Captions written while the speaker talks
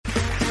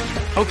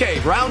Okay,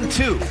 round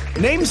two.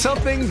 Name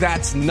something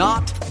that's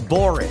not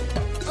boring.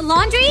 A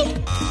laundry?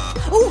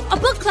 Ooh, a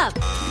book club.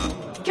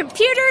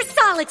 Computer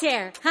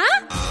solitaire,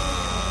 huh?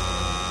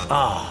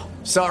 Ah,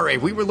 sorry,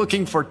 we were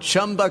looking for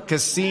Chumba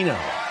Casino.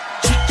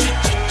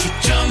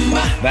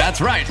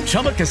 That's right.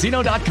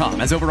 ChumbaCasino.com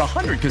has over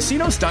 100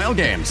 casino-style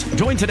games.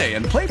 Join today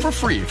and play for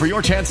free for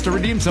your chance to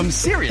redeem some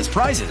serious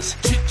prizes.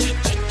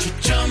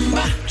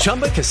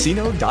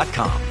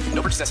 ChumbaCasino.com.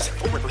 No purchase necessary.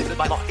 Void where prohibited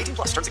by law. 18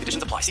 plus. Terms and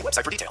conditions apply. See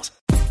website for details.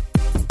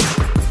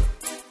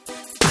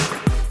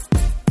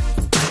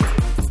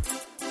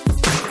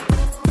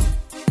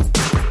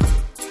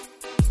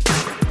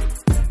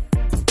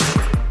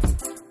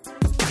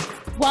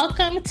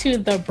 Welcome to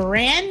the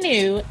brand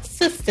new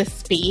Sister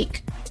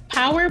Speak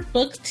Power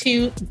Book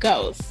 2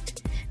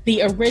 Ghost,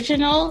 the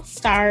original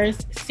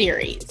Stars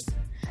series.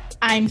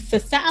 I'm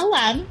Sister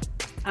Alum.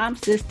 I'm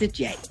Sister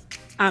J.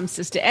 I'm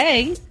Sister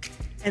A.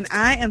 And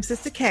I am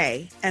Sister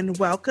K. And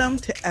welcome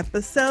to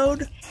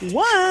episode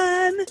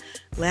 1.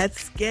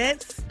 Let's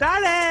get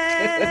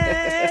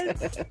started.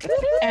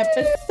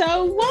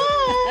 Episode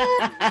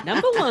 1.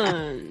 Number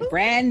 1.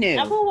 Brand new.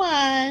 Number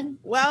 1.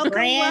 Welcome,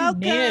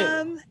 Brand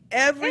welcome,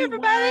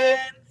 everyone. Hey,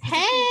 everybody.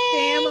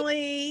 Hey.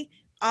 Family,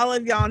 all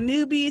of y'all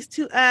newbies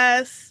to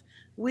us.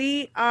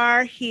 We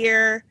are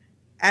here,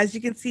 as you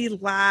can see,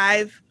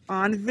 live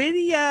on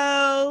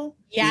video.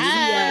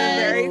 Yes.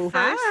 For the very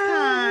first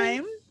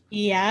time.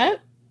 Yep.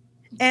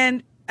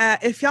 And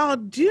if y'all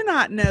do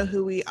not know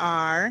who we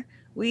are,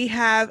 we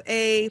have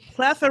a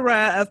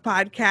plethora of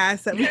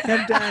podcasts that we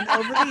have done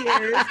over the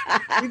years.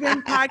 We've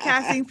been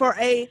podcasting for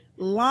a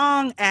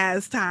long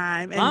as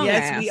time.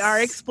 And we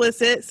are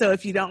explicit. So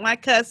if you don't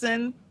like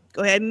cussing,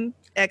 go ahead and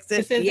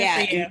exit.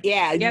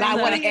 Yeah. You might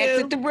want to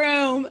exit the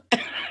room.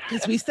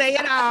 Because we say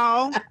it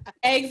all.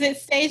 Exit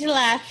stage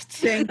left.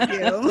 Thank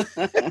you.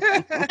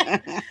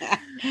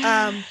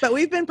 But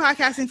we've been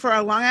podcasting for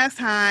a long ass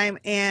time,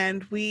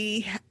 and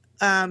we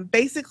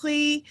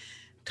basically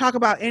talk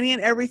about any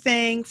and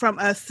everything from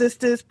a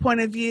sister's point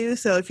of view.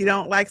 So if you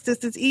don't like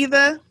sisters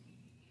either,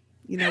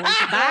 you know what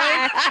to do.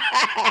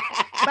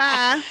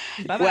 Bye.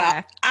 Bye-bye.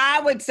 Well,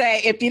 I would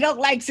say if you don't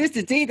like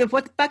sisters either,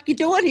 what the fuck you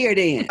doing here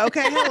then?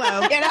 Okay,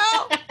 hello. You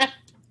know?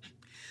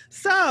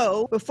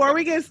 So before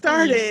we get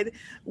started,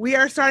 we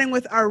are starting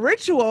with our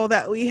ritual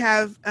that we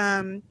have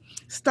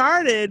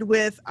started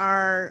with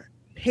our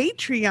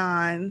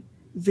Patreon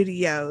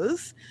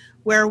videos,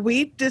 where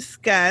we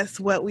discuss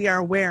what we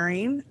are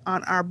wearing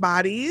on our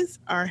bodies,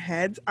 our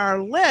heads, our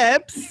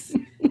lips,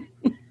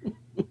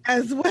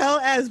 as well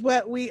as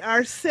what we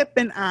are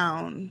sipping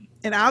on.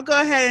 And I'll go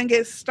ahead and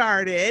get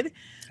started.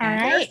 All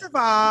right. First of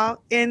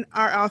all, in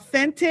our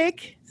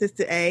authentic,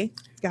 Sister A,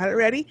 got it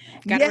ready?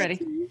 Got it ready.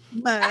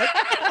 Mug.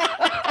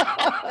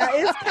 That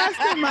is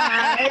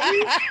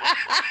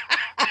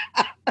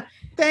customized.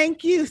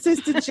 Thank you,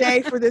 Sister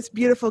J, for this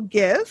beautiful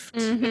gift.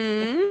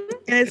 Mm-hmm.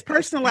 And it's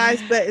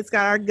personalized, but it's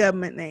got our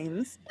government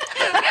names.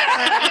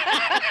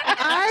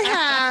 I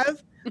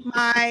have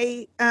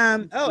my,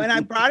 and I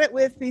brought it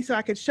with me so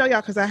I could show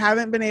y'all because I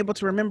haven't been able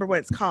to remember what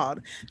it's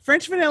called.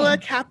 French Vanilla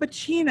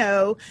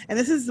Cappuccino, and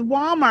this is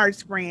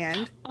Walmart's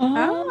brand.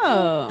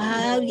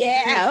 Oh,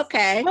 yeah.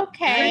 Okay.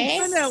 Okay.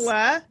 French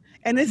Vanilla,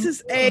 and this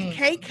is a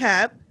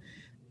K-cup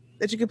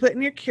that you can put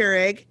in your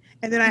Keurig.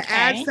 And then I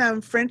add some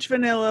French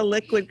vanilla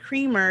liquid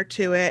creamer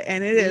to it,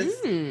 and it is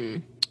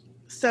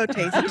so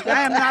tasty.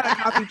 I am not a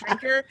coffee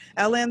drinker.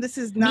 LM, this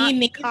is not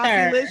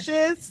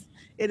coffee-licious.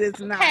 It is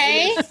not.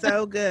 It is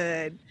so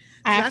good.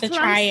 I have to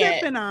try it.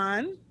 That's what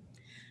I'm sipping on.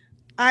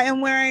 I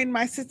am wearing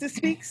my Sister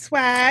Speak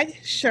swag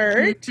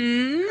shirt,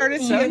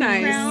 courtesy of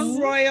Crown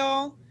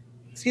Royal.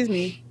 Excuse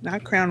me,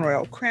 not Crown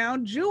Royal.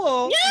 Crown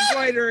Jewel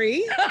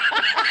embroidery.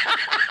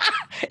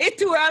 It's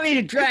too early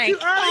to drink. It's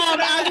too early.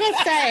 I was going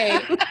to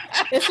say,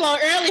 it's a little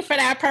early for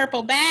that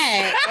purple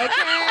bag.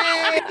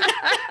 Okay.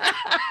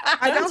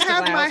 I don't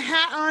have my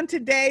hat on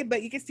today,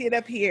 but you can see it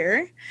up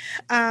here.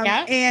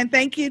 And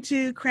thank you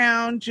to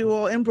Crown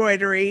Jewel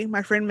Embroidery.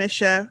 My friend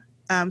Misha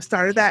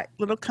started that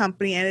little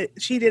company, and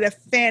she did a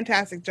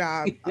fantastic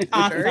job.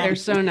 Awesome. They're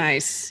so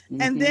nice.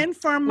 And then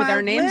for my with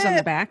our names on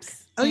the back.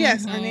 Oh,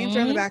 yes. Our names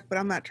are on the back, but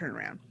I'm not turning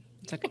around.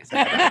 It's okay.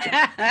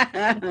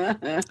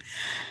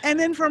 And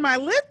then for my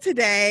lip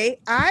today,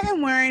 I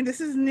am wearing,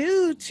 this is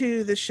new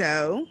to the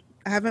show.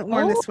 I haven't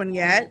worn this one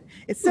yet.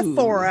 It's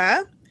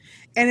Sephora,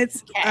 and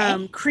it's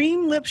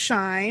cream lip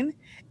shine.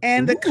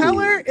 And the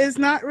color is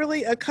not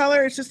really a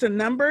color. It's just a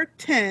number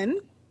 10.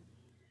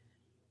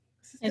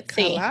 Let's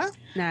see.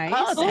 Nice.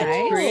 Oh, that's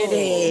Nice.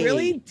 pretty.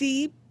 Really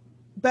deep,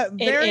 but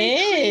very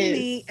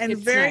creamy and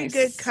It's very nice.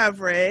 good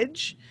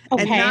coverage.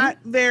 Okay. And not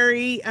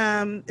very,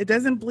 it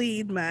doesn't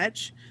bleed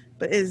much,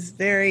 but is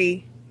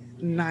very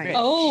nice.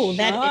 Oh,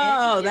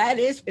 that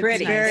is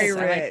pretty. It's very Yes, I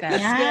like rich. that.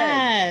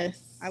 Yes.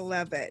 I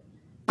love it.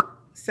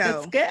 So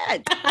That's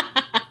good.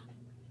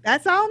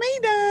 that's all me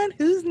done.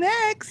 Who's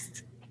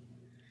next?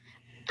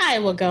 I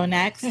will go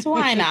next.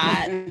 Why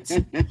not?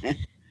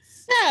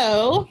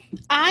 So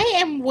I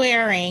am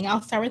wearing,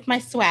 I'll start with my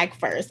swag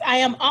first. I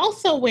am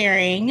also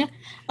wearing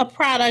a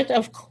product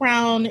of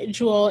Crown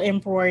Jewel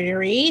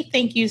Embroidery.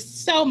 Thank you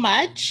so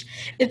much.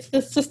 It's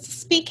the Sister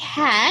Speak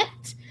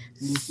hat.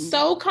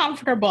 So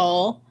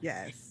comfortable.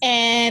 Yes.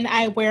 And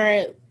I wear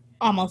it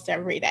almost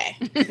every day.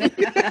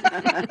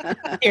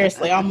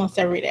 Seriously, almost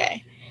every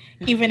day,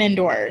 even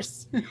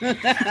indoors. Then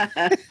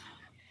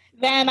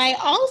I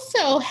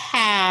also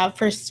have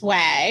for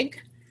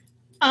swag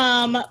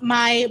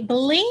my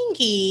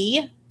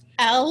blingy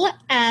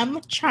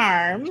LM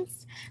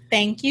charms.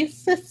 Thank you,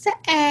 Sister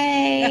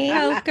A.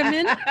 Welcome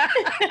in.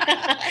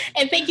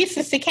 And thank you,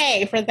 Sister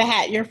K, for the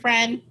hat. Your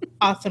friend,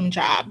 awesome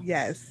job.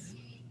 Yes.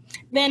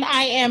 Then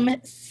I am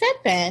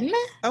sipping.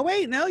 Oh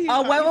wait, no, you. Oh,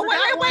 you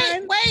forgot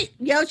one. wait.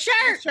 Your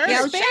shirt. Shirt.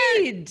 Your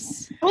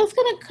Spades. I was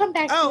gonna come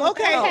back. Oh, to it.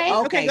 okay.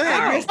 Oh, Okay, okay, go ahead.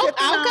 sorry. You're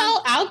sipping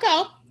on- I'll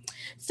go.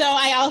 So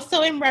I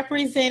also am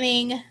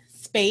representing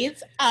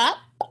Spades Up.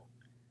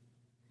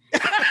 I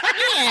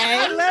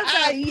And love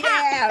that.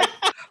 Yeah.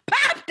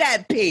 Pop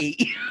that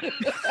P.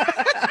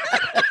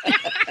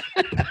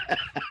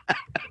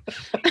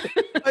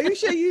 Oh, you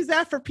should use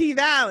that for P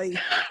Valley.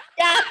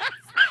 yeah.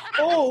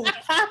 Oh,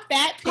 pop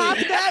that P. Pop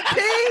that P.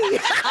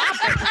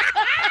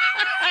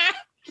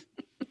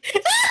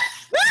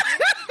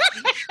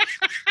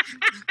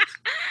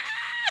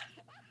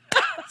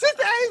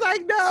 Sister A's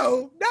like,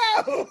 no.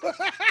 Go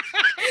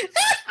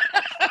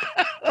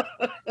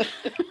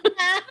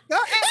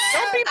ahead.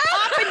 Don't be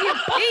popping your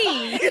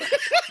pee.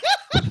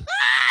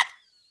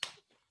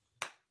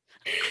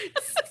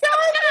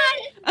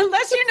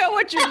 Unless you know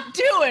what you're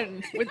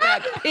doing with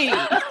that pee.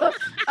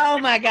 Oh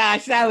my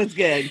gosh, that was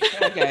good.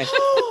 Okay.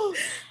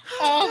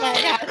 Oh my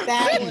God,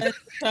 that was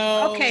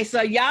so. Okay,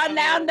 so y'all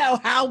now know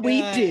how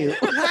we do.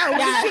 How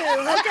we do,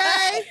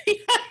 okay?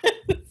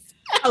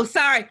 Oh,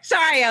 sorry,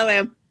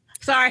 LM.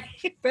 Sorry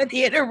for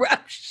the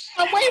interruption.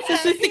 I'm waiting for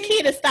Sister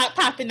Key to stop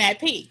popping that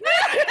P.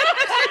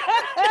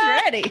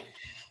 Ready?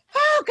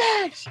 Oh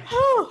gosh.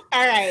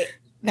 All right,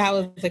 that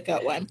was a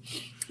good one.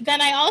 Then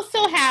I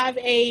also have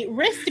a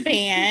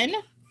wristband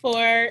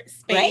for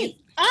Space Great.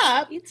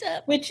 Up, It's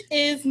up. which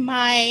is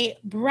my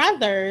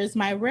brother's,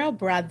 my real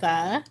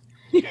brother,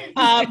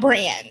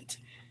 brand.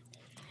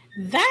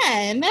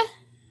 Then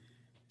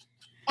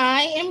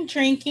I am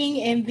drinking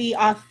in the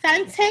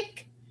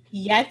authentic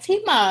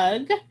Yeti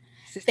mug.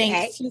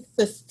 Thanks to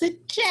Sister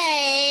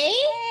J.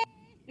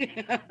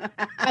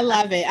 I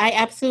love it. I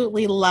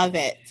absolutely love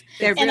it.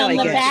 They're And really on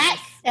the good. back,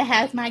 it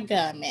has my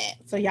gum in it.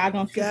 So y'all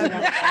gonna see what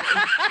I'm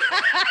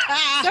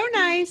So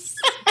nice.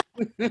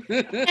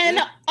 And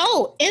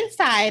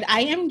inside,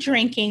 I am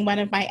drinking one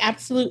of my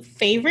absolute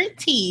favorite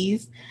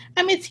teas.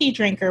 I'm a tea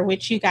drinker,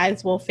 which you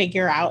guys will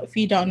figure out if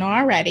you don't know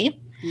already.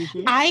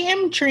 Mhm. I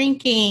am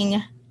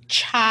drinking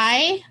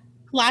chai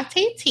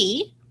latte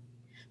tea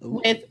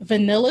Ooh. with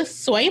vanilla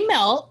soy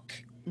milk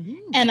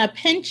and a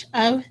pinch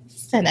of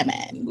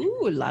cinnamon.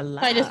 Ooh la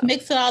la. So I just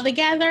mix it all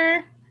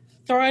together,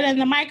 throw it in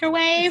the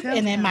microwave, It sounds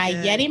and in my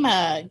good. Yeti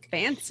mug.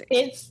 Fancy.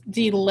 It's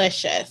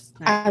delicious.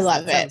 I Nice.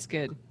 love That it. Sounds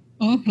good.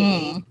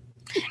 hmm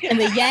And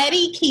the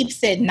Yeti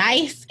keeps it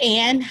nice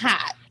and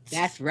hot.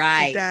 That's It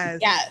right. does.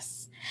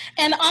 Yes.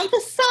 And on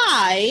the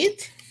side,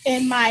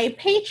 in my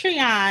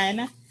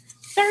Patreon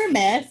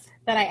thermos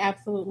that I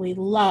absolutely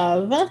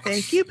love,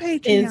 Thank you, is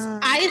Patreon.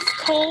 ice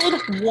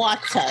cold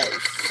waters.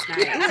 Ooh,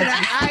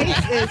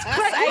 that ice is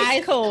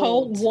Ice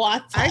cold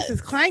waters. Ice is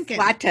clanking.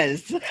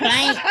 Waters.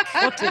 Clank.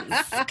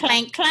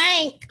 Clank,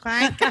 clank.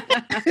 Clank.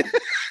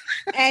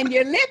 And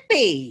your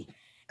lippy.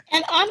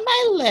 And on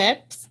my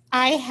lips,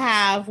 I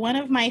have one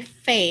of my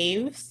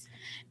faves.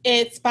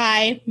 It's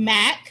by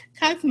MAC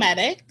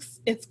Cosmetics.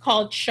 It's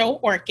called Show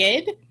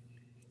Orchid.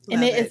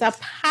 And Love it is a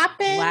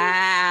poppin'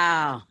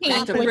 Wow. pink,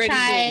 That's a which pretty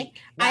I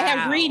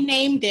have Wow.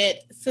 renamed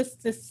it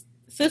Sister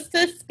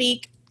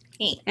Speak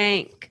Pink.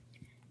 Hank.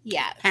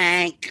 Yes.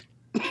 Hank.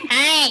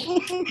 Hank.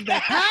 The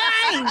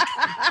Hank.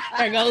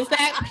 There goes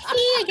that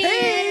P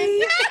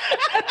again.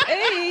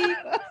 Hey.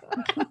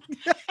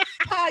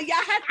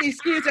 Y'all have to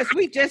excuse us.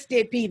 We just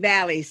did P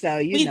Valley, so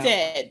you We know.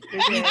 did. We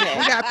We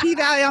did. got P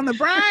Valley on the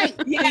bright.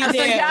 Yeah, We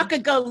so did. y'all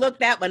could go look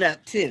that one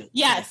up too.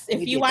 Yes. We If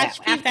did you watch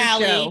that P after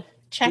Valley, show.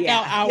 check Yeah.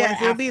 out our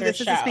Yes, it'll be the after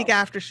Sister show. Speak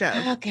after show.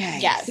 Okay.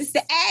 Yes.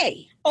 Sister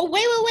A. Oh,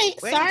 wait.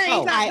 Wait, Sorry. she's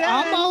not I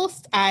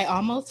done.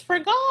 almost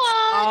forgot.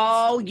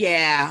 Oh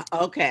yeah.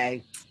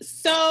 Okay.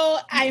 So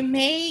I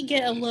may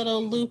get a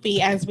little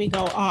loopy as we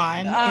go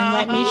on, and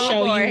let me Oh,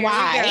 show boy, here you we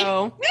why.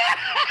 go.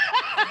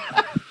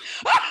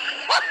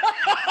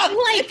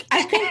 Like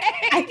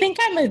I think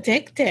I'm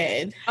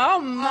addicted. Oh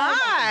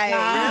my!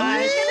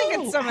 God. You're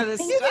gonna get some of this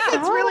You think stuff.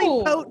 it's really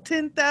Oh.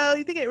 potent, though?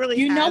 You think it really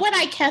You know has- what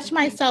I catch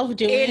myself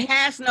doing? It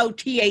has no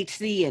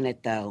THC in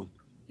it though.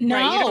 No,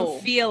 Right, you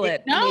don't feel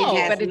it. No. It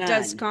has but it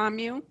does none. calm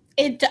you.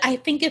 I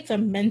think it's a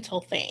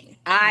mental thing.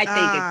 I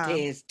Ah. think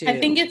it is too. I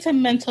think it's a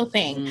mental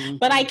thing. Mhm.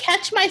 But I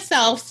catch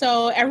myself.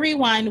 So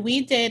everyone,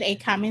 we did a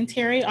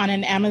commentary on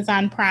an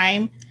Amazon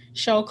Prime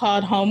show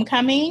called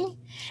Homecoming.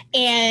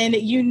 And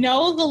you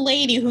know the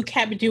lady who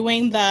kept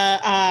doing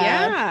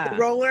Yeah.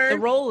 Roller. The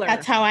roller.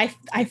 that's how I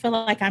feel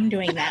like I'm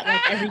doing that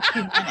like every 2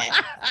 minutes.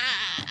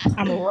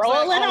 I'm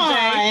rolling all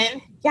day?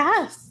 on.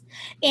 Yes.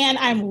 And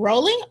I'm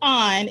rolling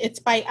on. It's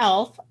by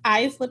e.l.f.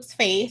 Eyes, Lips,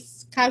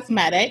 Face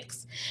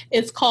Cosmetics.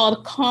 It's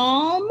called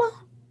Calm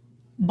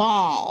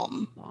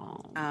Balm.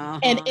 Uh-huh.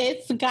 And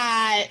it's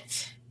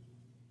got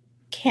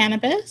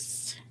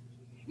cannabis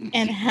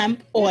and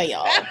hemp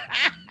oil.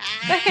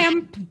 The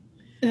hemp.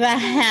 The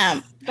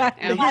hemp. The I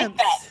hemp. like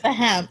that. The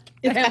hemp.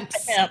 It's got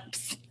hemps. the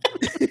hemps.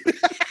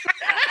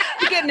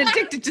 You're getting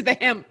addicted to the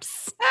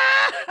hemps.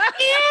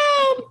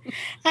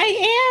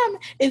 I am.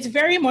 It's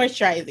very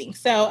moisturizing.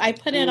 So I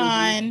put it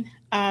on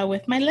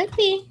with my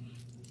lippy.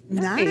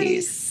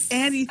 Nice.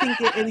 And you think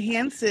it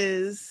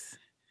enhances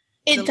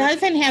It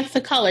does enhance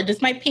the color.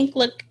 Does my pink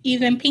look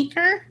even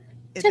pinker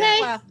it today?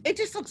 Well, it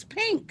just looks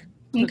pink.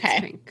 Okay.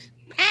 Pink.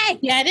 Pink.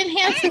 Yeah, it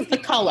enhances the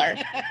color.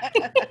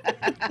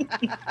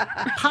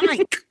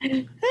 Pink.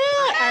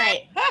 All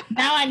right.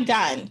 Now I'm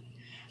done.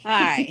 All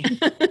right.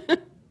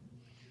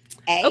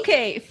 A?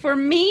 Okay, for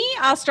me,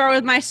 I'll start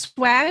with my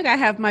swag. I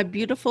have my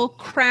beautiful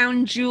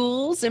crown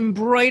jewels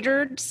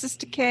embroidered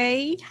Sister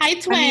K. Hi,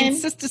 twin.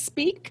 Sister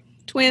Speak.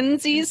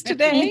 Twinsies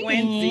today.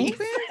 Twinsies.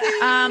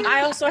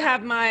 I also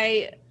have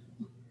my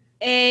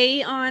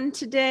A on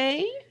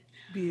today.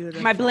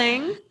 Beautiful. My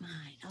bling. Mine.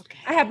 Okay.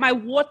 I have my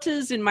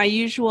waters in my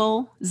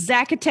usual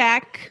Zack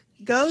Attack.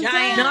 Go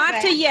Giant. Zach.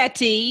 Not a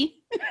Yeti.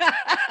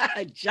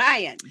 A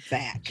giant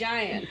Zach.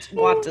 Giant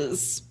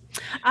waters.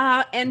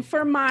 And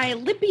for my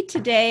lippy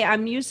today,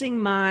 I'm using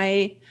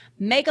my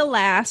Mega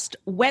Last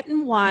Wet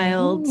n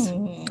Wild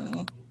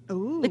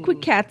Ooh.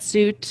 Liquid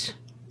Catsuit.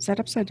 Is that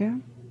upside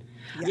down?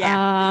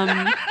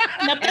 Yeah.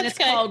 Nope, And that's it's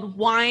good. called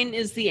Wine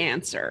is the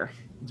Answer.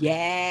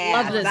 Yeah.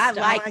 Love this I stuff.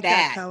 like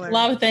that. color.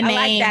 Love the I name.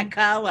 like that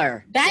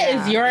color. That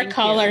is Yeah, your thank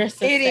color, you.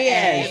 Sister It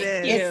is. A.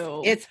 It is.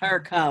 It's her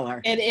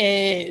color. It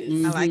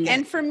is. I like it.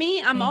 And for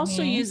me, I'm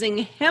also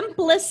using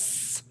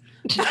Hempless.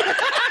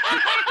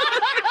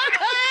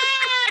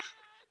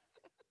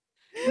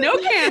 No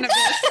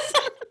cannabis.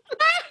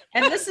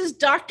 And this is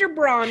Dr.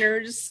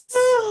 Bronner's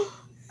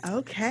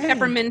Okay.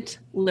 Peppermint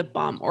Lip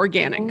Balm,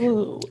 organic.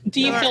 Ooh.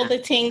 Do you feel the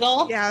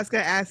tingle? Yeah, I was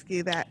going to ask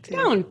you that too.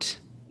 Don't.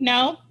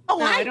 No? Oh,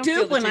 No, I I don't do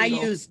feel the when I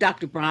tingle. use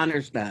Dr.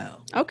 Bronner's though.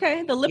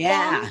 Okay, the lip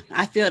Yeah, balm.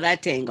 I feel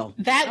that tingle.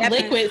 That Pepper-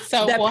 liquid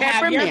soap the will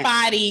have your peppermint.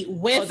 body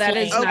whistling. that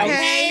is Okay. nice.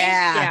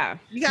 Yeah. Yeah.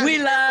 You gotta We be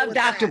careful love with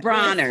Dr. that.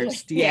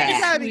 Bronner's. You Yeah.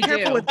 gotta be we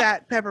careful do. with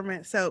that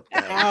peppermint soap.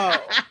 though. Oh,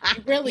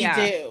 you really Yeah.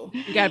 do.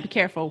 You gotta be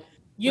careful.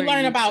 You Where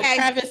learn you- about Okay.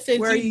 crevices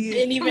Where you you-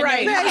 didn't even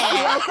Right. know you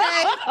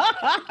Okay.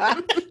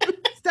 had.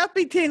 Stuff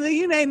be tingling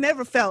you ain't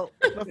never felt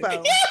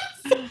before.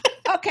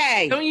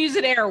 Okay. Don't use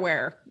it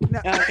airwear.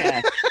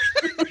 Okay.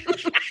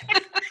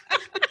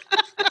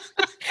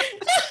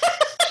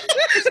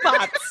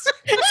 Spots.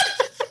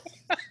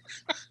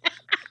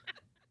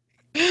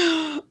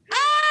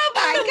 Oh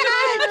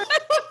my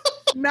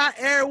God. Not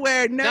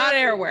airwear. No. Not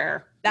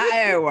airwear. Not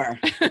everywhere.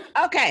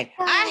 Okay.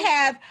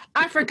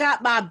 I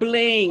forgot my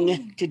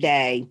bling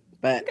today,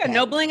 but Got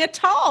no bling at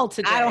all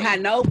today. I don't have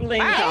no bling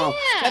Wow. on.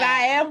 But I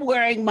am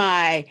wearing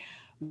my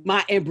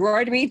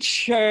embroidery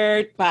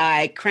shirt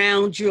by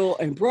Crown Jewel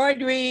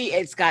Embroidery.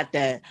 It's got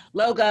the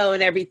logo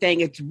and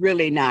everything. It's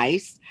really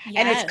nice. And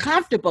Yes. it's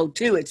comfortable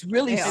too. It's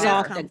really They are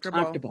soft and comfortable.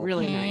 comfortable.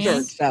 Really nice.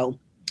 Shirt. So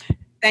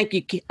thank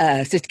you,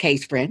 Sister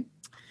K's friend.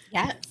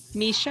 Yes.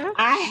 Misha?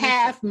 I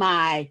have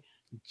my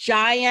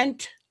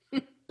giant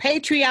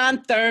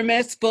Patreon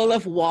thermos full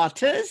of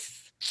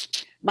waters.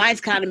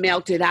 Mine's kind of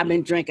melted. I've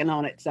been drinking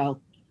on it. So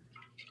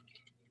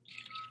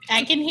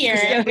I can hear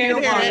Still it. hear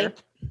the Hear water.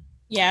 it.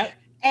 Yep.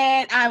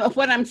 And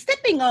what I'm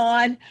sipping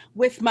on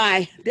with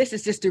this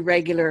is just a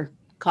regular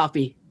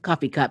coffee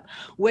cup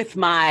with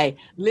my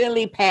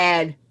lily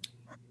pad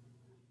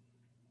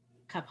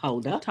cup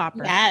holder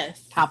Topper.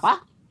 Yes. topper.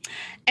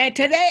 And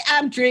today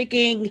I'm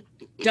drinking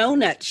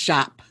Donut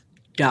Shop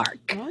Dark.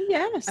 Oh,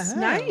 yes. Oh.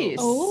 Nice.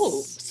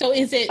 Oh, so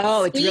is it?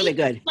 Oh, it's sweet really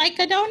good. Like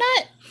a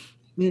donut?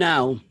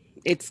 No,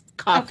 it's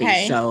coffee,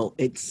 Okay. so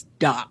it's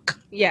dark.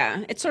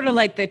 Yeah. It's sort of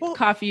like the Well,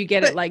 coffee you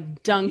get but at like You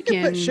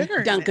Dunkin'. can put sugar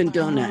in Dunkin' it.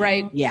 Donut.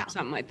 Right. Yeah.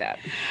 Something like that.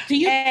 Do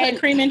you And- put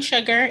cream and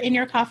sugar in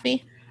your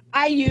coffee?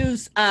 I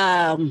use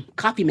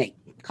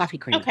coffee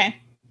cream. Okay.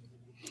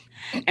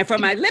 And for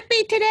my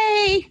lippy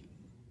today,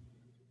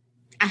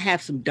 I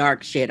have some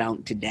dark shit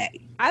on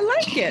today. I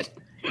like it.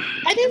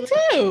 I do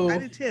too. I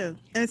do too.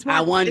 And it's I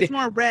more, wanted- it's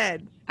more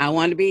red. I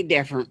want to be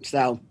different.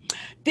 So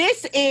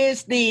this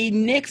is the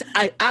NYX.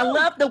 I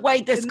love the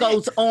way this The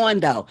goes on,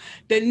 though.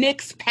 The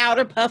NYX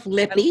Powder Puff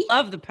Lippy. I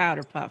love the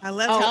powder puff. I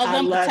love Oh, it. Tell I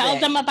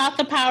them love it. about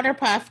the powder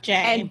puff, Jay.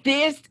 And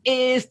this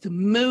is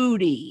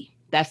Moody.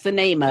 That's the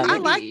name of it. I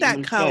like that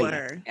I'm showing you.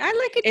 color. I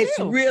like it It's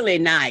too. really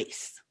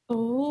nice.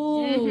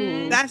 Ooh.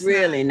 Mhm. That's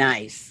Really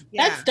nice. nice.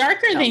 Yeah. That's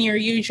darker than your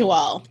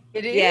usual.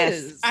 It Yes.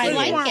 is. I It's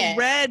like more it.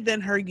 red than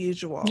her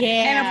usual. Yeah.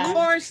 And of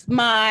course,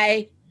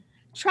 my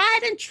tried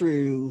and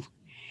true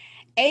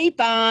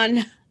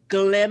Avon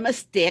Glimmer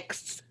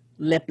Sticks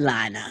lip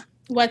liner.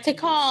 What's it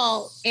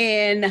called?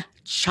 In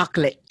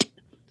chocolate.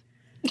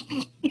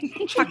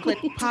 Chocolate.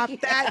 Pop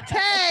that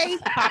Tay.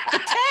 Pop the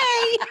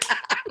Tay.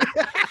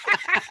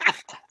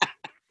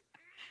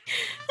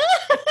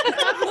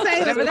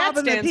 Whatever that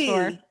stands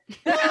for.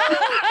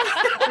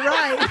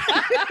 Right.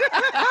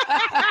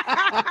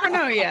 I don't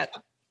know yet.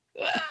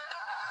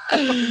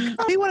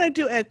 We want to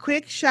do a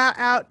quick shout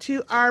out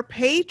to our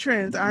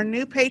patrons, our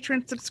new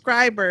patron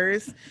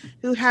subscribers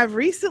who have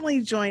recently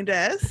joined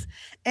us.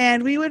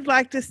 And we would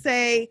like to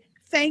say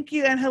thank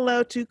you and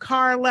hello to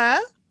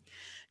Carla,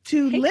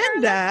 to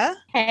Linda,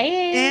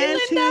 Hey, and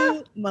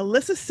to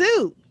Melissa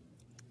Sue.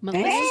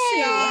 Melissa,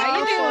 Hey, how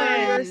you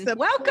for doing? support.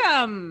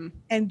 Welcome.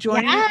 And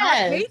joining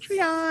Yes. our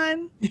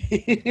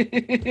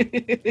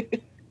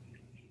Patreon.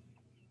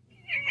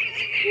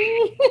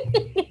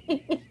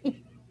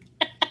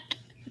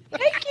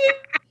 Thank you.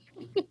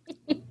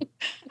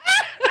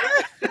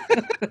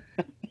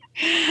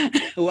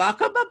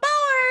 Welcome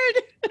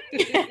aboard.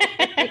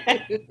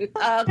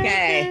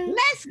 Okay,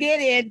 let's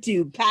get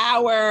into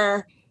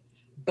Power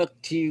Book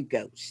 2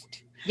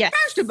 Ghost. Yes.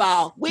 First of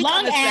all, we're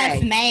long gonna ass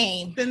say,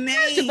 name. The name.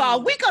 first of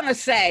all, we're gonna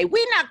say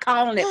we're not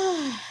calling it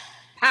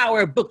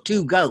Power Book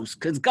 2 Ghost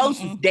because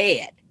Ghost is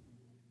dead.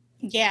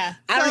 Yeah.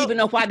 I don't So- even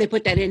know why they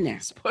put that in there.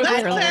 Let's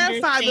I don't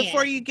clarify understand.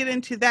 before you get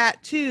into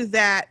that too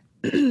that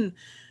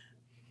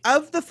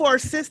of the 4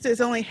 sisters,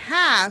 only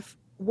half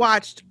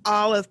watched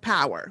all of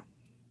Power,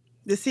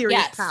 the series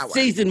Yes. Power.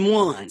 Season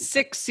 1.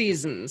 6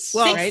 seasons.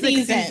 Well, right? 6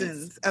 seasons.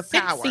 seasons of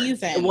 6 Power.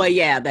 seasons. Well,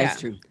 yeah,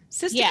 that's Yeah. true.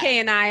 Sister Yeah. Kay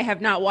and I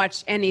have not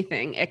watched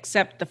anything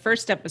except the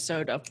first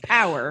episode of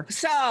Power.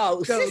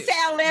 So, So, Sister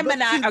LM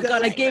and I Book are 2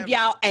 going to Ghost. give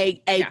y'all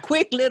a Yeah.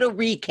 quick little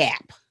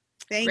recap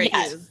Thank Great. you.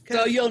 'Cause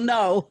so you'll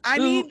know. I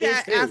who need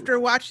that is who. after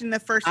watching the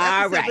first All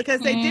episode right.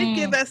 because they did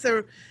give us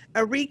a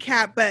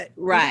recap, but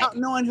Right. without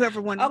knowing who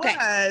everyone Okay.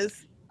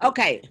 was.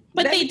 Okay.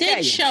 But let they me tell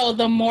did you. show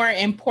the more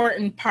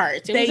important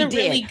parts. It They was a did.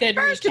 really good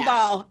First recap. of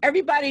all,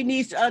 everybody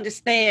needs to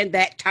understand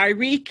that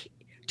Tariq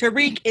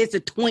is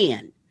a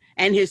twin,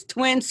 and his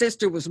twin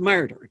sister was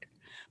murdered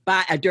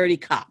by a dirty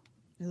cop.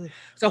 Ugh.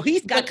 So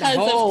he's got because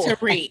the whole of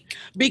Tariq.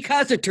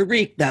 because of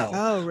Tariq though.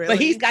 Oh, really? But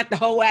he's got the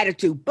whole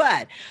attitude.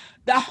 But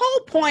the whole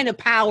point of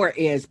Power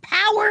is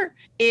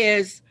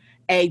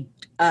a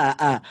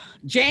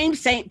James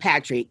St.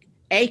 Patrick,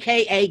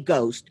 aka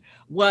Ghost,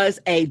 was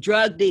a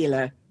drug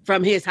dealer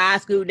from his high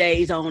school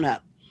days on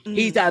up.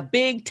 He's a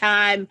big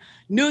time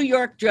New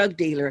York drug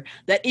dealer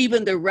that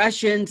even the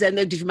Russians and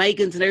the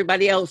Jamaicans and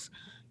everybody else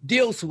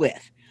deals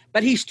with.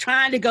 But he's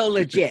trying to go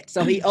legit.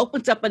 So he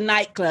opens up a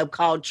nightclub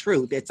called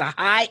Truth. It's a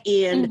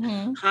high-end,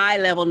 Mhm.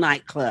 high-level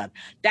nightclub.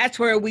 That's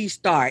where we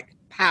start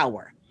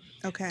Power.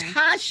 Okay.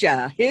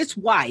 Tasha, his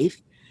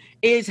wife,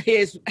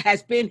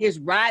 has been his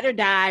ride or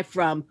die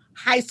from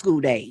high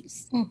school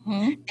days.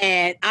 Mhm.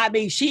 And I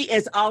mean, she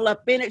is all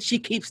up in it. She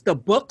keeps the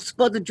books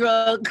for the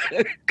drug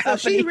So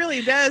company. she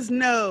really does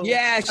know.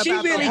 Yeah, she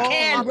about the really whole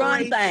can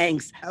run operation.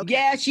 things. Okay.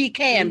 Yeah, she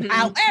can. Mhm.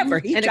 However,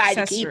 he An tried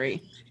to keep.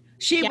 accessory.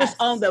 She was Yes.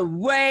 on the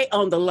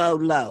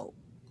low,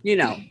 you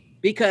know,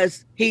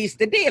 because he's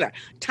the dealer.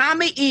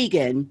 Tommy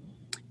Egan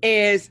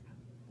is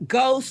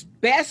Ghost's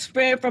best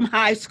friend from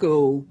high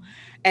school,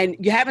 and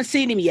you haven't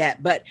seen him yet,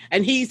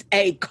 and he's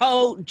a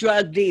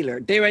co-drug dealer.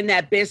 They're in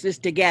that business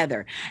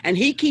together, and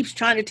he keeps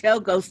trying to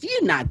tell Ghost,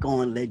 "You're not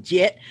going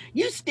legit.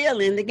 You still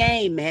in the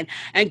game, man."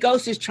 And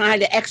Ghost is trying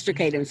to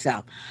extricate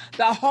himself.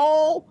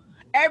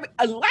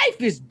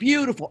 Life is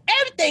beautiful.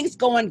 Everything's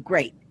going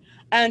great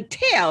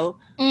until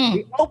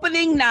the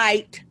opening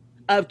night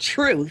of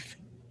Truth.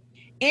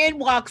 In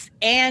walks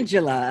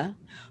Angela,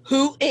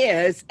 who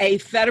is a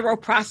federal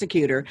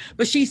prosecutor,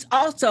 but she's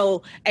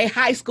also a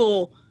high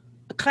school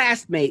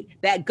classmate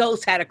that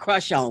Ghost had a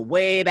crush on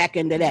way back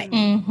in the day.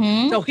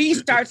 Mhm. So he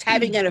starts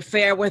having an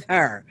affair with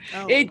her.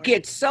 Oh, It Lord.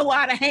 gets so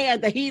out of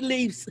hand that he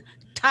leaves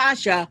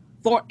Tasha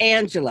for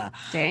Angela.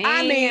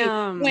 I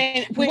mean,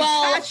 when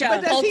Well, Tasha,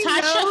 but does he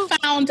Tasha know?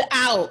 found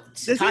out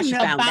Does he Tasha know?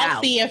 found about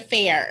out. the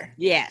affair.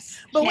 yes,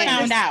 But She wait,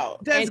 found does-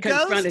 out. Does and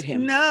confronted Ghost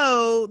him.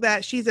 know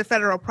that she's a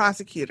federal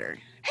prosecutor?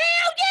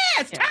 hell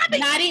yes, Tommy.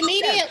 Not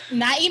immediately.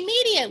 Not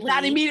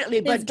immediately,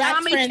 His but best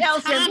Tommy friend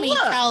tells him, Tommy "Look,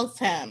 tells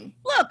him.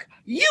 look,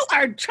 you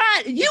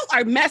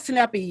are messing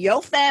up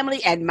your family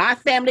and my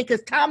family,"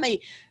 because Tommy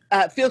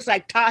feels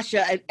like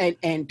Tasha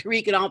and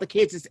Tariq and all the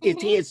kids is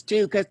his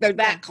too, because they're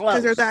that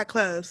close. Because they're that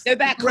close. They're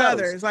that close.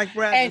 brothers, like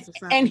brothers or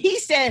something. And he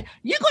said,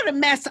 "You're going to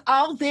mess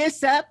all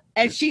this up?"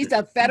 And she's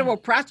a federal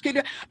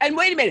prosecutor. And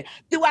wait a minute,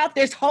 throughout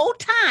this whole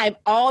time,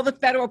 all the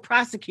federal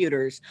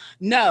prosecutors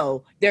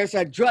know there's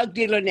a drug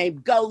dealer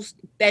named Ghost.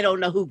 They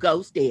don't know who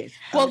Ghost is.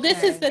 Well,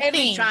 this is the They've been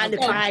thing. trying to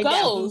So find out who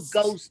Ghost-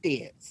 Ghost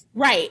is.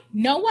 Right.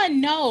 No one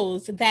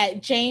knows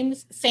that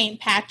James St.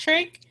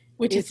 Patrick,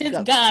 which is It's his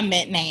Ghost.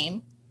 government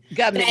name,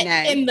 Government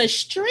that name. in the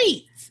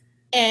streets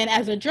and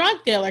as a drug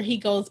dealer, he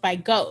goes by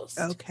Ghost.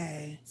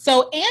 Okay.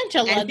 So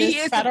Angela, And he this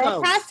is a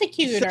federal ghost.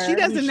 prosecutor, So she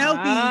doesn't know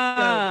he's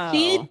Oh.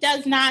 she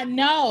does not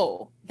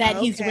know that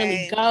he's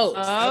really Okay. Ghost.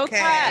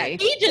 Okay.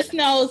 He just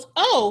knows,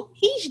 oh,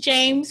 he's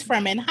James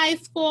from in high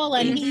school,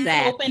 and he's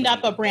Exactly. opened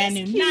up a brand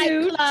new He's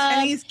cute. nightclub.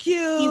 And he's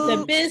cute. He's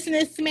a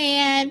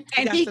businessman.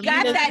 And Got he some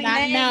got does that not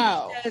name,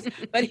 know.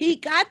 but he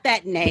got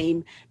that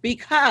name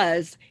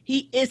because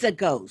he is a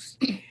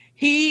ghost.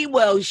 He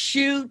will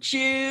shoot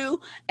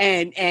you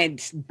and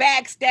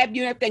backstab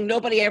you and everything.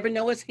 Nobody ever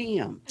knows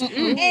him.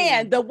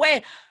 And the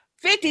way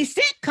 50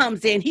 Cent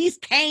comes in, he's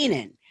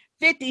Kanan.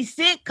 50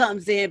 Cent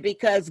comes in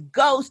because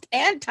Ghost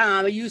and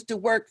Tommy used to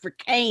work for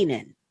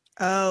Kanan.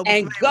 Oh,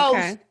 And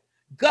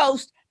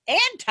Ghost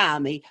and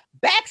Tommy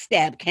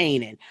backstab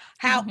Kanan.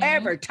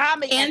 However,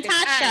 Tommy And at the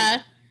time-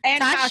 Tasha.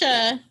 and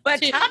Tasha,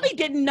 but too. Tommy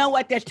didn't know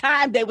at the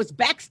time they was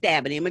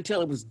backstabbing him until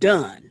it was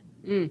done.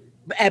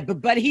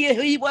 But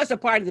he was a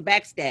part of the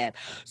backstab.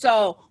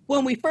 So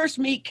when we first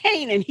meet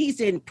Kanan, he's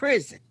in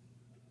prison.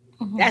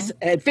 That's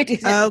 50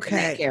 Cent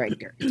Okay.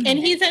 character. And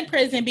he's in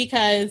prison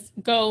because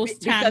Ghost,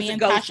 Because Tommy, of and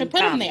Ghost Tasha and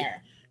put him Tommy.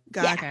 there.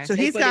 Gotcha. Yeah. So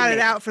They he's put got him it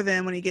there. out for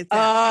them when he gets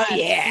out. Oh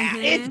yeah,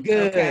 it's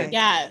good. Okay.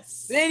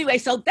 Yes. But anyway,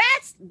 so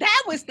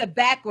that was the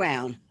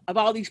background of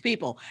all these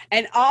people,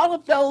 and all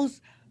of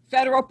those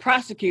federal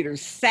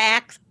prosecutors,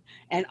 Sachs,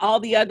 and all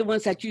the other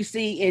ones that you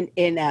see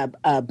in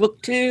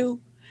book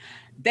 2,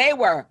 they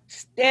were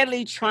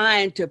steadily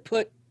trying to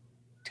put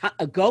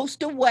a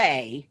Ghost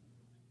away.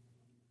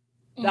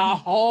 The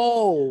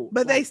whole,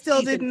 But they still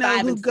season didn't know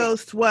 5 who and 6.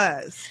 Ghost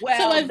was.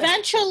 Well, So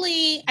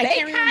eventually, I they can't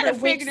kind remember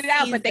of figured which it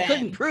out, but they season.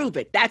 couldn't prove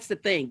it. That's the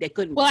thing; they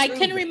couldn't. Well, I prove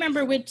couldn't it.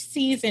 remember which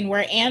season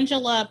where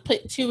Angela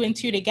put 2 and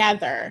 2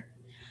 together.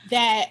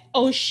 That,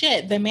 oh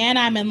shit, the man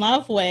I'm in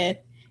love with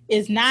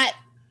is not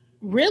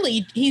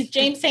really, he's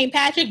James St.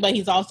 Patrick, but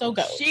he's also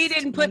Ghost. She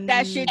didn't put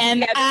that shit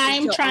And together I'm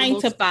until trying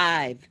almost to-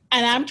 5.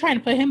 And I'm trying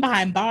to put him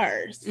behind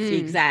bars.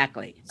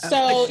 Exactly.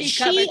 So But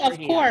she covered for of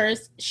him.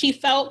 course, she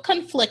felt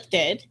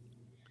conflicted,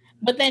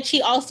 but then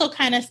she also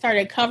kind of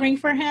started covering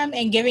for him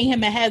and giving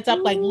him a heads up,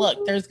 like,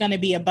 look, there's going to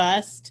be a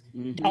bust.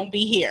 Don't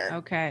be here.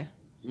 Okay.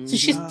 So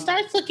she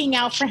starts looking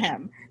out for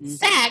him.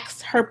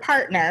 Sax, her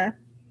partner,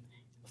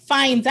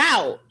 finds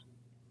out.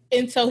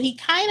 And so he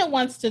kind of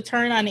wants to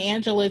turn on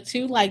Angela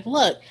too. Like,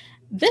 look,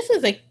 this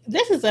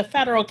is a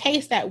federal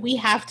case that we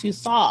have to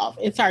solve.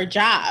 It's our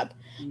job.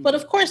 But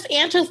of course,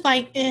 Angela's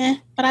like,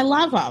 but I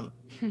love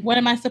him. What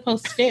am I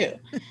supposed to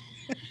do?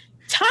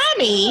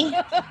 Tommy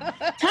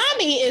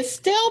is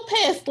still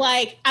pissed.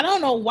 Like, I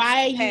don't know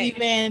why you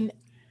even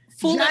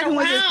fooling Jiving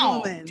with this around.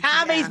 woman.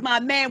 Tommy's Yeah. my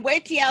man.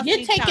 Wait till y'all You're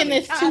see taking Tommy.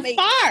 this Tommy,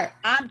 too far.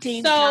 I'm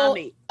Team So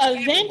Tommy.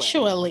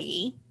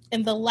 eventually,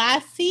 in the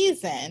last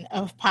season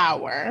of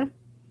Power,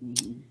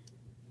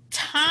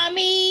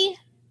 Tommy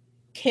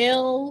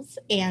kills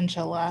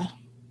Angela.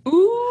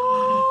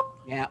 Ooh.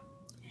 Yeah.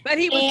 But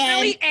he was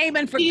And really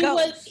aiming for He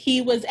Ghost.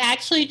 was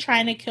actually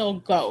trying to kill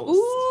Ghost.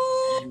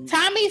 Ooh.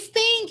 Tommy's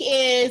thing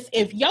is,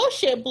 if your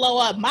shit blow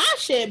up, my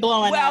shit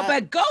blowing Well, up.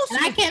 but Ghost and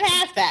I was, can't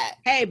have that.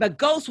 hey, but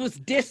Ghost was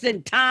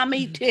dissing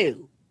Tommy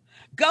too.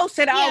 Ghost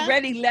had Yeah.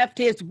 already left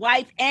his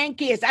wife and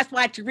kids. That's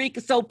why Tariq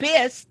is so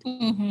pissed.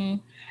 Mm-hmm.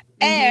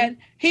 And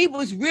he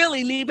was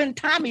really leaving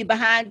Tommy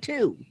behind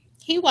too.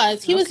 He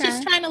was Okay.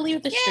 just trying to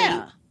leave the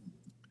Yeah. street,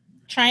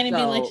 trying to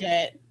be So-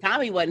 legit.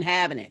 Tommy wasn't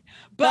having it.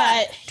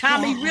 But But,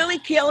 Tommy yeah. really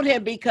killed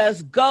him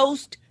because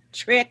Ghost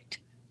tricked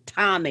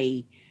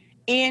Tommy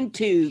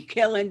into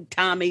killing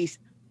Tommy's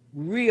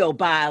real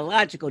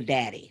biological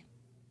daddy,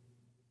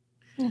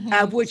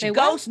 Mhm. of which Say what?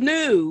 Ghost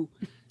knew.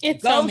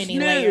 It's so Ghost many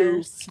knew-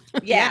 layers.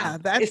 Yeah,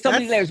 that's- it's so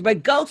many that's- layers.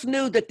 But Ghost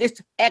knew that this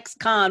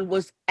ex-con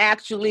was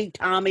actually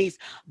Tommy's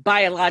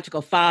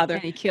biological father,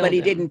 And he killed but he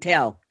him. didn't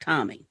tell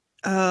Tommy.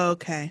 Oh,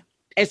 okay.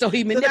 And so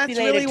he So that's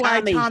manipulated really why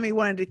Tommy. Tommy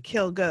wanted to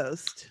kill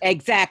Ghost.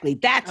 Exactly.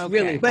 That's Okay.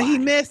 really But he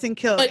why. missed and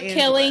killed But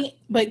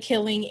Angela.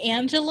 killing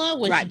Angela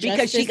was Right, just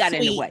because she as got in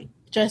the sweet, way.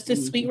 just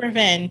as sweet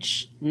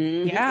revenge.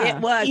 Mhm. Yeah.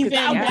 It was. 'cause Even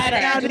I wanted better.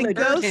 Angela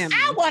Now did him.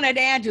 I wanted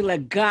Angela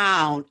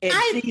gone in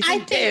season I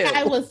think 2.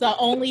 I was the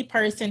only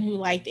person who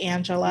liked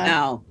Angela.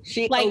 No,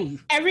 she. Like ooh,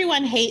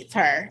 everyone hates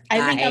her. I I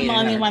think I'm the hated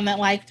only her. one that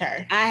liked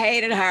her. I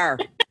hated her.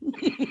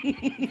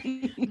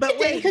 But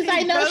wait, Because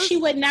I know Ghost- she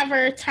would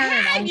never turn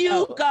How on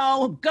you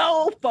Ghost.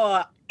 go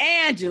for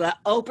Angela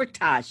over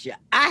Tasha?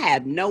 I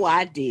have no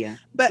idea.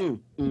 But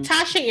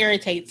Tasha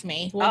irritates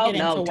me. We'll Oh get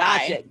no, into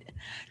why. Tasha.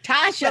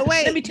 Tasha, but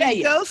wait, let me tell did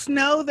you. Ghost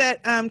know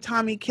that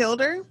Tommy killed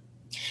her?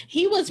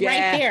 He was Yeah,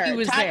 right there. he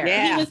was Ta- there.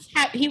 Yeah.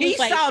 He was He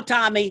like saw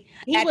Tommy.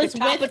 he at was the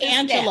top with of the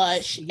Angela.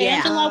 steps. She- Yeah.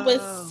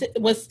 Angela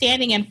was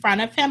standing in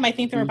front of him. I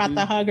think they were about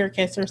to hug or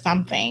kiss or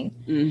something.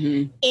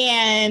 Mhm.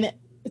 And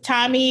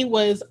Tommy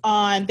was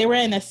on. They were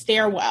in a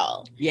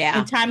stairwell. Yeah.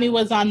 And Tommy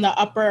was on the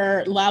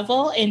upper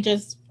level and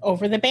just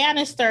over the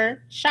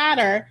banister shot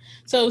her.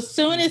 So as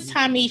soon as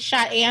Tommy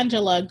shot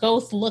Angela,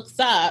 Ghost looks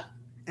up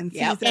And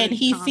Yep. sees that and it's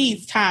he Tommy.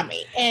 sees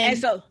Tommy. And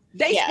so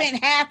they Yeah.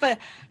 spent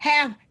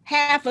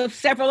half of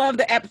several of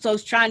the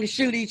episodes trying to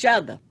shoot each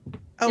other.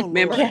 Oh,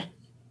 Remember? Lord.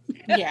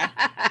 yeah, yeah.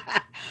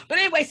 But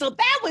anyway, so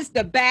that was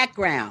the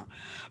background.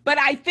 But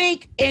I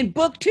think in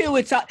book 2,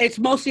 it's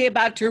mostly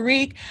about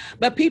Tariq.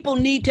 But people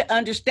need to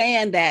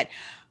understand that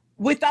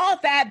with all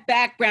that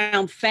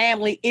background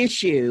family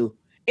issue,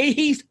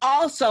 he's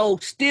also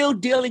still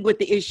dealing with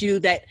the issue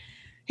that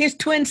his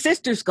twin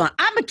sister's gone.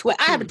 I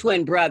have a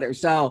twin brother,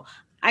 so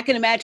I can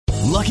imagine.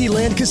 Lucky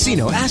Land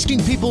Casino,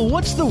 asking people,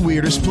 what's the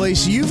weirdest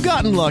place you've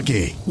gotten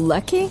lucky?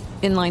 Lucky?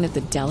 In line at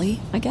the deli,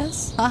 I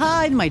guess?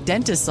 Aha, in my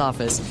dentist's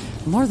office.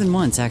 More than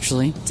once,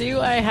 actually.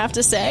 Do I have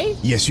to say?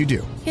 Yes, you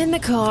do. In the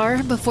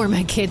car before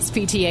my kids'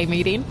 PTA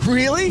meeting.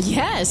 Really?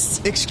 Yes.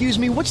 Excuse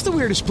me, what's the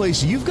weirdest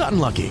place you've gotten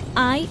lucky?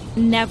 I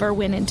never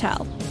win and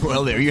tell.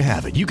 Well, there you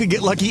have it. You can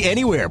get lucky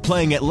anywhere,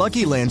 playing at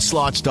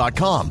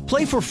LuckyLandSlots.com.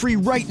 Play for free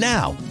right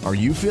now. Are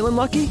you feeling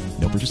lucky?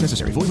 No purchase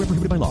necessary. Void where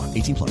prohibited by law.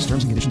 18 plus.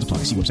 Terms and conditions apply.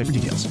 See website for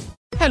details.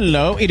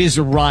 Hello, it is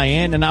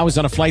Ryan, and I was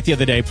on a flight the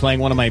other day playing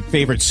one of my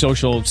favorite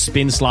social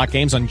spin slot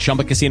games on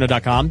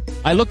ChumbaCasino.com.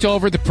 I looked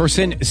over at the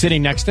person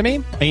sitting next to me,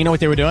 and you know what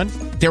they were doing?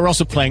 They were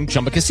also playing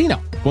Chumba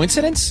Casino.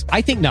 Coincidence?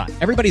 I think not.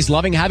 Everybody's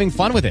loving having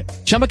fun with it.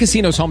 Chumba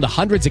Casino is home to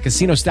hundreds of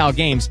casino-style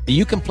games that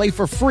you can play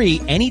for free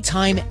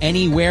anytime,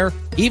 anywhere,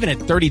 even at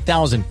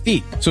 30,000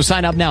 feet. So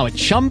sign up now at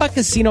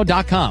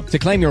ChumbaCasino.com to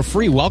claim your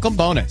free welcome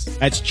bonus.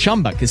 That's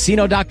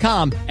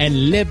ChumbaCasino.com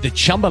and live the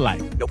Chumba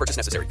life. No purchase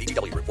necessary.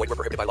 VGW. Void where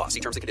prohibited by law. See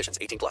terms and conditions.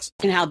 18 plus.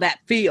 And how that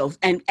feels.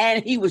 And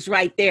he was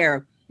right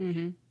there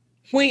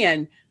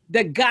when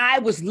the guy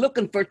was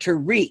looking for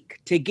Tariq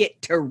to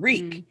get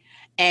Tariq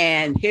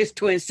and his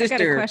twin sister. I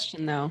got a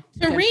question, though.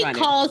 Tariq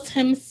calls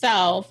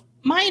himself,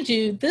 mind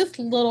you, this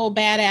little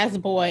badass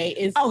boy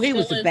is he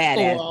was a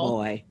badass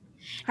boy.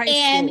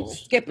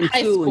 Skipping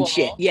school and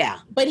shit. Yeah.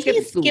 But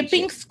he's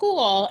skipping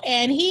school,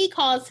 and he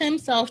calls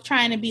himself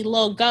trying to be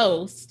Lil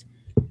Ghost,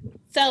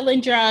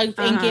 selling drugs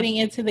and getting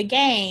into the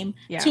game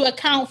to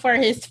account for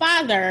his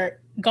father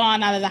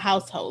gone out of the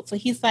household. So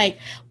he's like,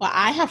 well,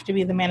 I have to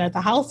be the man of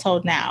the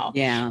household now.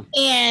 Yeah.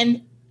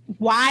 And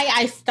why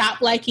I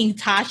stopped liking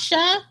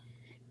Tasha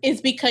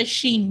is because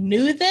she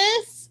knew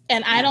this,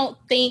 and I don't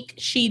think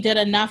she did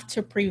enough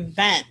to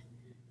prevent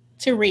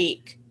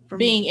Tariq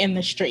being in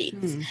the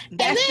streets.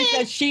 That's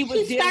because she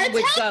was dealing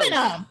with helping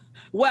him.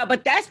 Well,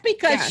 but that's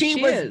because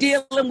she was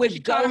dealing with She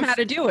taught him how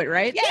to do it,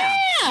 right?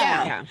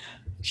 Yeah.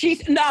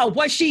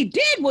 What she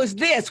did was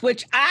this,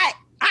 which I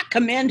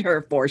commend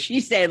her for. She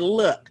said,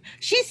 look,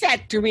 she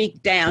sat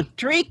Tariq down.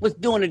 Tariq was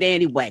doing it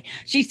anyway.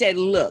 She said,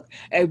 look,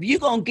 if you're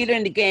going to get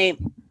in the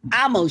game,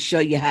 I'm going to show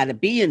you how to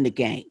be in the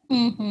game.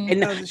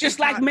 And just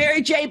like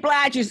Mary J.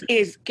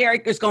 Blige's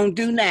character's going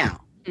to do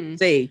now.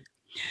 See,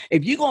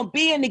 if you're going to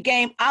be in the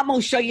game, I'm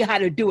going to show you how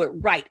to do it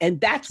right. And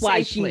that's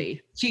why she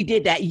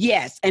did that.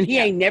 Yes. And he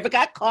ain't never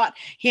got caught.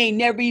 He ain't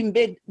never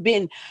even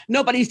been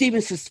nobody's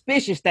even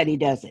suspicious that he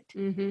does it.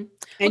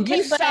 And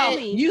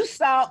you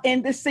saw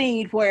in the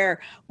scene where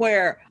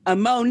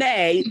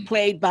Monet,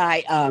 played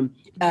by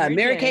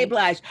Mary K.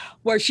 Blige,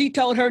 where she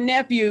told her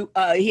nephew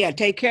he had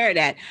to take care of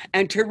that.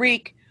 And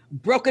Tariq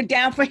broke it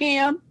down for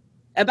him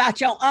about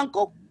your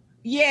uncle.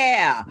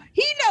 Yeah,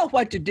 he knows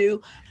what to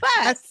do,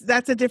 but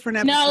that's a different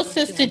episode. No,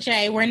 Sister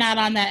J, we're not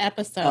on that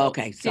episode.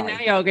 Okay, sorry. See, now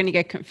y'all are going to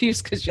get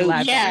confused because you're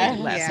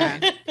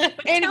laughing.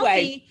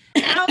 Anyway,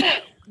 how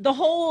the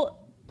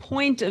whole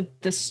point of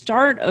the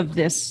start of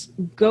this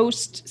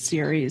Ghost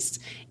series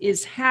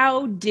is,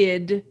 how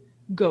did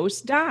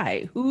Ghost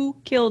die? Who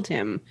killed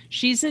him?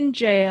 She's in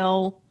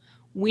jail.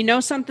 We know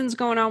something's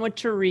going on with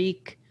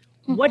Tariq.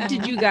 What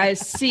did you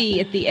guys see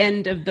at the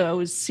end of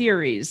those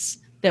series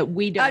that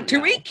we don't know?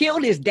 Tariq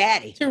killed his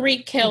daddy.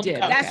 Tariq killed him.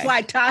 That's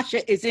why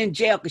Tasha is in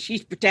jail, because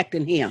she's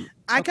protecting him.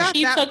 I got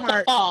she that took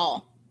part. The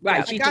fall.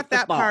 Right. I got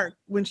that part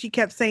when she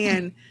kept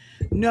saying,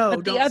 no.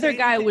 But the other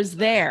guy was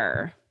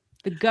there.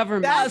 The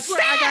government. That's where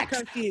I got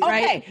confused.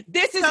 Okay,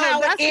 this is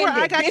how that's it ended.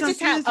 where I got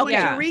confused when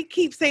Tariq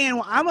keeps saying,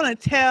 well, I'm going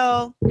to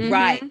tell.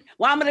 Right.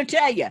 Well, I'm going to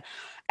tell you.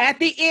 At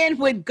the end,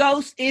 when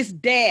Ghost is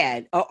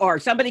dead, or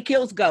somebody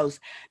kills Ghost,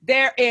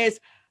 there is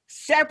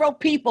several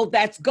people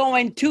that's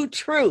going to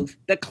Truth,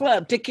 the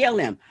club, to kill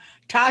him.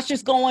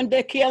 Tasha's going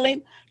to kill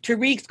him.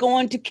 Tariq's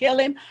going to kill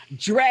him.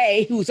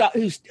 Dre, who's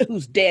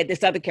dead,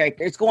 this other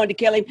character, is going to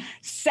kill him.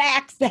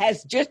 Sax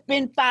has just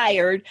been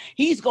fired.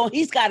 He's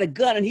got a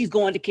gun and he's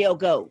going to kill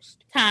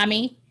Ghost.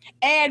 Tommy.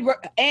 And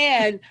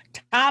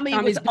Tommy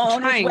was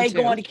on his way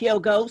going to kill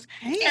Ghost.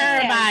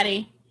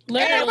 Everybody.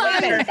 Literally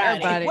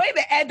everybody. Wait a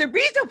minute. And the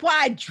reason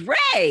why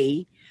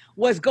Dre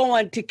was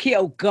going to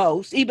kill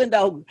Ghost, even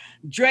though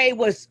Dre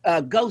was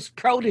Ghost's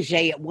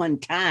protege at one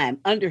time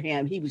under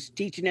him, he was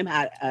teaching him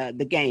how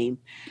the game.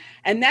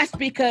 And that's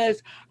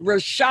because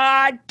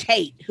Rashad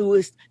Tate, who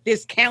is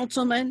this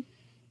councilman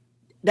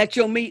that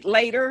you'll meet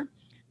later,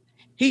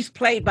 he's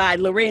played by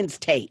Lorenz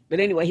Tate. But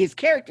anyway, his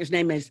character's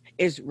name is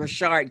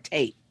Rashad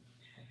Tate.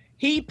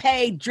 He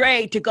paid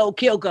Dre to go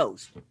kill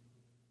Ghost.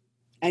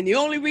 And the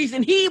only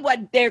reason he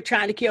wasn't there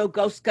trying to kill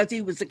Ghost because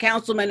he was a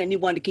councilman and he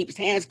wanted to keep his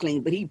hands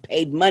clean, but he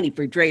paid money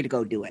for Dre to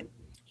go do it.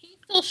 He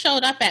still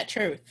showed up at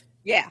Truth.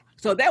 Yeah.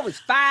 So that was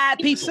 5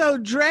 people. So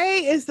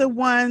Dre is the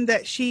one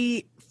that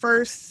she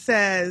first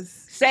says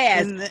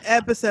says in the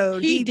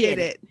episode he did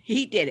it.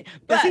 He did it.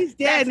 But But he's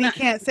dead and not- he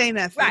can't say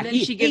nothing. Right. And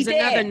then she gives he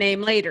another did.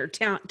 name later,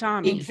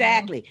 Tommy.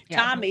 Exactly.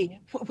 Yeah.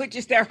 Tommy, which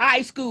is their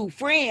high school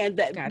friend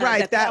that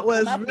Right, that they'll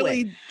was come up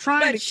really with. trying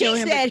But to kill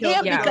she him. said to kill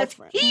him his because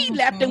girlfriend. he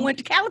left and went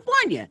to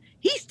California.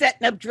 He's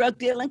setting up drug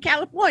deal in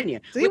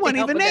California. So he with the wasn't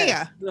help even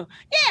of there.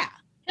 Yeah.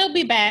 He'll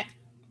be back.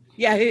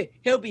 Yeah,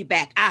 he'll be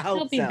back. I hope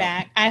He'll be so.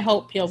 back. I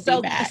hope he'll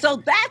So, be back.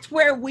 so that's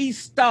where we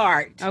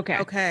start. Okay.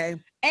 Okay.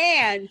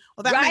 And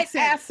Well, that right makes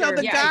sense. So after,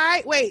 the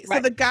guy, wait, so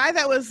Right. the guy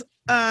that was,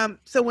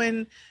 so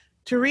when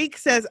Tariq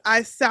says,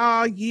 I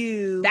saw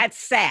you, that's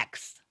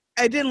Sax.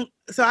 I didn't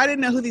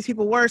know who these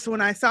people were. So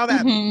when I saw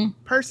that Mhm.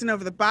 person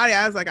over the body,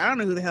 I was like, I don't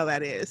know who the hell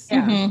that is.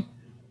 Yeah. Mhm.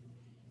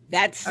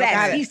 That's got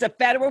Sax. it. He's a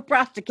federal So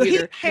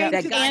prosecutor he came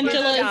that to got his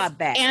Angela's job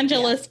back.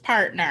 Angela's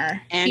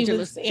partner. Angela's- He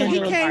was So he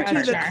Angela's came to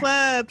the partner.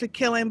 club to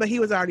kill him, but he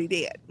was already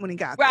dead when he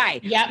got there.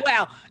 Right. Yep.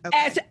 Well,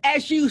 Okay.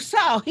 as you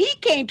saw, he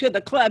came to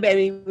the club and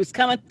he was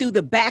coming through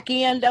the back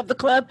end of the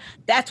club.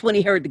 That's when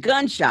he heard the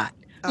gunshot.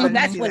 Oh, I So didn't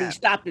that's see when he that.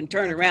 stopped and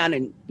turned around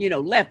and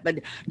left. But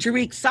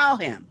Tariq saw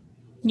him.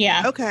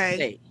 Yeah. Okay.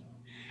 See?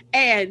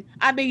 And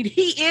I mean,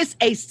 he is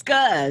a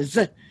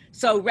scuzz.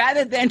 So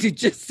rather than to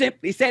just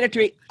simply say to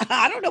Tariq,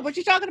 I don't know what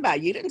you're talking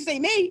about. You didn't see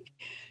me.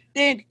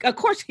 Then of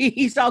course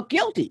he's all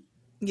guilty.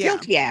 Yeah.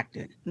 Guilty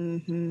acting.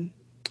 Mm-hmm.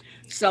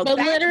 So But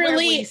that's where we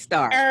literally,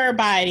 start.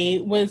 everybody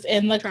was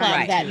in the club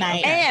Right. that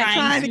night And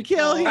trying to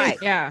kill him. Right.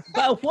 Yeah.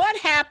 But what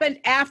happened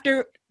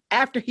after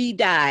he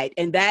died?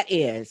 And that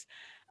is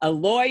a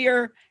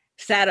lawyer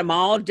sat them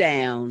all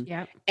down.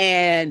 Yep.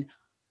 And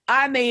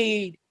I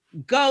mean,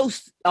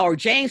 Ghost or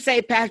James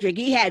St. Patrick,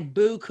 he had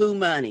buku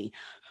money.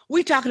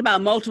 We talking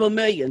about multiple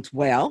millions.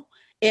 Well,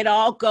 it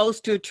all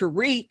goes to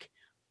Tariq,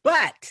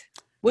 but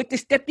with the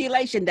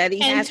stipulation that he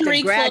has to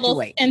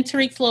graduate.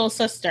 Tariq's little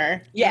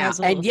sister. Yeah, has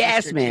a and little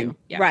sister, Yasmin, too.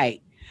 Yeah.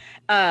 right.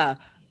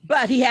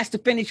 But he has to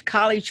finish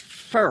college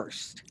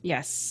first.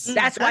 Yes.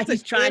 That's why That's a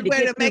he's trying to good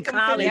way get to make through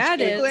him college. finish Yeah,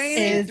 it is.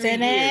 graduating.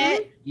 Isn't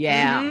it?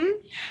 Yeah. Mhm.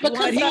 Because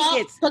Well, he all,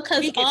 gets-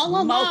 because he gets all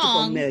multiple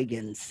along,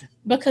 millions.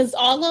 because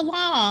all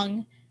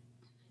along,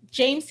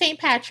 James St.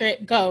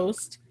 Patrick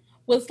Ghost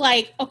was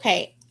like,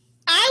 okay,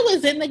 I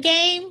was in the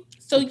game,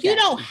 so you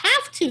don't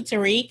have to,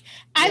 Tariq.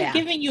 I've Yeah.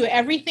 given you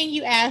everything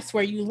you asked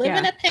for. You live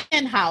in Yeah. a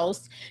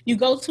penthouse, you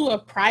go to a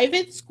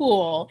private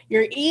school,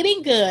 you're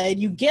eating good,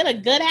 you get a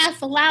good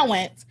ass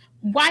allowance.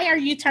 Why are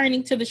you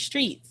turning to the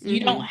streets? You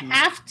don't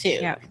have to.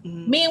 Yeah.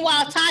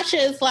 Meanwhile, Tasha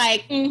is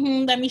like,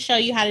 let me show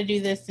you how to do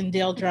this and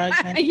deal drugs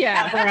and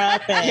Yeah. cover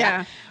up. And,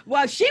 Yeah.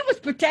 Well, she was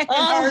protecting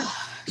her.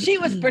 She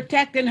was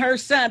protecting her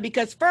son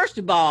because, first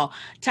of all,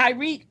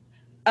 Tyreek,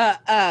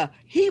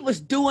 he was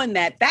doing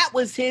that. That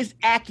was his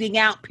acting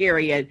out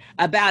period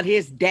about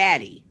his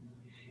daddy.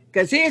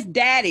 Because his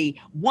daddy,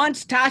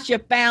 once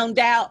Tasha found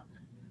out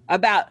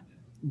about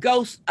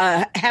Ghost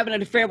having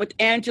an affair with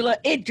Angela,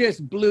 it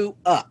just blew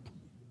up.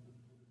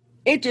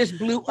 It just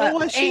blew Or up.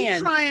 was she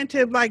And trying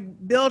to like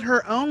build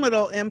her own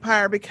little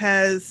empire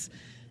because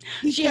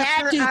he she kept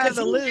had her to out of because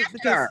the he loop? left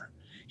Because her.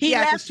 He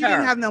yeah, 'cause left she her.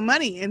 didn't have no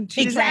money, and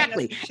she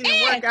Exactly. She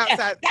didn't work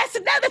outside. That's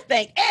another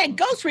thing. And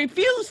Ghost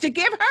refused to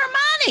give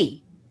her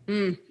money.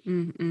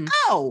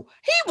 Oh,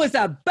 he was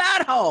a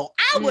butthole.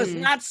 I was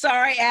not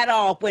sorry at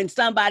all when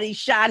somebody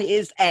shot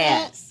his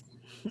ass.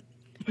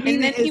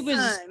 And then His he was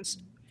son.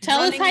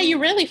 Tell us how you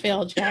really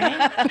feel, Jay.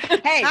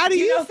 Hey, How do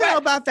you know feel what?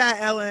 about that,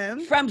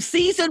 LM? From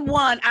season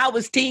 1, I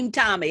was Team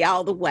Tommy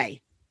all the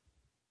way.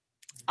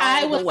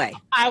 All the way.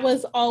 I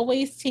was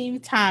always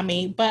Team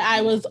Tommy, but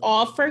I was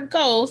all for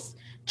Ghost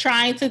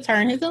trying to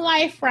turn his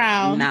life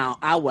around No,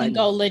 I and wasn't.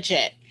 go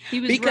legit. he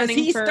was Because running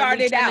he for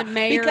started lieutenant out-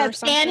 mayor or because-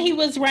 something. And he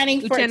was running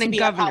for it to Lieutenant be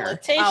governor. a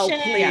politician.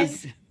 Oh,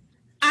 please.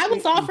 I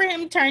was all for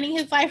him turning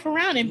his life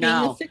around and being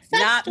No, a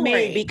success not story.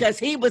 me, because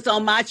he was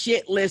on my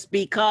shit list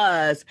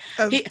because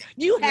Of-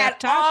 you had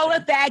Tasha. all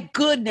of that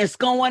goodness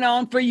going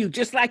on for you,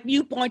 just like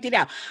you pointed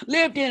out.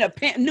 Lived in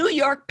a New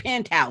York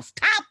penthouse,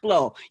 top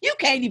floor. You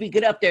can't even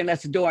get up there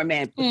unless the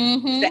doorman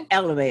puts the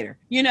elevator,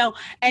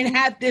 and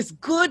have this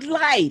good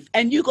life.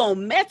 And you going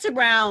to mess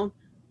around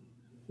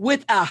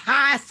with a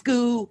high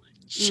school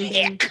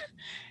chick.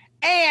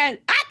 And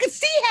I could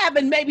see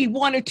having maybe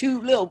one or two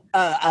little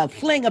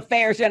fling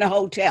affairs in a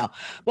hotel.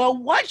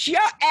 But once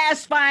your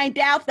ass find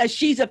out that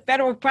she's a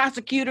federal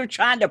prosecutor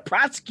trying to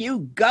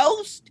prosecute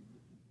Ghost,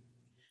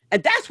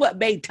 and that's what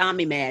made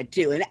Tommy mad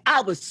too. And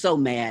I was so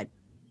mad.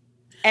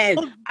 And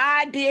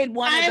I did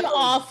one I'm of those.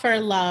 all for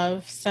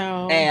love,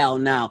 so Hell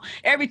no.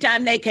 Every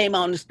time they came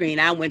on the screen,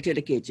 I went to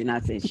the kitchen. I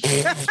said,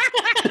 shit.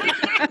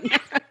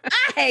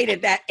 I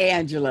hated that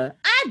Angela.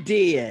 I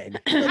did.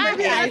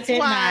 I did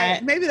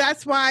not. Maybe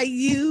that's why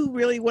you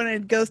really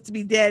wanted Ghost to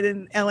be dead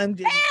and LM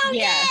didn't. Hell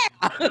Yeah.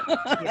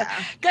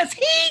 Yeah. Because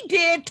he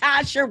did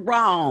Tasha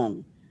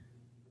wrong.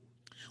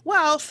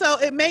 Well, so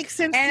it makes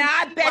sense. And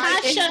I bet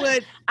why you- he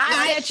would.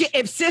 I bet you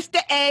if Sister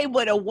A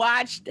would have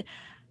watched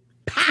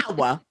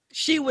Power,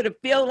 she would have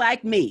feel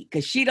like me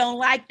because she don't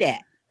like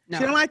that. No.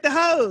 She don't like the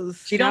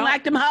hose. She don't No.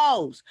 like them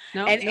hoes.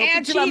 No, and no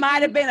Angela petite.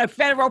 might have been a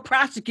federal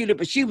prosecutor,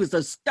 but she was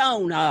a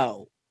stone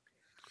hoe.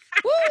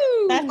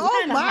 That's Oh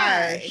kinda my.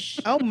 harsh.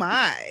 Oh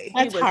my.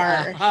 That's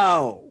harsh.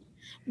 Oh,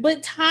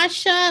 But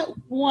Tasha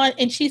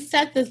and she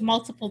said this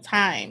multiple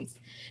times.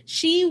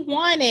 She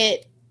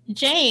wanted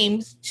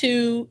James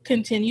to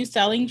continue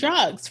selling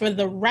drugs for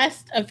the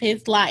rest of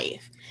his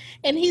life.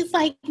 And he's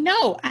like,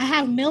 no, I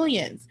have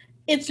millions.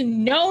 It's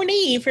no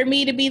need for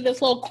me to be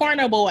this little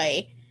corner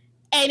boy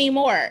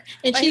anymore.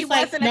 And but she's he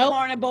like, wasn't nope, a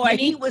corner boy.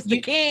 He was the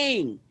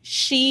king.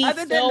 She Other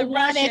than still the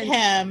wanted Russians-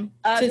 him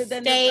other to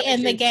than the stay in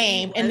the Russians,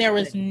 game, he and there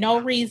was was no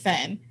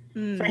reason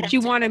for him. She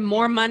wanted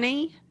more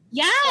money.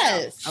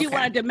 Yes. She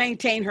wanted to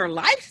maintain her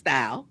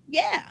lifestyle.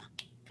 Yeah.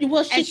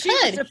 Well, she And she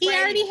was could. He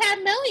afraid- already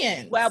had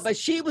millions. Well, but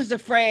she was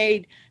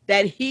afraid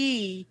that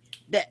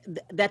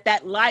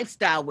that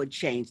lifestyle would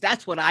change.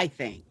 That's what I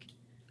think.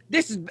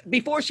 This is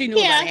before she knew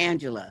about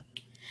Angela.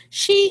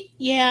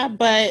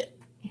 But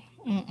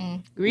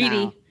Greedy.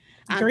 No.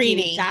 I'm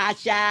Greedy. Team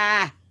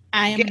Tasha.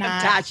 I am Get him,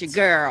 not. Tasha,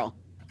 girl.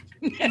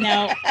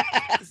 No.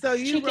 So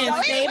you She can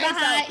wrote- stay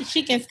behind.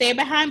 She can stay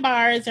behind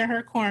bars in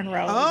her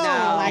cornrows. Oh.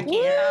 No, I can't.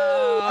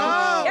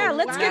 Oh, Yeah,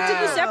 let's get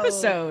to this wow.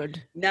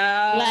 episode.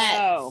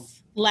 No.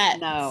 Let's.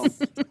 No.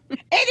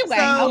 Anyway,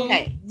 So,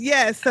 okay.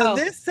 Yeah. So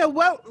Oh. so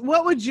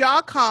what would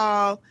y'all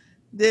call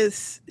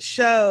this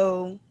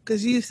show?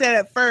 Because you said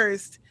at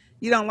first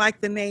you don't like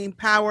the name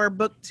Power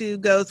Book 2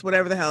 Ghost,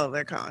 whatever the hell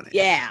they're calling it.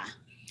 Yeah.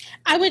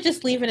 I would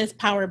just leave it as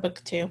Power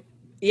Book 2.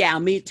 Yeah,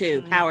 me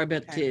too. Power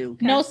Book 2.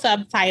 No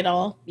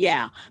subtitle.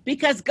 Yeah.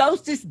 Because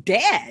Ghost is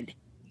dead.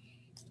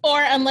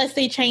 Or unless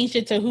they changed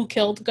it to Who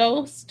Killed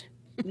Ghost.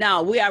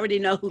 No, we already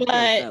know who But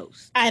killed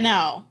Ghost. I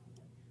know.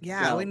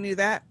 Yeah, So- we knew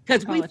that.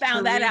 Because we Oh,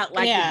 found that Tariq. out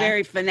like Yeah. the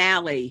very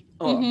finale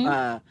or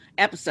Mhm.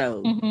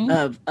 episode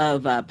Mhm.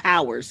 of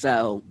Power.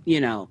 So,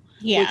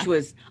 Yeah. which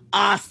was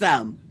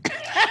awesome.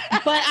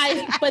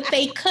 But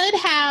they could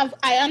have.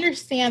 I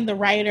understand the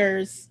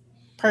writer's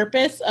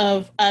purpose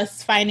of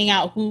us finding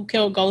out who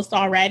killed Ghost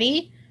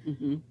already,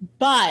 Mhm.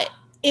 but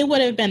it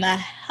would have been a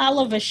hell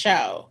of a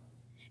show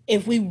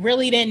if we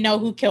really didn't know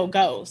who killed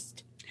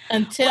Ghost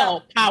until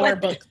Well, Power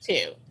but- Book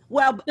 2.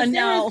 Well, There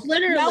no, was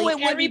literally no, it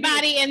wouldn't be-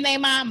 everybody and their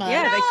mama.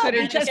 Yeah, they could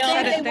have because just then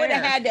said they it would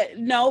have there. had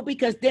to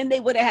because then they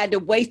would have had to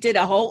wasted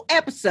a whole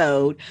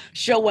episode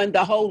showing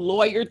the whole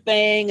lawyer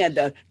thing and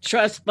the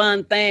trust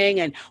fund thing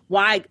and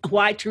why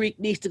Tariq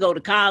needs to go to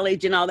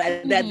college and all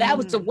that. That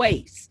was a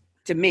waste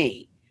to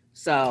me.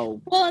 So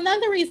Well,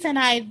 another reason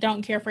I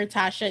don't care for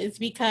Tasha is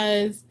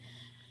because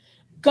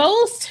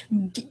Ghost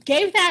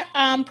gave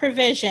that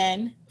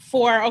provision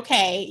for,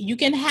 okay, you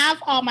can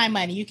have all my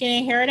money, you can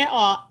inherit it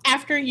all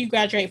after you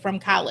graduate from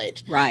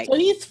college. Right. So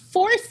he's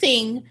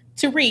forcing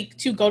Tariq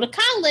to go to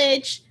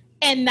college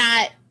and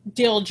not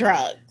deal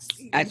drugs.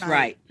 that's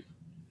right.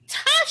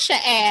 Tasha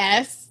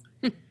ass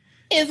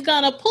is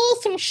gonna pull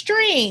some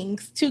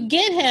strings to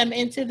get him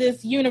into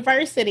this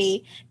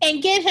university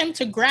and get him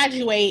to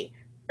graduate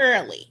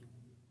early.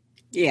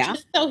 Yeah.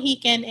 Just so he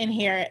can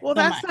inherit. Well,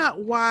 the that's money. not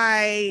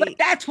why. But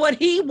that's what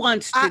he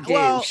wants to do.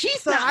 Well,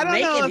 She's so not I don't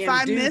making know if him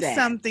I do missed that.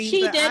 something.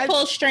 She but did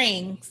pull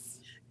strings.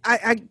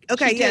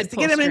 Okay, She yes, did to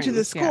get pull him into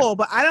the strings, yeah. school,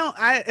 but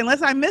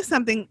unless I missed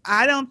something,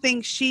 I don't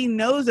think she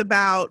knows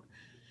about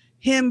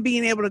him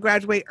being able to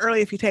graduate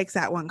early if he takes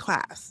that one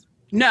class.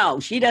 No,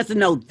 she doesn't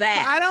know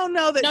that. I don't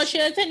know that. No, she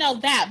doesn't know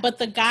that. But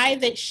the guy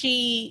that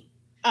she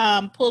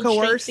pulled strings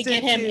Coerced to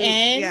get him into-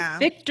 in, yeah.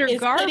 Victor is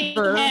putting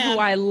Garber, him- who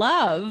I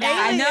love.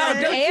 I know,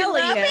 from don't you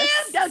love Alias. him?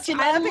 Don't you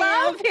I love him?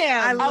 love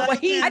him. I love well,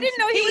 him. I didn't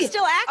know he was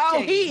still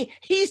acting. Oh,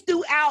 he's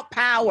throughout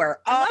Power.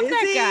 I love Oh,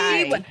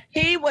 that guy.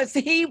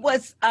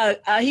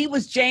 He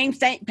was James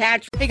St.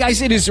 Patrick. Hey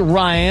guys, it is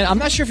Ryan. I'm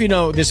not sure if you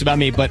know this about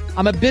me, but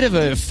I'm a bit of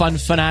a fun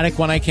fanatic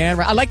when I can.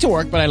 I like to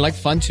work, but I like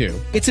fun too.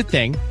 It's a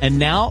thing. And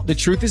now the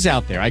truth is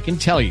out there. I can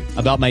tell you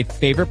about my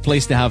favorite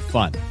place to have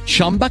fun.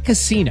 Chumba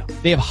Casino.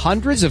 They have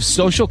hundreds of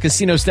social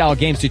casino style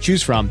games to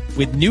choose from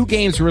with new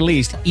games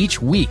released each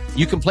week.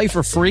 You can play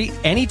for free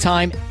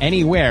anytime,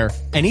 anywhere.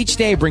 And each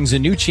day brings a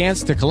new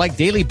chance to collect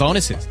daily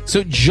bonuses.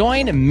 So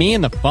join me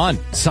in the fun.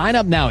 Sign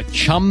up now at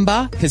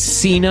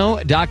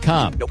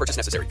ChumbaCasino.com. No purchase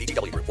necessary.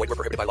 VGW Group. Void where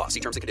prohibited by law. See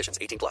terms and conditions.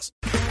 18+.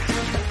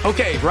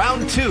 Okay,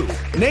 round two.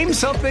 Name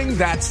something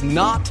that's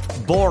not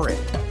boring.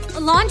 A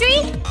laundry?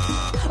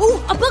 Ooh,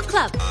 a book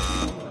club.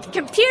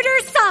 Computer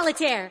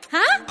solitaire,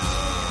 huh?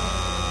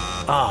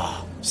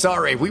 Ah,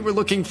 sorry, we were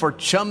looking for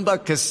Chumba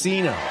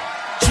Casino.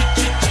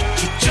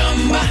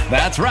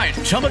 That's right.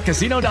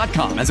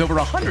 ChumbaCasino.com has over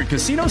 100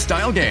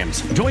 casino-style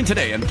games. Join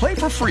today and play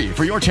for free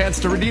for your chance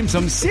to redeem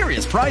some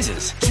serious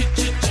prizes.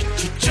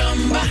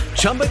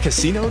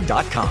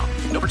 ChumbaCasino.com.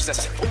 No purchase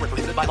necessary. Void where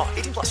prohibited by law.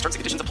 18+. Terms and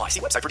conditions apply. See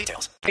website for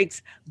details.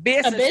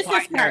 Business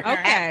partner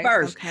partner. at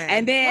first. Okay.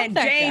 And then Love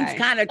that James guy.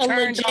 kind of A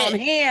turned legit- on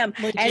him.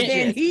 legit And then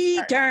business he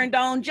partner. turned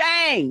on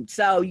James.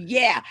 So,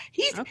 yeah,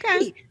 he's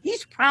Okay.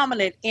 he's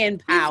prominent in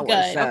Power.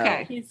 good. So,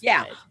 Okay. He's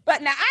yeah. good.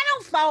 But now I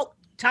don't fault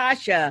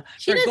Tasha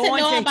She for doesn't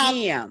going know to about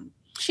him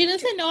She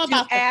doesn't know to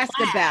about the ask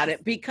class. about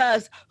it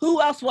because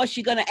who else was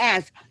she going to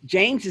ask?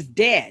 James is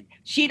dead.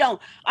 She don't.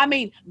 I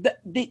mean,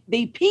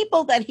 the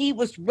people that he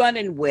was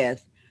running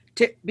with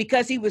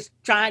because he was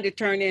trying to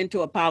turn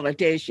into a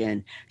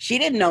politician. She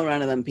didn't know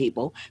none of them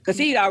people because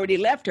he'd already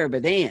left her by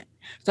then.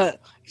 So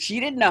she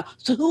didn't know.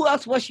 So who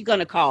else was she going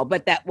to call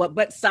but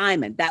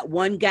Simon, that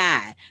one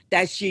guy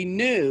that she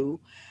knew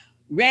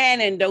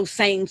ran in those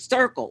same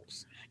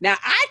circles. Now,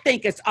 I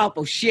think it's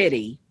awful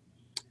shitty,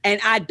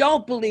 and I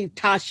don't believe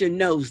Tasha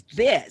knows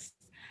this.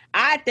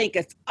 I think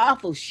it's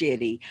awful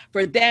shitty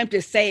for them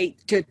to say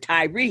to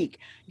Tyreek,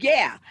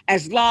 yeah,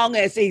 as long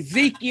as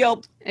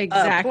Ezekiel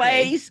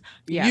plays,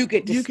 you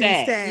get to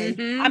stay.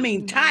 Mm-hmm. I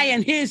mean,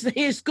 tying his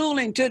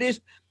schooling to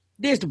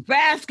this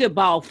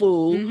basketball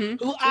fool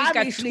who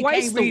obviously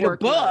can't read a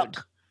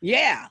book.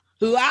 Yeah,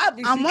 who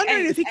obviously I'm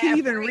wondering if he can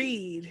even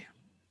read.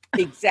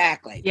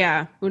 Exactly.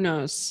 Yeah, who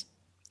knows?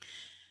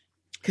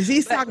 Because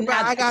he's talking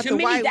about, I got the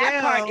white whale.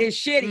 That part is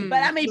shitty.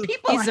 But I mean,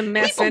 people. He's a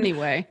mess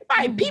anyway.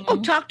 Right.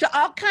 People talk to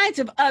all kinds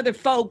of other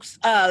folks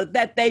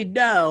that they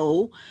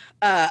know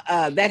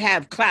that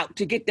have clout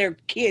to get their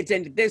kids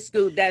into this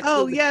school, that school.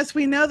 Oh, yes,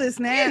 we know this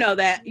now. You know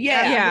that.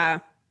 Yeah.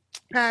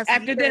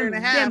 After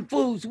them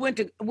fools went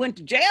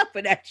to jail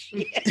for that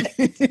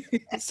shit.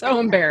 So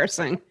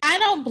embarrassing. I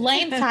don't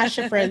blame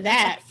Tasha for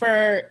that,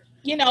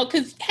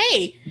 because,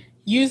 hey,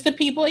 use the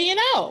people you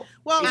know.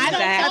 Well, I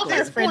don't fault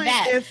her for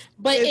that.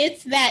 But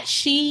it's that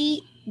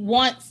she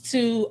wants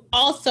to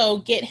also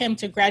get him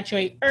to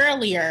graduate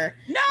earlier.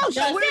 No,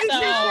 where did she say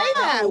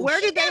that?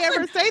 Where did they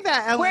ever say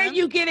that, Ellen? Where are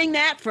you getting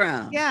that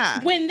from? Yeah.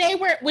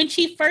 When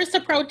she first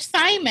approached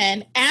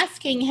Simon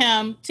asking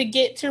him to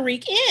get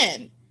Tariq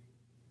in.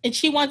 And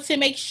she wants to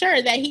make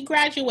sure that he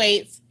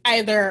graduates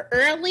either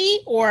early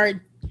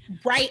or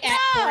right at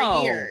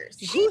 4 years.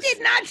 She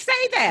did not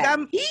say that.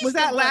 Was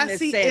that last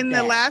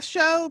the last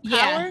show?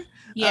 Power?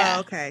 Yeah. Oh,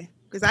 okay.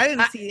 Because I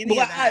didn't see any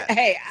of that.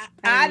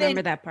 I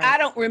remember that part. I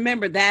don't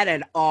remember that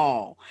at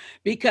all.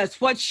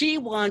 Because what she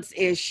wants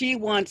is she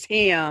wants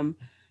him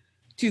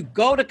to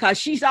go to college.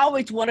 She's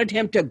always wanted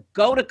him to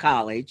go to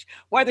college,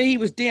 whether he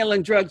was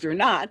dealing drugs or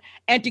not,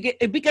 and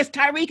because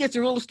Tyreek is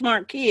a real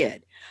smart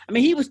kid. I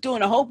mean, he was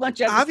doing a whole bunch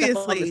of other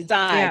stuff on the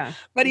side,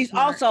 but he's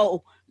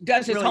also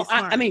does his whole.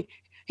 I mean,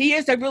 he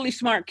is a really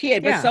smart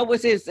kid, but so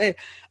was his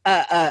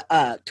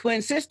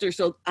twin sister.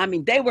 So I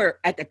mean, they were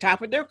at the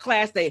top of their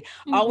class. They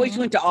always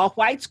went to all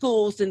white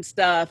schools and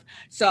stuff.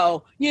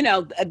 So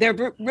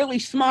they're really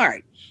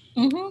smart.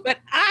 But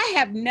I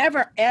have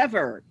never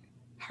ever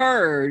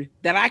heard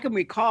that I can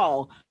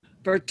recall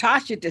for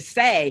Tasha to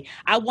say,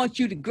 I want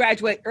you to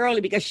graduate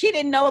early, because she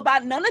didn't know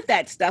about none of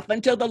that stuff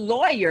until the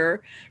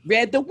lawyer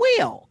read the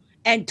will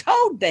and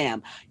told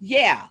them,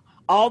 yeah,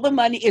 all the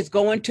money is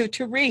going to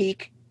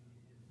Tariq,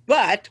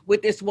 but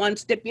with this one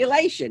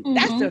stipulation.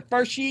 That's the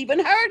first she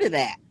even heard of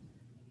that.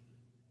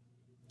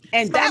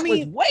 And so, that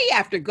was way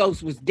after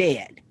Ghost was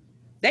dead.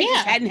 They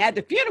just hadn't had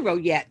the funeral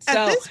yet. So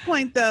at this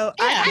point, though,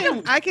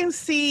 I can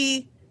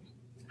see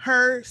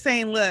her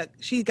saying, look,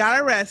 she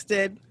got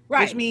arrested.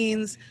 Right. Which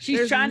means she's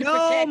there's trying to no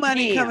protect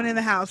money him. coming in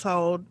the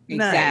household.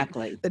 None.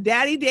 Exactly. The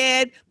daddy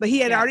dead, but he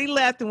had already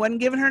left and wasn't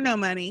giving her no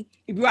money.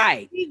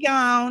 Right. He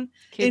gone.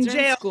 Kids in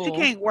jail. She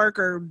can't work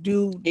or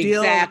do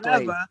deal or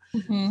whatever.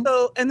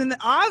 So, and then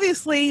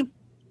obviously,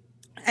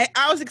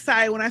 I was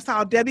excited when I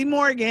saw Debbie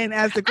Morgan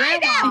as the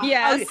grandma.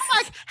 Yes. I was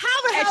like,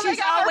 how the hell she's they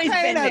got her always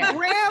playing been a there.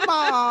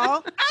 grandma?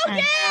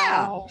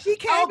 She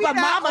can't be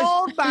that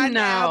old by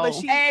now.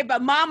 But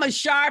but Mama's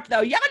sharp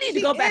though. Y'all need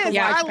to go back and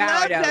watch I Power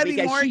love though, Debbie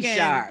because Morgan. she's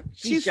sharp.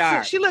 She's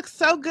sharp. She looks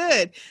so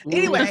good.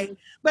 Anyway,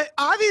 but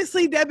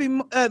obviously Debbie,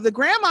 the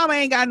grandmama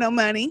ain't got no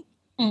money.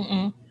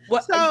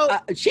 Well, So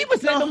she was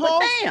the living whole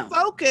with them.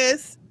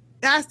 focus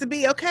has to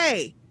be,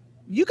 okay,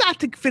 you got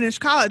to finish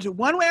college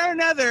one way or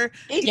another.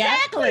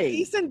 Exactly. A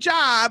decent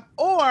job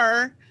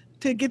or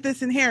to get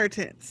this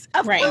inheritance.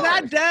 Right. So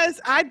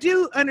I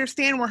do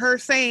understand where her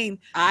saying,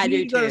 I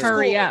do too.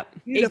 Hurry up.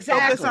 You need to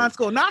focus on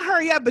school. Not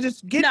hurry up, but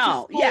just get to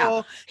school.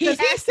 Yeah. He has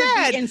He to be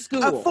said in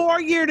school. a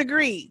 4-year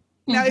degree.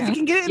 Now, if you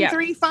can get it in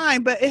 3,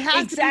 fine, but it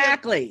has to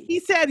be. He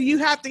said you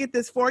have to get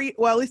this 4-year.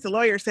 Well, at least the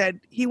lawyer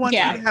said he wants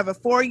you to have a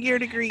 4-year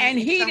degree. And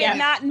he did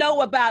not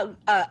know about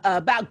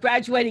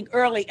graduating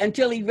early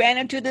until he ran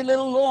into the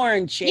little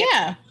Lauren chick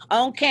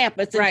on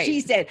campus. And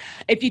she said,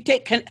 if you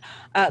take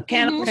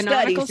canonical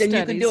studies, then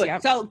you can do it.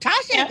 Yep. So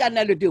Tasha ain't got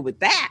nothing to do with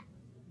that,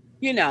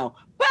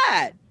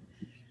 But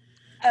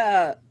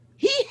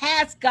he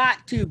has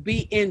got to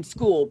be in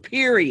school,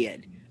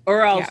 period,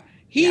 or else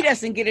he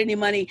doesn't get any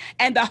money.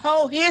 And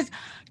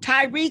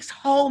Tyreek's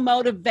whole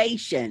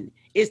motivation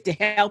is to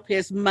help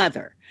his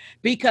mother,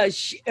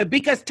 because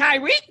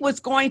Tyreek was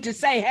going to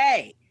say,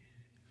 hey,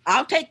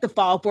 I'll take the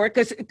fall for it,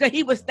 because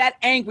he was that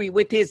angry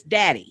with his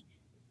daddy.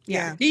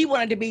 Yeah. He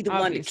wanted to be the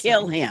one to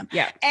kill him.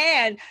 Yeah.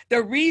 And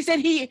the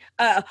reason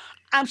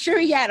I'm sure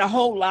he had a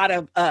whole lot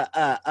of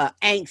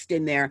angst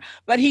in there,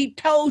 but he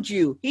told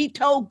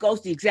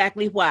Ghost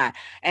exactly why.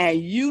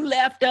 And you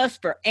left us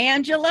for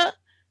Angela,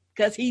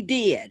 because he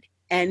did.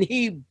 And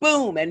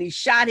he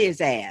shot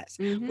his ass,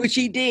 which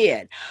he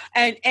did.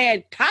 And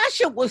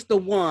Tasha was the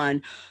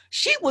one,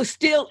 she was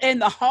still in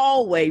the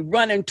hallway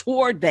running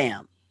toward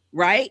them,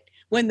 right?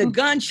 when the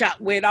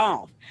gunshot went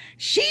off.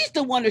 She's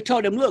the one that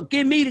told him, look,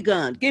 give me the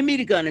gun.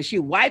 And she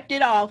wiped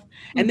it off,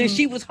 and then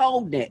she was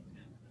holding it.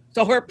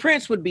 So her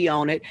prints would be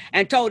on it,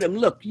 and told him,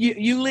 look,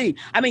 you leave.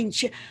 I mean,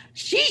 she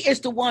is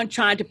the one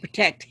trying to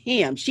protect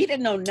him. She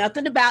didn't know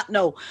nothing about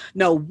no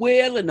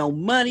will and no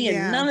money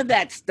and none of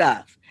that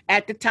stuff.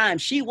 At the time,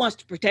 she wants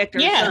to protect her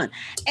son.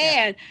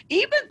 And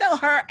even though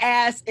her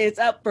ass is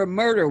up for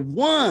murder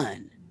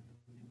 1,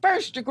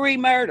 first-degree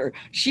murder,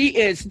 she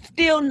is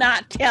still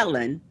not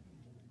telling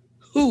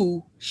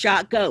who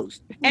shot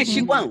Ghost. And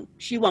she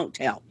won't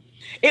tell.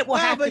 It will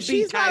have to be but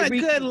she's not a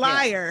good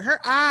liar.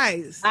 Her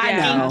eyes. I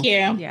know. Thank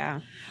you.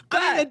 Yeah.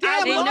 But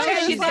I will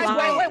tell you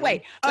this.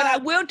 Wait. But I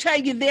will tell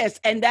you this,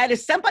 and that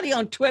is somebody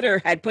on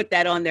Twitter had put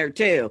that on there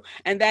too.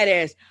 And that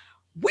is,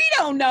 we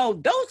don't know,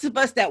 those of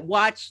us that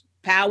watch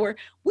Power,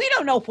 we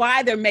don't know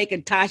why they're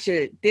making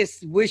Tasha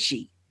this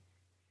wishy.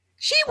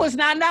 She was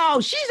not,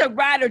 no, she's a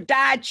ride or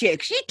die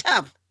chick. She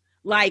tough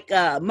like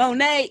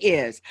Monet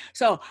is.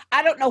 So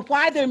I don't know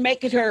why they're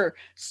making her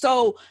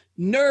so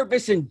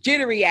nervous and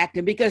jittery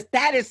acting, because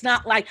that is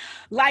not like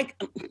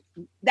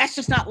that's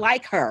just not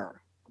like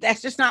her.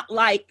 That's just not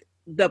like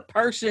the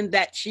person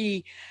that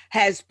she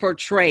has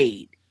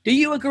portrayed. Do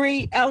you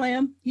agree,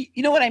 LM?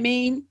 You know what I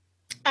mean?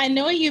 I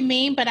know what you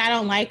mean, but I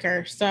don't like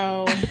her.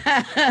 So,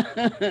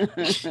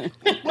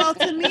 well,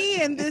 to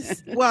me, in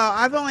this,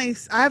 I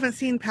haven't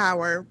seen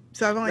Power,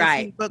 so I've only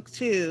seen book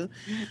 2.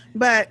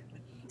 But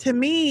to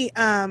me,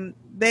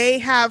 they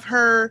have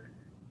her.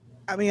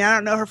 I mean, I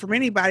don't know her from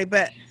anybody,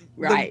 but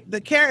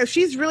the character, if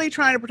she's really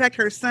trying to protect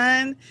her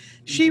son,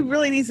 she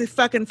really needs to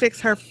fucking fix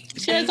her.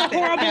 She does a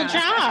horrible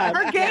job.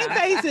 Her game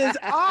face is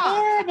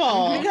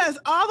horrible. Because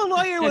all the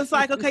lawyer was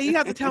like, okay, you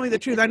have to tell me the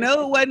truth. I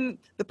know it wasn't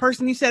the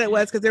person you said it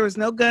was, because there was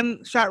no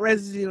gunshot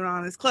residue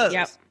on his clothes.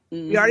 Yep.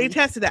 You already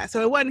tested that,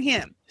 so it wasn't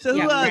him. So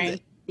who was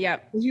it?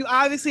 Yep. You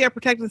obviously are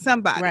protecting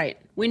somebody. Right.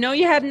 We know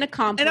you had an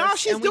accomplice, and all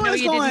she's doing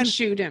is didn't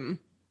shoot him.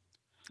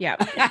 Yeah.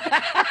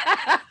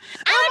 I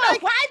don't know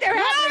why they're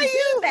having to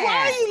do that.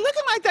 Why are you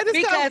looking like that?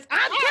 Because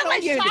I'm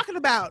telling you, talking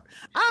about.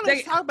 I don't know what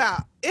you're talking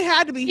about. It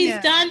had to be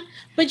him.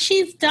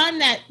 She's done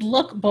that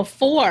look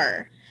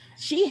before.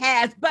 She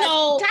has, but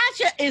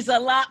Tasha is a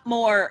lot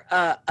more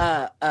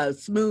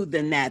smooth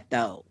than that,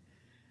 though.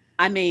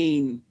 I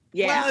mean,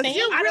 yeah. Well,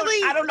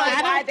 I don't know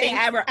why they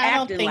have her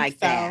acting like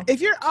that.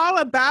 If you're all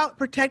about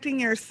protecting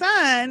your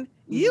son,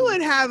 you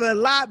would have a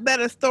lot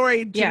better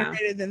story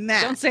generated than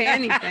that. Don't say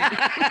anything.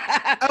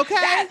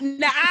 Okay?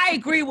 Now, I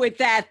agree with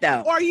that,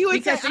 though. Or you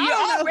would because say, you're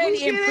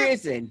already in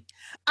prison.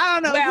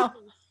 I don't know. Well,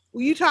 who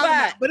you talking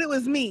about, but it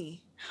was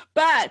me.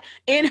 But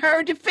in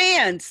her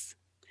defense,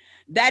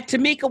 that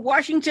Tamika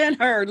Washington,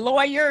 her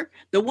lawyer,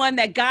 the one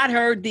that got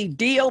her the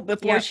deal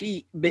before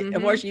she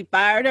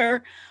fired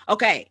her.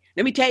 Okay,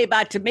 let me tell you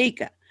about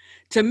Tamika.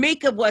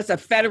 Tamika was a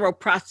federal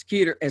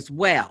prosecutor as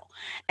well.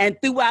 And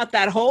throughout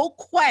that whole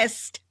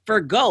quest for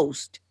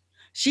Ghost,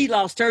 she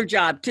lost her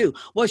job too.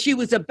 Well, she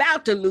was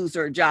about to lose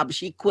her job, but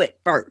she quit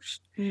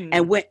first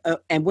and went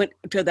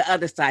to the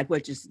other side,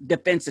 which is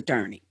defense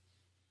attorney.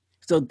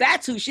 So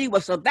that's who she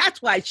was. So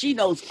that's why she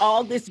knows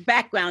all this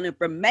background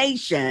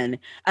information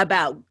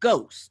about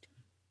Ghost.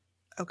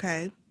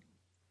 Okay.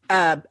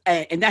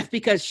 And that's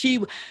because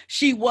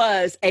she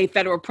was a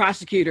federal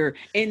prosecutor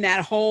in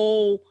that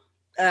whole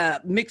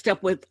mixed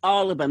up with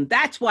all of them.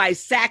 That's why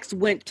Sachs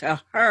went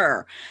to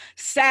her.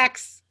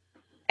 Sachs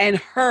and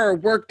her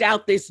worked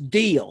out this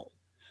deal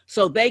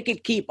so they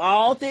could keep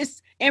all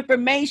this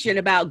information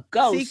about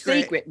Ghost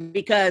secret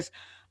because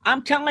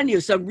I'm telling you,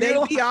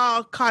 they'd be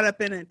all caught up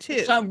in it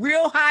too. Some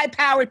real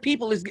high-powered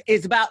people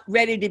is about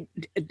ready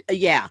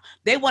to,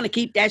 they want to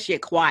keep that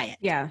shit quiet.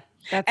 Yeah,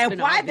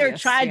 and why they're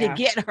trying to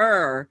get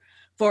her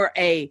for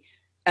a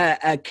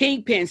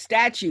kingpin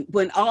statute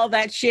when all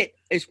that shit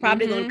is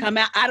probably going to come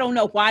out. I don't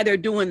know why they're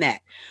doing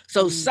that.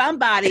 So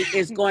somebody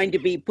is going to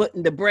be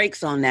putting the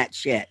brakes on that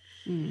shit.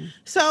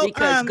 So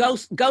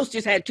because Ghost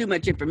just had too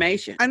much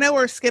information. I know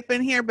we're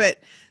skipping here, but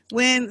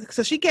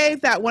so she gave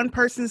that one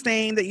person's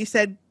name that you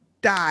said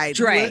died.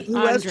 Dre. Who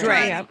was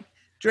Dre? Yep.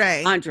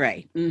 Dre.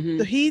 Andre. Mm-hmm.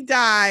 So he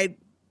died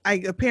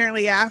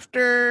apparently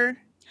after.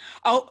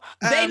 Oh,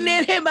 they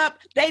lit him up.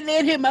 They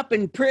lit him up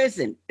in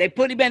prison. They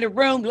put him in a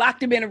room,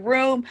 locked him in a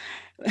room,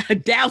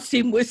 doused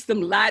him with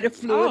some lighter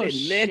fluid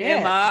and lit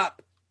him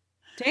up.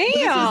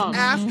 Damn.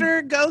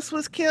 After Ghost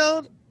was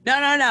killed?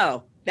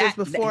 No. That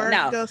was before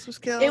Ghost was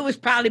killed? It was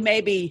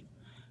probably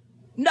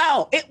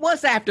no, it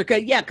was after.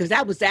 Because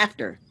that was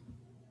after.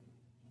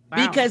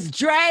 Wow. Because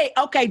Dre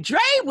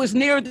was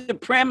near the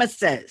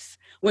premises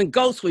when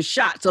Ghost was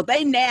shot. So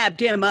they nabbed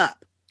him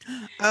up.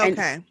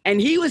 Okay.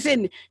 And he was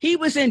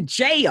in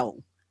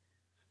jail.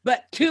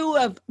 But two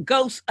of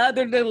Ghost's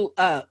other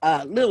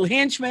little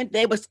henchmen,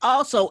 they was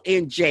also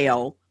in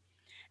jail.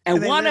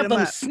 And one of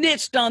them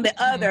snitched on the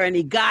other and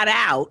he got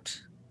out.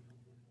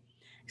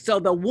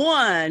 So the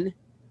one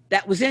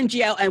that was in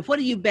jail, and what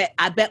do you bet?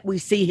 I bet we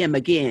see him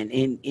again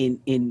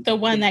in the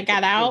one that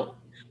got out?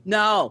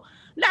 No.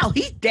 No,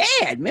 he's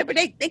dead. Remember,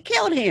 they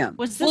killed him.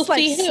 Was this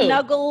like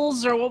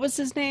Snuggles or what was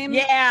his name?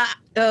 Yeah.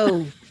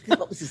 Oh,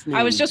 what was his name?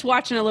 I was just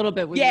watching a little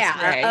bit with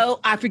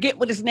I forget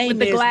what his name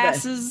with is. the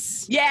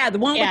glasses. The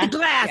one with the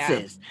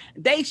glasses. Yeah.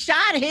 They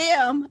shot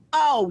him.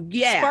 Oh,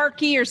 yeah.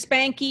 Sparky or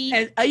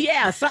Spanky.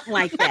 And, something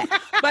like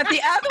that. But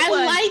the other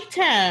one. I liked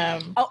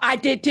him. Oh, I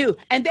did too.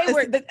 And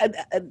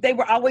they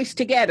were always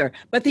together.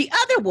 But the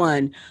other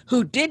one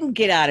who didn't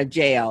get out of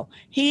jail,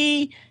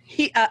 he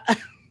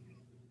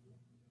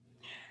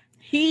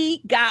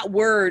got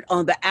word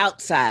on the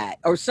outside,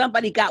 or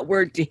somebody got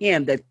word to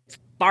him that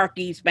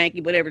Sparky,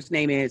 Spanky, whatever his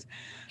name is,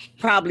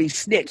 probably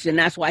snitched, and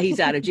that's why he's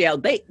out of jail.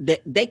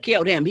 They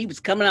killed him. He was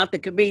coming out the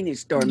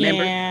convenience store,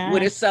 remember,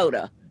 with a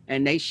soda,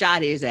 and they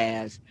shot his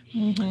ass.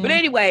 Mm-hmm. But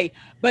anyway,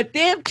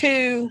 them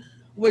two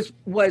was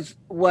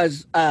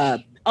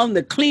on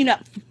the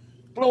cleanup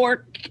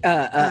floor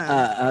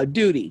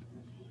duty,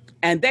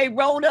 and they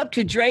rolled up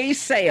to Dre's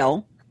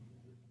cell.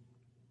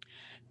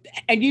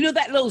 And you know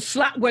that little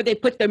slot where they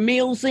put the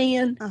meals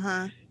in?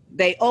 Uh-huh.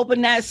 They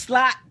opened that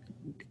slot.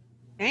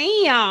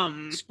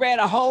 Damn. Spread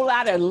a whole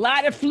lot of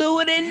lighter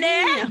fluid in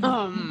there.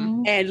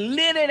 And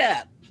lit it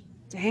up.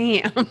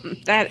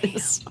 Damn. That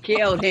is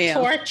killed him.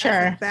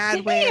 Torture.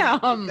 Bad way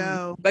to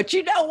go. But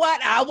you know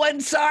what? I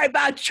wasn't sorry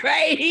about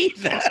Dre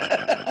either.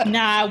 No,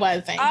 I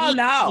wasn't. Oh,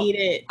 no.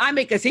 He I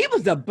mean, because he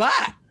was a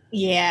butt.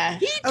 Yeah.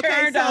 He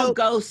turned on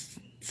Ghost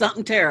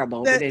something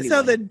terrible.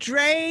 So the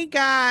Dre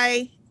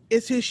guy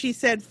is who she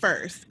said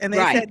first. And they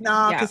said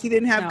no, because he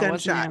didn't have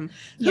gunshot.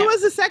 Who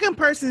was the second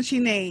person she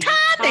named?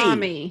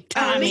 Tommy,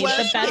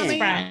 the best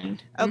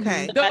friend.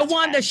 Okay. The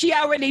one that she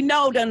already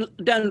know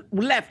done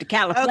left to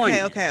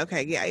California.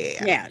 Okay. Yeah.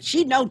 Yeah,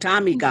 she know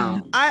Tommy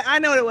gone. I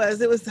know what it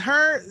was. It was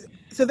her.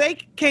 So they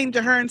came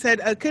to her and said,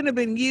 it couldn't have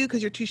been you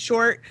because you're too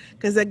short,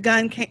 because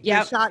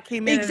the shot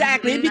came in.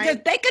 Exactly, because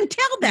they can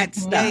tell that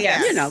stuff.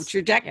 Yes. You know,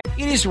 trajectory.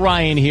 It is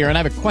Ryan here, and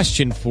I have a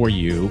question for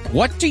you.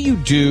 What do you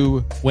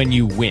do when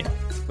you win?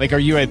 Like, are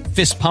you a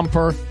fist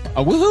pumper,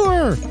 a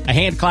woohooer, a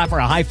hand clapper,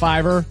 a high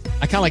fiver?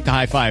 I kind of like the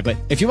high five, but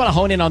if you want to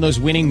hone in on those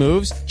winning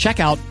moves, check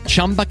out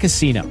Chumba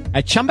Casino.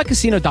 At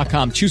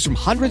ChumbaCasino.com, choose from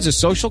hundreds of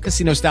social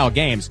casino style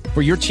games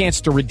for your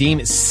chance to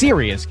redeem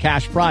serious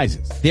cash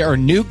prizes. There are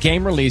new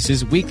game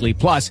releases weekly,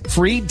 plus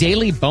free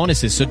daily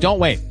bonuses. So don't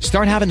wait.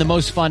 Start having the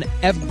most fun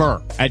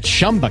ever at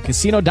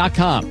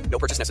ChumbaCasino.com. No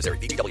purchase necessary.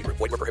 VGW Group.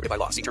 Void where prohibited by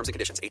law. See terms and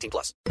conditions.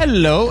 18+.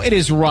 Hello, it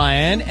is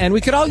Ryan, and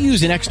we could all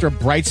use an extra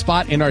bright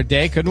spot in our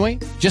day, couldn't we?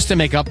 Just to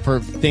make up for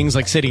things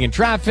like sitting in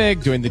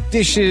traffic, doing the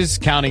dishes,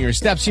 counting your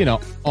steps, you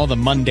know, all the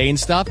mundane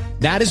stuff.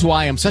 That is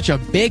why I'm such a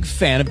big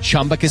fan of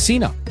Chumba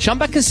Casino.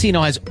 Chumba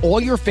Casino has all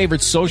your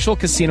favorite social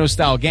casino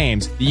style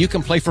games that you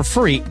can play for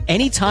free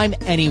anytime,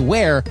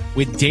 anywhere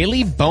with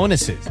daily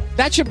bonuses.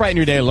 That should brighten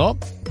your day a little.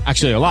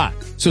 Actually, a lot.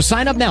 So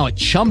sign up now at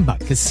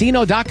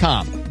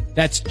ChumbaCasino.com.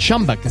 That's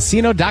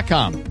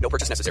ChumbaCasino.com. No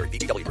purchase necessary.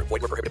 VGW Group.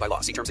 Void where prohibited by law.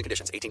 See terms and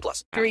conditions.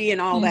 18+.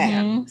 And all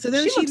that. So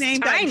then she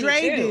named that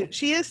Dre dude.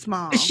 She is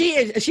small. She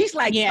is. She's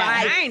like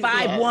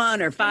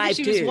 5'1" or 5'2".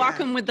 She was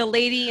walking with the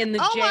lady in the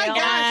jail. Oh my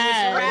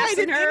gosh!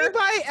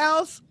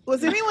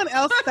 Was anyone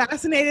else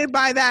fascinated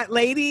by that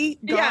lady?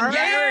 Gar?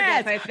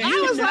 Yes. I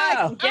was like,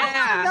 I want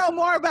to know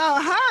more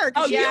about her.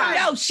 Oh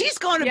yeah, no, she's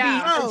going to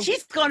be.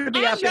 She's going to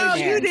be up in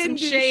there. You didn't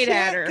do shade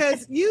at her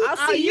because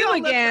I'll see you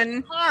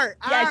again.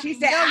 Yeah, she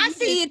said, "I'll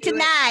see you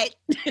tonight."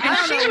 And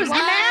she was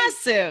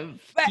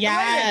massive. But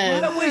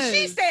when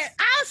she said,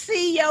 "I'll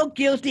see your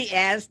guilty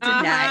ass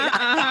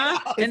tonight,"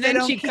 and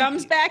then she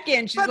comes back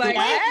in. She's like,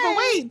 but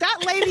wait,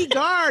 that lady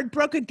guard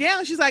broke it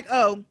down. She's like,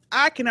 "Oh,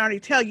 I can already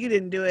tell you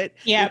didn't do it.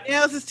 Yeah, your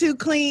nails is too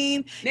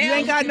clean. You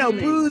ain't got no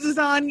bruises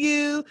on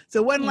you,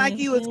 so it wasn't like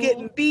you was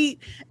getting beat,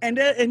 and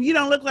you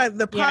don't look like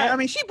the part." I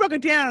mean, she broke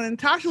it down, and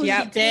Tasha was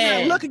just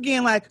look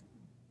again like.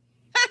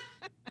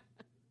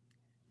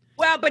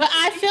 Well, but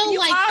I feel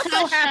like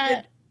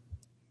Tasha.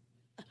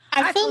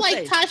 I feel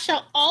like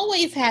Tasha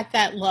always had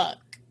that look.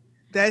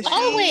 Does she?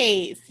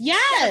 Always,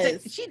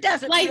 yes. She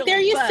doesn't. Like really, there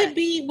used to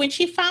be when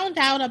she found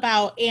out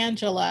about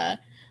Angela,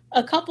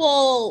 a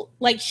couple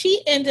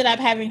she ended up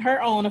having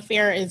her own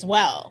affair as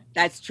well.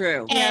 That's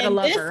true. And had a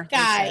lover, this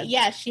guy,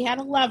 she had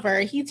a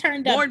lover. He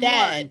turned up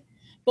dead.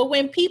 But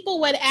when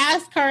people would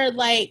ask her,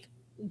 like,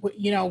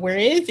 you know, where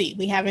is he?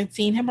 We haven't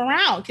seen him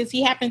around because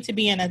he happened to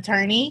be an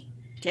attorney.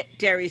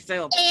 Terry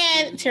Silver.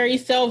 And Terry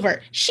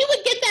Silver. She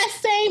would get that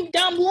same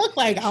dumb look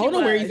like, I don't know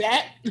where he's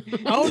at.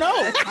 Oh,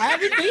 no. I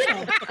haven't seen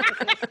him.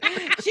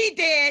 She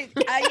did.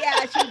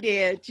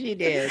 She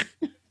did.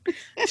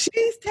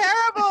 She's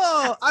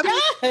terrible. I mean,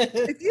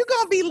 if you're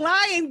going to be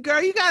lying,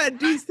 girl, you got to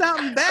do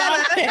something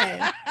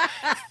better.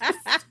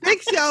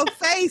 Fix your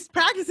face.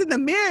 Practice in the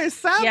mirror,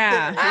 something.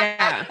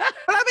 Yeah.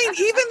 But I mean,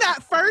 even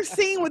that first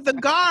scene with the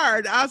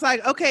guard, I was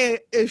like, okay,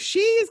 if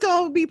she's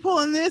going to be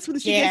pulling this when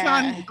she gets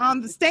on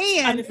the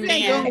stand, it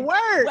ain't going to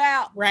work.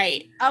 Well,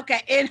 right.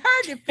 Okay. In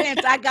her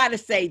defense, I got to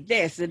say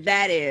this, and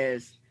that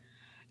is,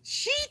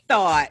 she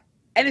thought,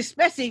 and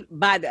especially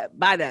by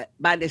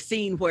the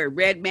scene where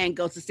Redman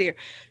goes to see her,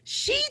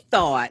 she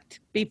thought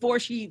before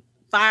she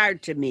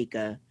fired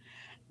Tamika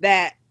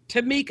that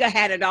Tamika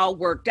had it all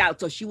worked out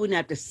so she wouldn't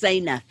have to say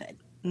nothing.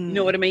 You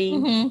know what I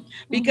mean? Mm-hmm.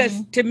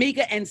 Because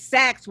Tamika and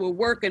Saxe were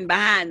working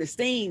behind the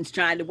scenes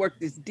trying to work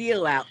this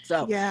deal out.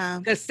 So,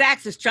 because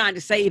Saxe is trying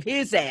to save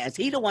his ass.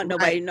 He don't want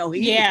nobody to know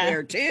he's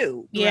there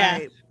too. Yeah.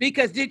 Right.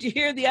 Because did you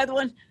hear the other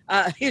one?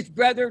 His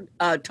brother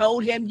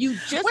told him, you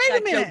just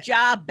got your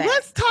job back.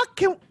 Let's talk.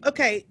 Can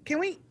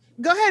we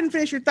go ahead and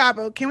finish your thought,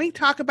 but can we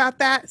talk about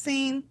that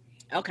scene?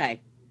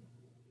 Okay.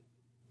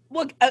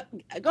 Well,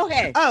 go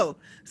ahead. Oh,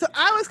 so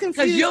I was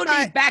confused. Because you'll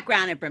need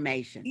background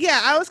information. Yeah,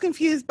 I was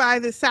confused by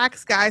the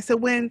Saxe guy. So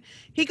when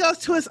he goes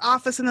to his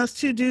office and those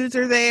two dudes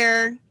are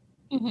there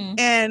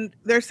and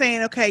they're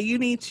saying, okay, you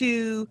need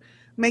to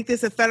make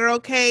this a federal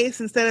case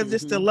instead of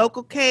just a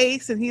local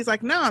case. And he's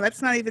like, no,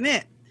 that's not even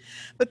it.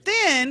 But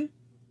then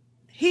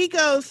he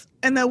goes,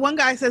 and the one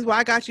guy says, well,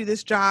 I got you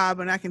this job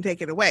and I can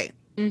take it away.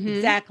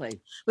 Exactly.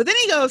 But then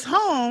he goes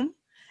home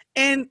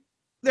and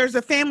there's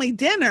a family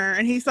dinner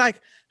and he's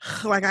like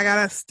I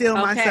gotta steel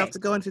myself to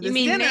go into this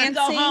dinner. Nancy?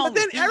 But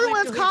then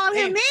everyone's calling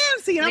him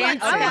Nancy. And I'm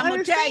like, I don't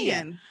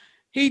understand.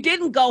 He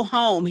didn't go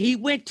home. He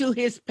went to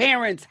his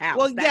parents' house.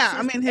 Well, his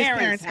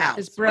parents' house.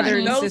 His brother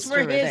and those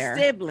sister were were his there.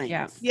 siblings.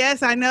 Yeah.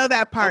 Yes, I know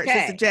that part,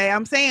 Sister J.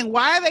 I'm saying,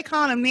 why are they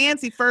calling him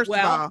Nancy first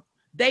of all?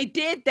 They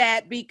did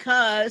that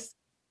because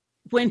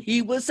when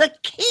he was a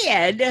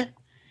kid,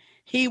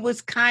 he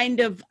was kind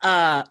of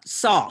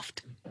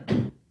soft.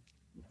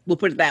 We'll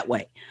put it that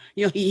way.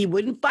 You know, he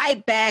wouldn't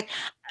fight back.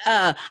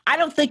 I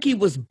don't think he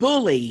was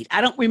bullied. I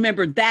don't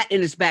remember that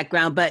in his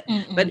background, but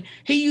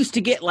he used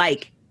to get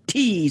like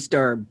teased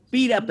or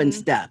beat up and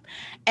stuff.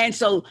 And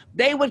so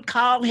they would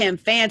call him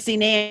Fancy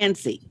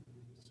Nancy.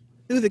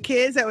 Who, the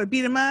kids that would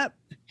beat him up?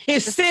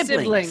 His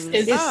siblings.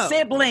 His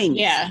siblings.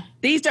 Yeah.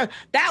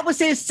 That was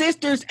his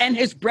sisters and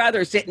his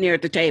brother sitting there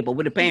at the table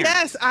with the parents.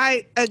 Yes,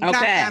 I got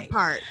that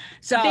part.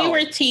 So they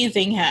were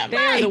teasing him.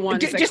 They're the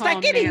ones that just call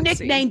like him any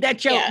Nancy. nickname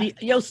that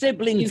your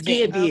siblings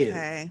give you.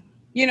 Okay.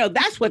 You know,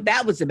 that's what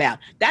that was about.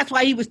 That's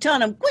why he was telling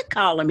them, quit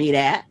calling me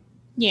that.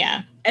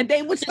 Yeah. And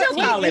they would still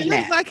call him It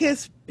that.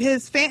 looks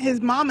like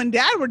his mom and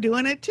dad were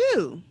doing it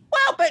too.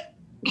 Well, but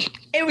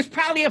it was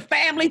probably a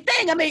family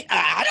thing. I mean,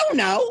 I don't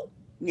know.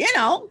 You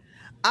know.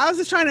 I was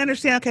just trying to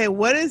understand, okay,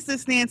 what is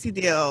this Nancy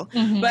deal?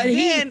 But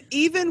then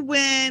even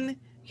when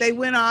they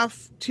went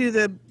off to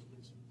the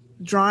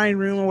drawing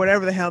room or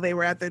whatever the hell they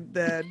were at, the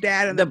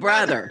dad and the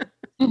brother.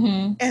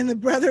 And the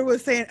brother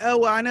was saying, oh,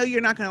 well, I know you're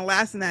not going to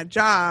last in that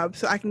job,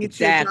 so I can get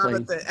you a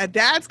job at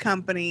dad's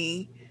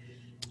company.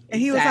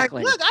 And he was like,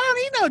 look, I don't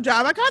need no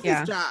job. I got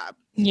this job.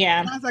 Yeah.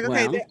 And I was like,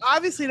 okay, they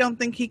obviously don't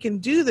think he can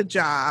do the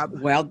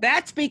job. Well,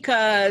 that's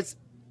because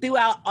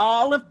throughout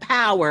all of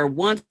Power,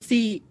 once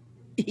he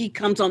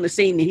comes on the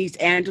scene and he's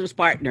Angela's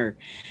partner,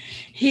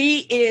 he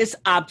is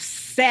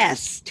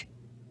obsessed.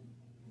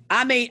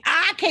 I mean,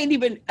 I can't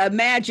even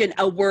imagine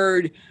a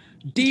word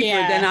deeper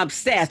than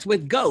obsessed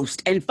with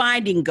Ghost and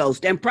finding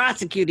Ghost and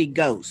prosecuting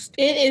Ghost.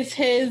 It is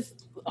his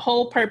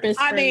whole purpose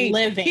for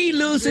living. He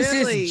loses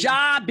his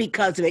job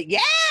because of it.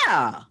 Yeah.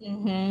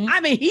 I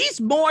mean,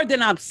 he's more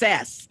than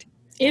obsessed.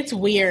 It's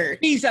weird.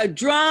 He's a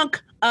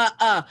drunk.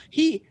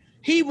 He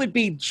would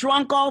be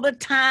drunk all the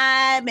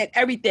time and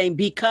everything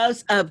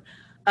because of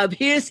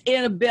his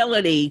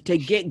inability to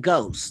get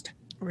Ghost.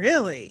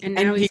 Really?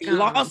 And he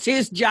lost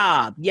his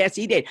job. Yes,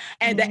 he did.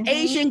 And the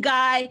Asian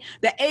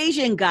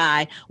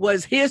guy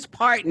was his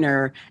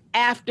partner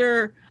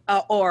after,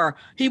 or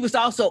he was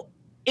also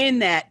in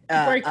that.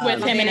 Worked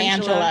with him and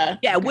Angela.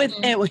 Yeah, with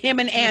him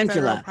and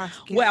Angela.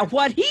 Well,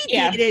 what he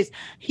did is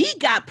he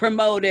got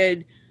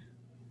promoted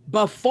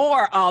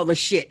before all the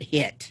shit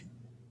hit.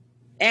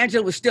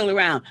 Angela was still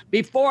around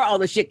before all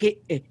the shit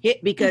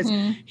hit because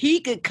he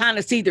could kind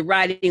of see the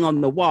writing on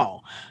the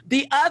wall.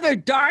 The other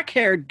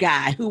dark-haired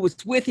guy who was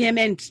with him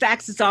in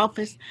Saxe's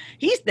office,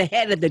 he's the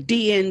head of the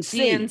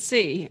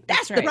DNC.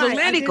 That's the political.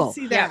 I didn't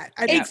see that.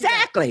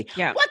 Exactly.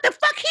 Yeah. What the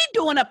fuck he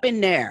doing up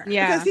in there?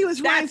 Yeah. Because he was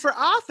running for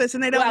office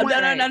and they don't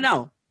want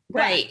No.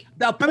 Right.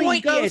 The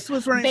point Ghost is,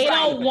 was running they for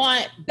don't office.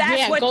 want.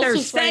 that's what Ghost they're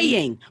was running-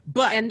 saying,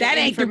 but And that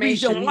the ain't the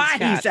reason information why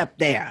he's he's up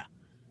there.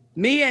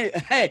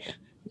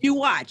 You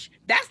watch.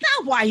 That's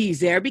not why he's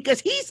there, because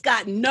he's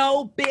got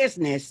no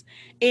business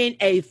in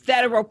a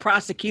federal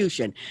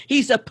prosecution.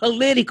 He's a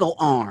political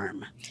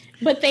arm.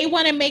 But they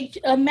want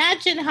to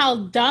imagine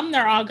how dumb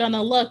they're all going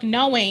to look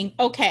knowing,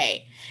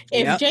 okay,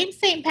 if James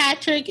St.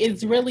 Patrick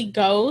is really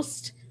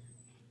Ghost,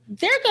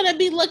 they're going to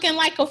be looking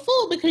like a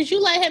fool because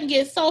you let him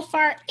get so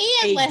far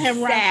and let him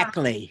run.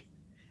 Exactly.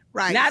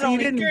 Right. Not so you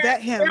only didn't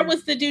vet him. Where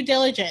was the due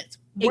diligence?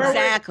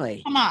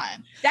 Exactly. Come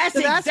on. That's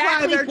why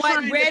exactly they're what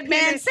trying to Red pin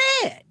Man it-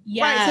 said.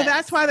 Yeah. Right, so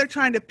that's why they're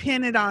trying to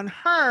pin it on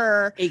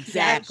her.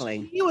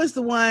 Exactly. He was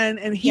the one,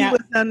 and he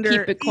was under.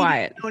 Keep it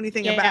quiet. He didn't know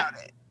anything about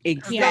it.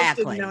 Exactly. Ghost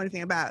didn't know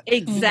anything about it.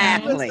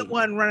 Exactly. He was the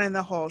one running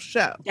the whole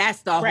show. That's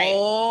the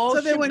whole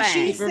So then when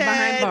she shebang.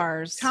 behind said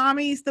bars.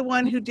 Tommy's the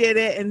one who did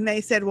it, and they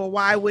said, well,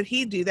 why would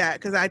he do that?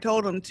 Because I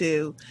told him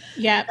to.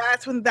 Yeah.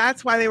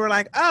 That's why they were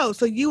like, oh,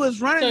 so you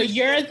was running. So this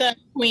you're shit. the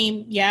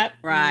queen. Yep.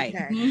 Right.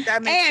 Okay.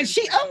 That makes And sense.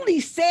 she only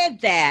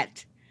said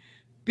that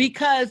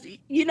because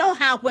you know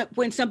how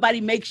when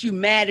somebody makes you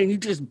mad and you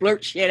just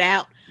blurt shit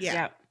out?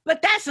 Yeah.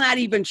 But that's not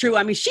even true.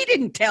 I mean, she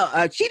didn't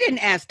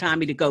ask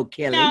Tommy to go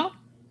kill him. No.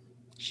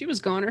 She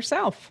was going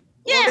herself.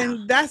 Yeah. Well,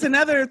 then that's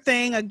another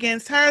thing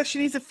against her. She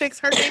needs to fix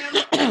her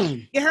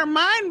damn, get her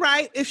mind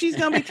right if she's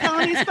going to be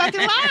telling these fucking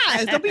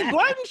lies. Don't be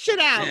blurting shit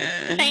out.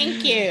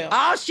 Thank you.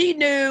 All she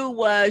knew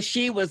was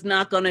she was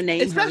not going to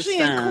name Especially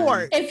her son. in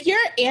court. If you're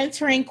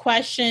answering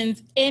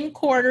questions in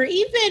court or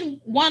even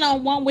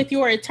one-on-one with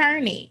your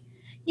attorney,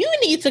 you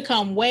need to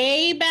come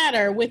way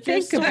better with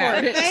your Think about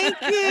story. it.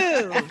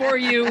 Thank you. Before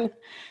you,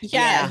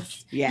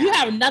 Yes. Yeah. You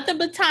have nothing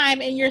but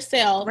time in your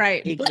cell.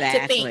 right. but to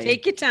Exactly. think.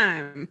 Take your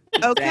time.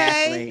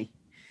 Okay.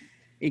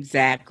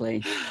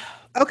 Exactly.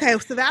 Okay,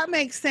 so that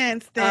makes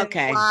sense then.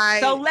 Okay. Why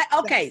So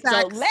the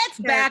Sax let's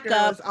back character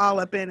up. was all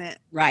up in it.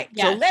 Right.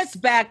 So Yes. let's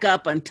back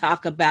up and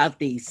talk about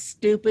these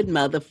stupid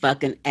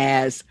motherfucking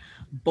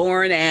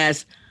born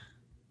as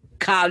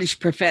college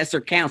professor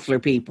counselor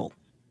people.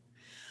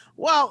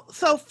 Well,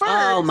 so first,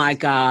 Oh my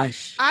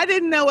gosh. I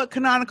didn't know what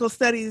canonical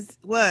studies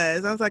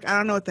was. I was like, I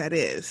don't know what that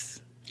is.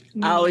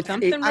 Oh, it's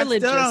Something I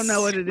religious. still don't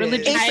know what it is.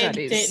 Religious I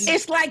studies. didn't.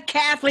 it's like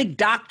Catholic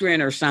doctrine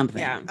or something.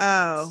 Yeah.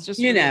 Oh, It's just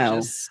You know.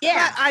 religious.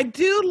 Yeah. But I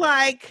do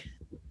like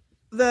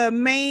the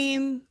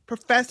main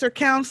professor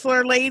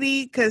counselor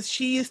lady because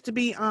she used to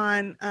be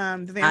on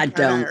the Vampire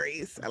don't.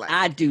 Diaries. I like.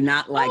 I do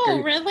not like Oh,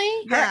 her.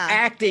 really? Her Yeah.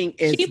 acting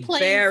is She plays-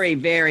 very,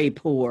 very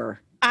poor.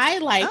 I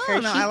like Oh,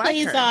 her. no, She I like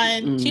plays her.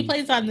 on. She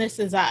plays on This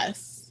Is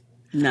Us.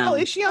 No. Oh,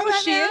 is she on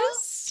that She now?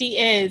 is? She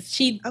is.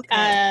 She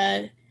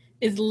Okay.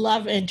 is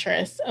love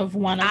interest of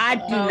one of. I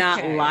the- do not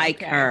Okay, like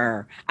okay.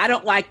 her. I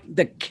don't like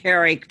the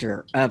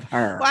character of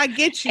her. Well, I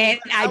get you. And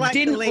I like the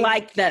didn't lady.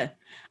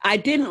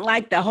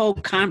 like the whole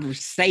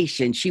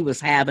conversation she was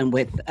having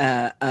with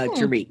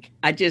Tariq.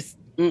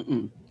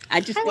 I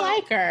just I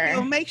like her.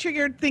 So make sure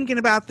you're thinking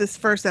about this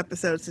first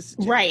episode, Sister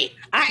Jen. Right.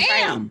 I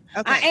am.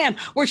 Okay. I am.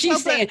 Where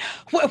she's saying,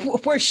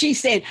 where she's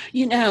saying,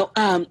 you know,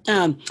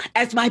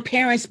 as my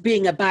parents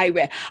being a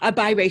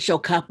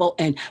biracial couple,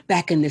 and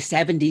back in the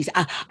 70s,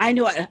 I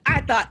knew it.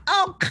 I thought,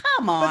 oh,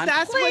 come on, But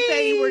that's please. what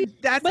they were.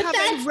 That's But how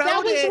that they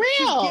wrote was it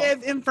real. to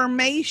give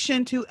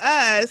information to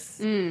us.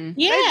 Mm.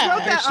 They wrote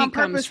Yeah. that she on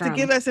comes purpose to from.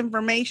 give us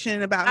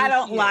information about. I who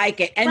don't she is. like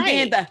it. And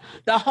then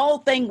the whole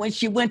thing when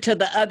she went to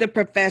the other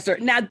professor.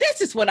 Now,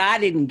 this is what I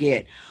didn't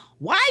get.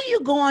 Why are you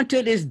going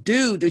to this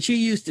dude that you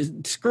used to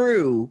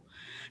screw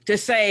to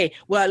say,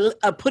 well,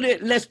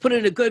 let's put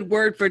in a good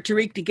word for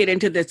Tariq to get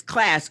into this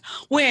class,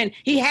 when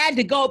he had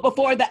to go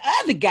before the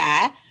other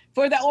guy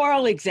for the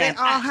oral exam?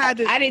 They all had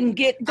to. I didn't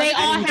get. They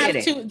I all didn't have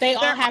get it. to. They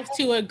all have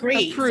to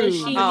agree. Approve.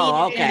 So she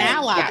Oh, needed okay. an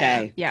ally.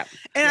 Okay. Yeah.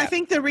 And I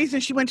think the reason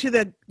she went to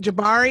the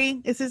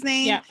Jabari is his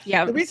name. Yeah.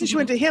 Yeah. The reason she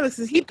went to him is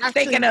because he actually.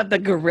 Thinking of the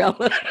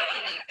gorilla,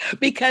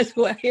 because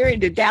here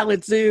in the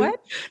Dallas Zoo, What?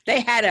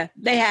 they had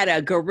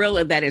a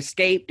gorilla that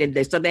escaped, and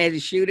so they had to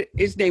shoot it.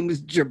 His name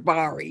was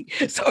Jabari.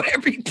 So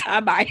every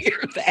time I hear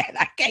that,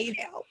 I can't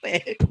help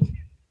it.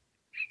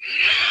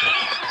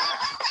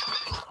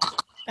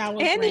 That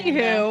was random.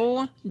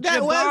 Anywho,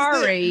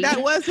 Jabari.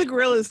 that was the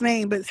gorilla's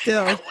name, but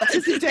still.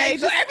 Sister J,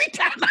 So every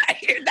time I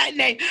hear that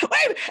name,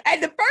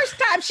 and the first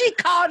time she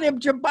called him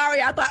Jabari,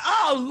 I thought,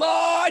 oh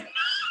Lord,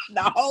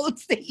 the whole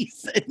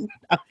season.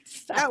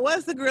 that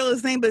was the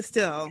gorilla's name, but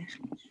still.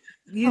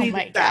 You Oh need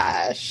my to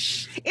stop.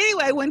 gosh.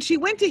 Anyway, when she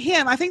went to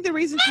him, I think the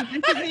reason she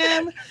went to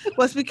him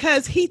was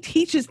because he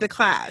teaches the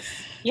class.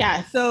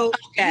 Yeah. So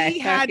Okay, he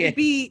had okay. to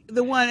be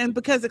the one, and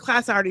because the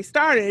class already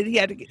started, he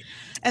had to get.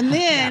 And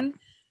then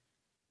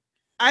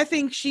I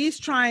think she's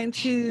trying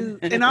to,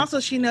 and also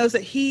she knows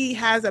that he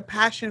has a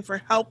passion for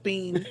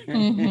helping,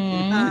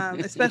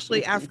 Mhm.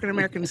 especially African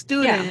American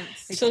students.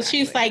 So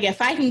she's like, if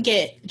I can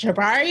get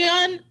Jabari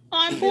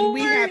on Then board,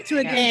 we have two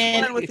against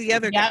then- one with the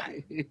other Yep.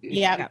 guy.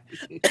 Yep.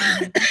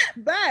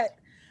 But I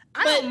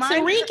But don't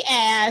mind. Tariq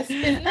ass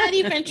is not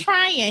even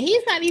trying.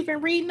 He's not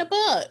even reading the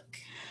book.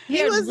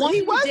 He was a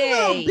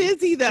little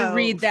busy though. to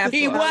read that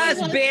He book.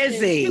 was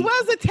busy. He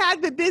was a tad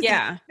bit busy.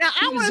 Yeah. Now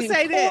I He was want to in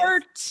say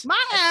court. this: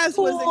 my ass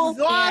was School.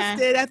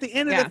 exhausted at the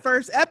end of Yeah. the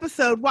first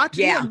episode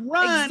watching Yeah. him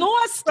run from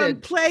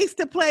Exhausted. place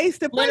to place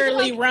to place.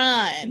 Literally Like,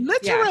 run.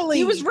 literally.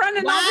 He was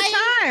running all the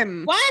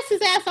time. Why is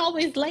his ass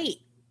always late?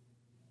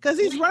 because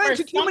he's running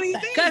to too many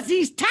something. things. Because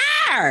he's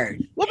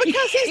tired. Well,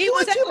 because he's He doing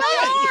was too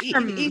much.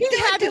 alarmed. He He's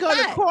doing had to too go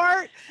to much.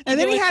 court, and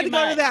then he doing had to too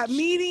go to much. that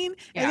meeting,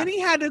 Yeah. and then he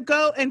had to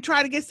go and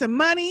try to get some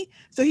money.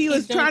 So he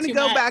was doing trying to too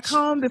go much. back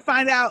home to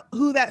find out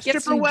who that Get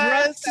stripper some was.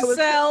 drugs that to was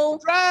sell.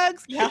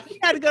 drugs. Yeah. He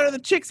had to go to the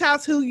chick's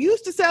house who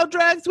used to sell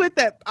drugs with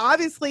that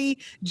obviously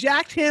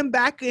jacked him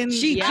back in.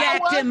 She Iowa.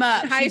 jacked him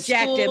up. High She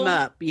jacked him school.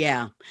 up.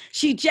 Yeah.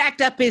 She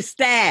jacked up his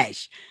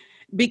stash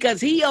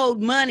because he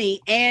owed money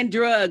and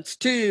drugs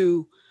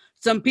to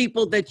some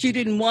people that you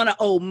didn't want to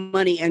owe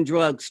money and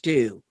drugs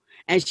to.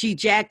 And she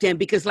jacked him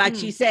because, like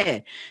she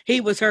said,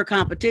 he was her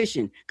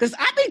competition. Because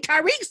I think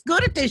Tariq's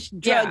good at this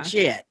drug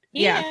shit.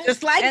 Yeah.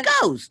 Just like And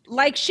Ghost.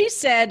 Like she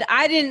said,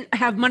 I didn't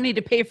have money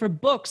to pay for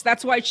books.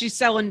 That's why she's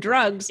selling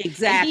drugs.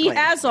 Exactly. And he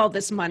has all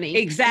this money.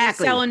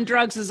 Exactly. He's selling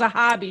drugs as a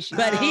hobby.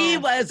 But he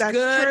was that's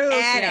good true.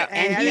 at Yeah, it,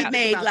 and I he didn't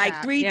think made about like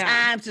that. 3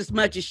 times as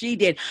much as she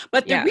did.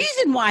 But the Yeah.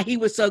 reason why he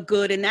was so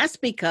good, and that's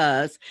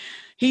because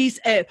he's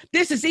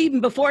this is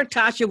even before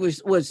Tasha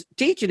was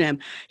teaching him.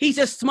 He's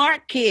a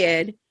smart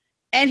kid,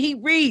 and he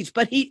reads.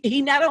 But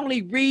he not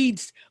only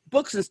reads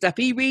books and stuff,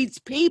 he reads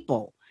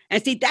people.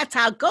 And see, that's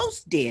how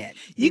Ghost did.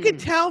 You could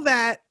tell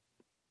that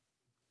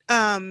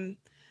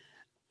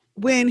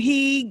when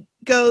he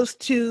goes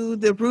to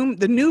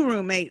the new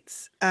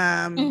roommate's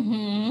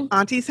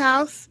auntie's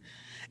house,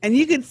 and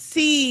you could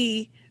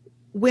see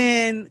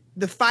when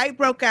the fight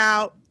broke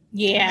out.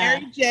 Yeah.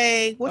 Mary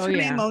J. What's her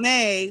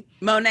name?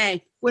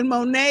 Monet. When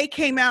Monet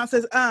came out and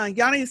says,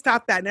 y'all need to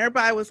stop that. And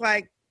everybody was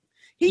like,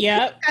 he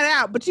kicked that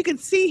out. But you could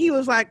see he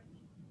was like,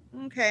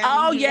 okay.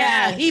 Oh,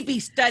 yeah. He be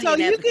studying So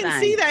you everything. can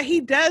see that he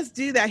does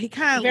do that. He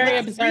kind of Very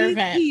reads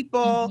observant.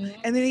 people,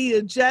 and then he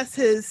adjusts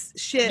his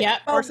shit. Yep.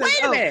 Or Oh, says,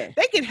 wait a minute.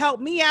 they can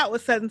help me out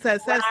with such and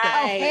such. Oh,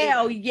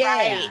 hell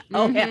yeah. Right.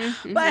 Oh, hell.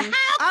 But how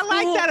I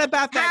like that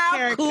about that how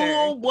character.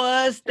 cool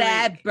was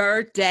that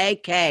birthday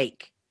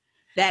cake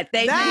that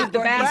they That made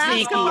for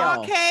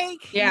basketball Ezekiel?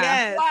 cake. Yeah.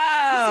 Yes.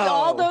 Wow. See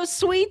all those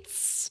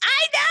sweets.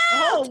 I The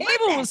know. whole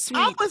table was sweet.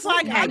 I was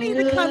like, I need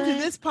to come to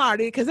this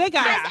party because they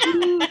got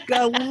food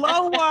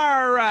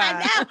galore.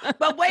 I know.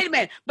 But wait a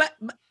minute.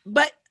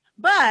 But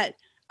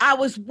I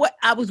was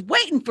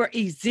waiting for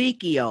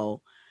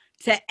Ezekiel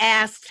to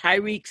ask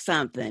Tyreek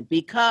something,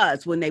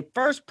 because when they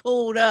first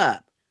pulled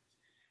up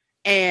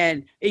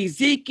and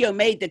Ezekiel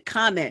made the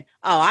comment,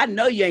 "Oh, I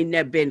know you ain't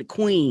never been to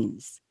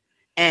Queens."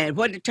 And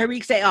what did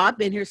Tyreek say? "Oh, I've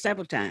been here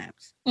several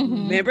times."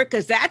 Mhm. Remember?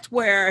 Because that's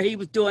where he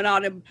was doing all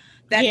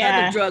that Yeah.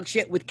 other drug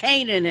shit with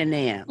Kanan and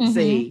them. Mhm.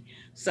 See?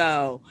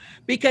 So,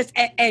 because,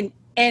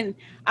 and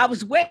I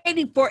was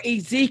waiting for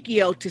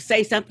Ezekiel to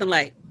say something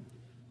like,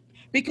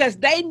 because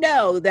they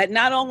know that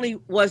not only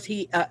was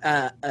he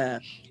had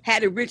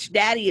a rich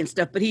daddy and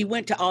stuff, but he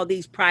went to all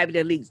these private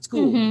elite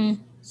schools. Mhm.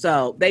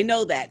 So they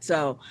know that.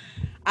 So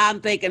I'm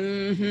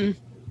thinking,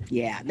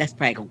 yeah, that's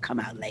probably gonna come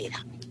out later.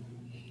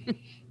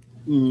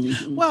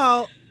 Mhm.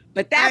 Well,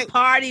 But that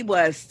party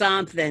was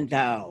something,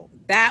 though.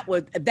 That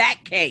was that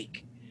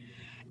cake.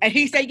 And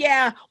he said,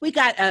 "Yeah, we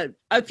got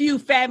a few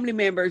family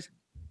members."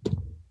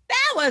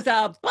 That was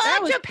a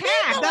bunch of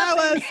people. that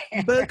was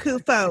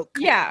buku folk.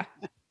 Yeah.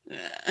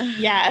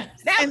 Yeah.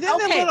 And then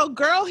the little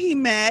girl he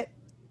met,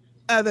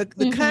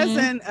 the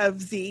cousin of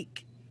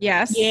Zeke.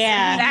 Yes.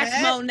 Yeah.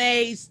 That's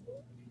Monet's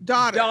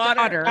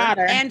daughter.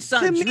 and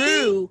son. To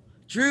me-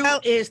 Drew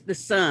is the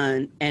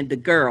son, and the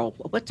girl.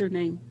 What's her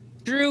name?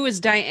 Drew is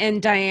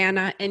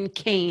Diana and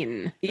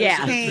Kane. Those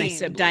Yeah, are the three Kane.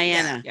 siblings.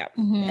 Diana. Yep.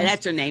 Mhm. And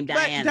that's her name, But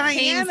Diana.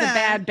 Kane's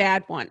the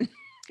bad one.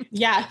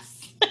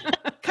 Yes.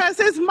 Because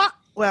his mom,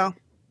 well,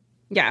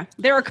 Yeah.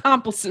 They're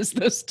accomplices,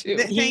 those two.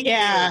 thank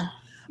Yeah.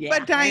 you.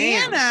 But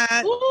Diana,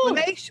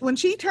 when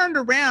she turned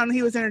around,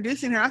 he was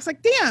introducing her. I was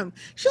like, damn,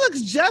 she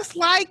looks just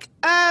like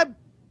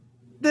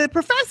the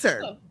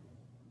professor.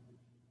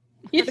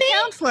 You the think?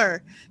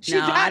 counselor.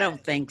 No, I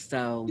don't think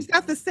so. She's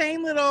got the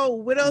same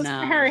little widow's. No.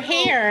 Her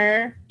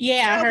hair.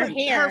 Yeah, her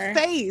hair. Her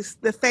face,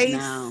 the face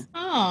No.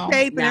 Oh.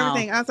 shape and No.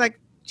 everything. I was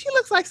like, she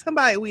looks like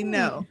somebody we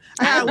know.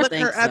 I I gotta don't look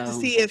think her up to so.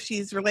 see if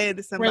she's related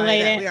to somebody that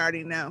Related. we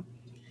already know.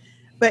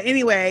 But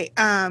anyway,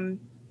 I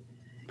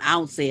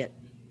don't see it.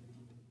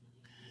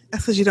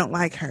 that's because you don't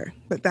like her,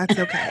 but that's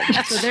okay.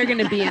 So they're going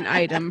to be an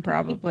item,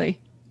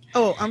 probably.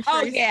 Oh, I'm sure.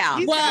 Oh, yeah.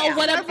 Well,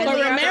 what several but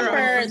other remember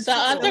girls. the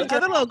other The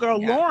other little girl,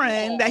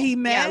 Lauren, that he Yeah,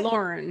 met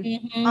Lauren.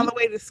 Mhm. on the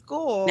way to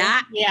school.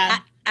 Nah, Yeah.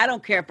 I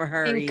don't care for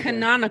her In either.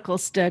 canonical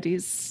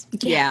studies.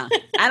 Yeah,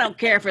 I don't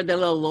care for the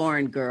little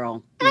Lauren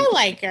girl. I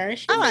like her.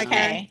 She's I like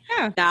okay.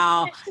 Yeah.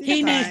 No,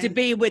 he fine. needs to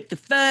be with the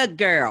thug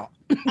girl.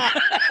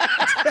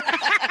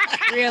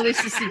 Really,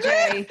 Sissy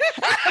J.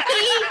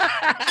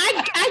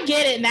 I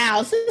get it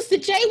now. Sister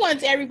J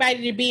wants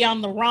everybody to be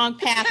on the wrong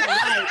path of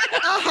life.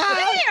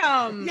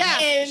 Damn. Yeah,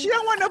 And she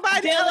don't want nobody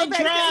to dealing elevate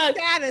their drugs.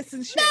 status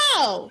and shit.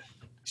 No.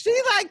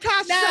 She's like,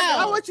 Tasha, No.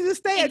 I want you to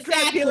stay a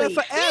drug dealer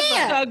Exactly. forever.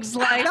 Yeah. Thugs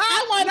like.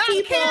 I want not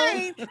people.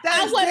 caring I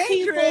that's want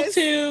dangerous.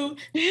 people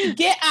to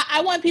get.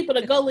 I want people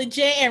to go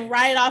legit and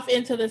ride off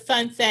into the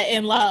sunset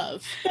in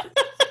love.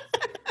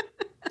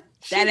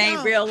 That ain't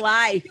don't. real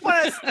life.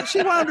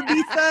 She wanted to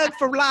be thug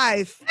for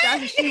life.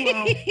 That's what she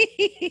wants.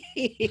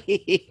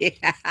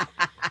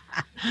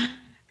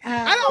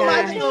 I don't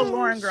like the little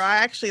Lauren girl. I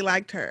actually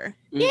liked her.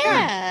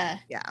 Yeah.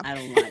 Yeah. I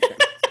don't like her.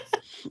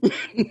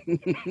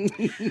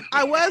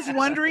 I was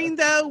wondering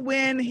though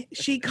when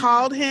she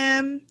called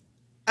him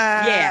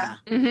Yeah.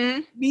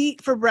 Mm-hmm.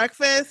 meet for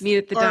breakfast. Meet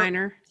at the or-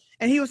 diner.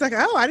 And he was like,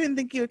 "Oh, I didn't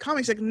think you would call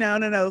me." She's like,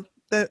 No.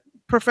 The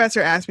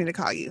professor asked me to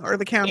call you, or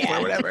the counselor,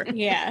 or whatever.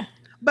 Yeah.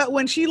 But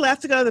when she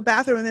left to go to the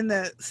bathroom and then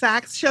the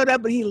Sachs showed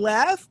up and he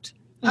left,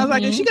 I was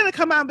like, is she going to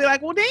come out and be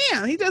like, well,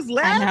 damn, he just I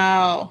left?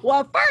 know.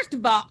 Well, first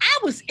of all, I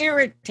was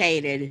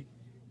irritated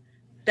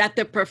that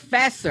the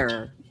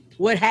professor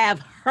would have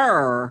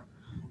her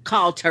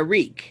call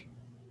Tariq.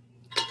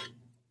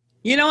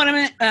 You know what I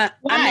mean?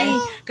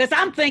 Why? Because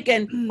I'm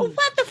thinking, well,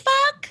 what the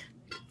fuck?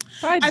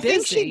 Probably I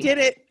think she busy. did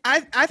it.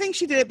 I think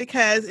she did it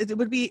because it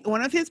would be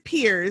one of his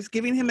peers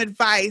giving him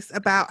advice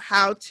about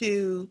how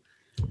to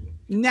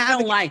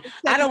navigate.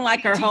 I don't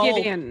like her to whole.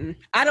 get in.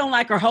 I don't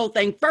like her whole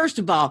thing. First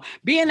of all,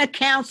 being a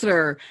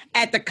counselor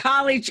at the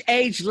college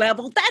age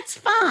level, that's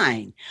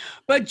fine.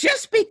 But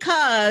just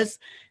because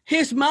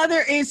his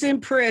mother is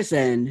in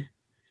prison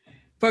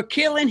for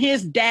killing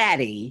his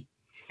daddy,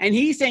 and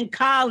he's in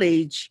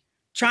college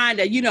trying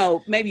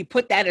to, maybe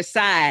put that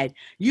aside,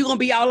 you gonna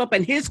be all up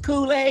in his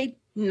Kool-Aid?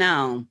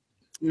 No,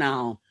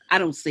 I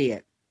don't see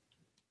it.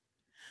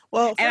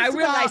 Well, And I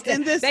realized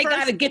that they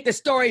got to get the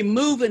story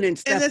moving and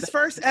stuff. in this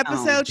first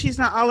episode, she's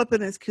not all up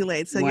in his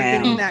Kool-Aid, so you're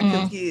getting that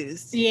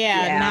confused.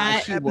 Yeah,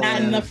 she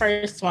not in the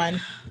first one.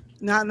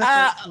 Not in the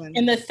first one.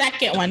 In the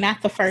second one,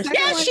 not the first one.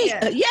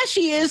 Yes,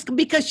 she is,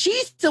 because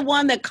she's the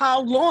one that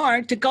called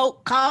Lauren to go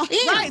call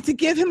him. Right, to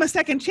give him a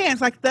second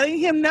chance, like letting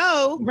him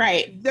know,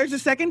 right, there's a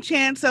second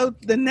chance. So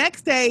the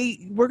next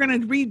day, we're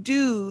going to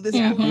redo this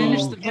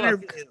whole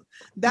interview.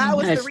 That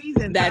was the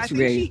reason. But I think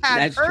she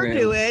had her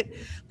do it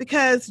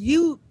because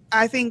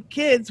I think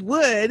kids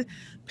would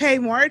pay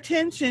more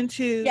attention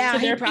to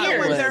their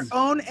peers, their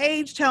own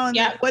age, telling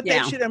them what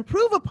they should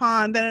improve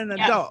upon than an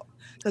adult.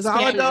 Because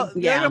all adults,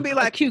 they're going to be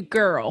like, a cute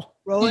girl.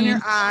 Rolling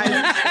your eyes.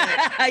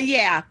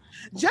 Yeah.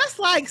 Just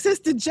like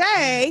Sister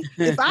J,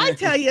 if I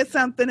tell you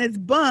something, it's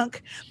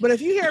bunk. But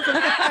if you hear it from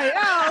somebody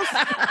else,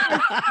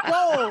 it's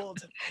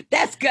gold.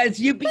 That's because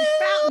you be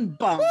fountain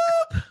bunk.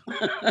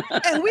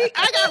 And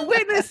I got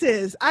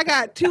witnesses. I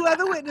got 2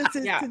 other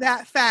witnesses to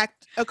that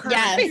fact occurring.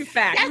 Yes.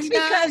 That's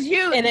because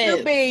you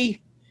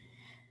be.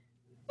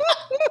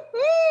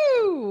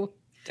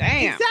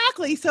 Damn.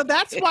 Exactly. So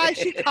that's why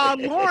she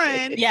called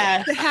Lauren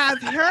to have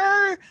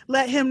her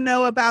let him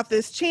know about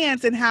this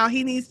chance and how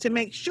he needs to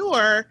make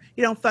sure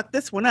you don't fuck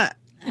this one up.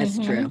 That's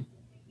true.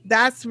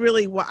 That's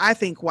really what I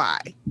think why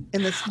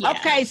in this.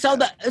 Okay, so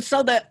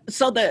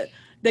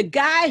the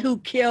guy who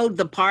killed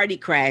the party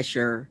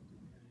crasher,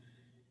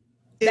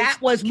 that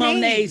was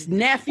Monet's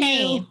nephew.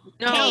 Kane.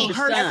 No,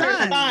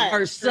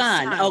 her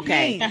son.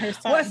 Okay. Her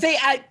son. Well, see,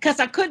 because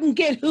I couldn't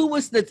get who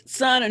was the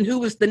son and who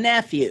was the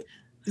nephew.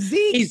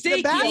 Zeke,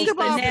 the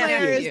basketball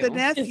player, is the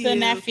nephew. Is the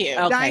nephew.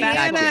 Okay,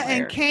 Diana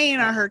and Kane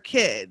are her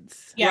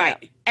kids. Yeah.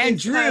 Right. And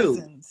His Drew.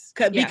 cousins.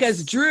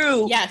 Because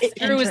Drew,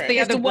 Drew is the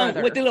other one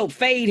brother with the little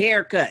fade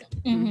haircut.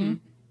 Mm-hmm.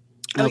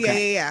 Oh,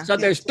 yeah. So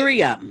there's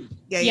 3 of them.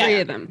 Yeah.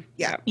 3 of them.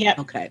 Yeah. Yep.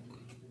 Okay.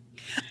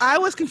 I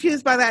was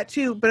confused by that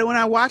too, but when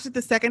I watched it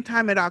the second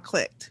time, it all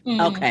clicked.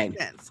 Okay.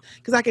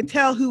 Because I could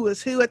tell who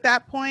was who at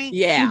that point.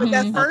 Yeah. But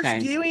that first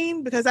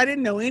viewing, because I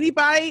didn't know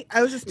anybody,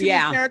 I was just two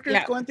characters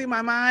going through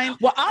my mind.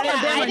 Well, all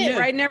of them are new.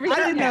 Right, never I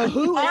didn't know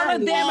who. All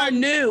of them are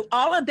new.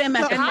 All of them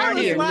at the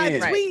party I was are new.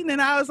 tweeting, and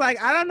I was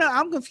like, I don't know.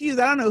 I'm confused.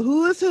 I don't know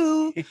who is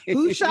who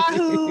shot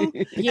who.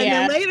 And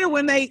then later,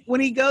 when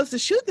he goes to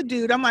shoot the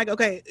dude, I'm like,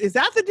 okay, is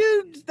that the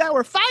dude that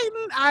were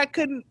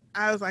fighting?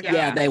 I was like,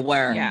 yeah, they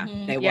were. Yeah,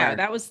 they were. Yeah,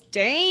 that was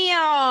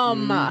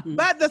damn.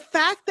 But the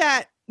fact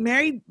that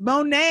Mary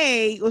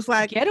Monet was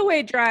like,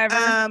 getaway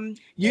driver.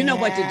 You know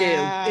what to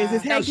do. Is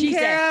it taken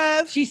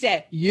care of? She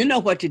said, you know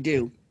what to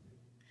do.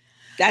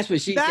 That's what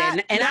she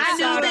said. And I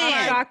knew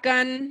then.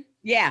 Shotgun.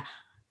 Yeah.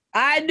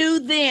 I knew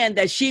then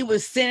that she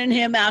was sending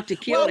him out to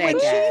kill that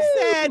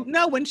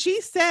guy. When she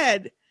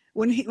said,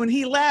 when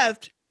he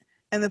left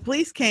and the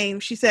police came,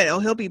 she said, oh,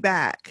 he'll be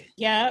back.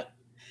 Yep.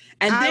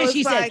 And then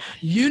she said,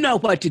 you know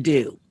what to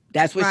do.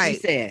 That's what she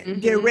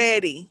said. Get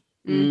ready.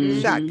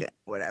 Shotgun,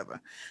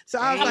 whatever. So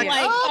I was like,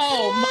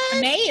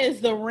 Monet is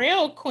the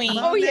real queen.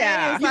 Oh,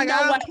 yeah. You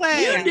know what?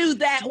 You knew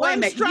that. Wait a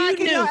minute. You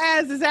knew your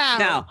ass is out.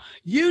 No,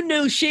 you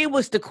knew she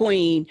was the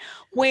queen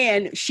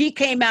when she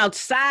came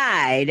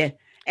outside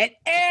and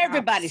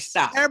everybody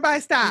stopped. Everybody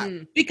stopped.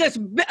 Because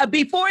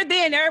before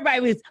then,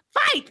 everybody was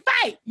fight,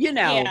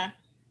 Yeah.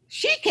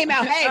 She came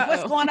out, hey,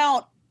 what's going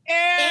on?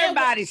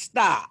 Everybody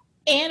stopped.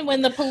 And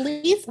when the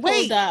police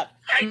pulled up,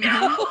 I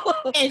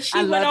know. And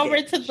she went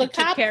over to the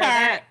cop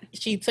car,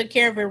 she took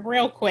care of it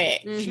real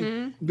quick.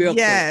 Real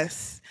quick.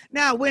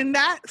 Now, when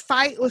that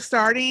fight was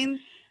starting,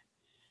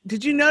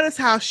 did you notice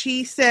how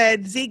she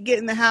said, Zeke, get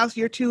in the house,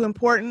 you're too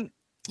important?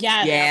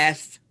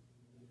 Yes.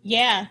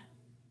 Yeah.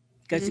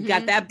 Because he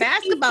got that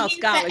basketball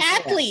scholarship. He's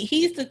the athlete.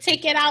 He's the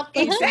ticket out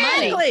the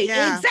Exactly. money.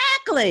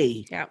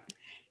 Exactly. Yeah.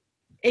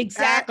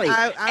 Exactly.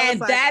 And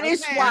like, that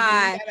is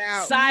why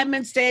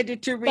Simon said to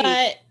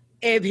Tariq,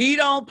 if he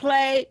don't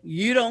play,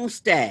 you don't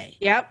stay.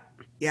 Yep.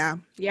 Yeah.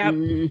 Yep.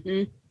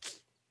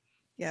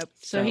 Yep.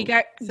 So he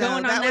got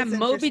going on that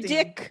Moby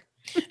Dick.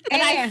 And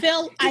I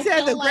feel he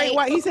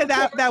said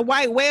that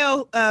white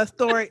whale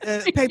story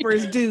paper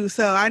is due,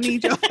 so I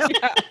need your help.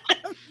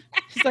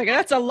 He's like,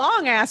 that's a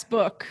long ass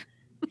book.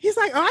 He's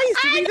like, I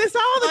used to read this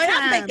all the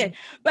time.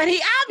 But he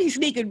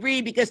obviously could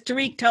read because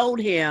Tariq told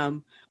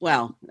him.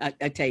 Well,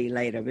 I'll tell you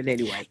later, but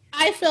anyway.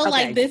 I feel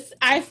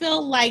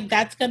like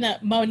that's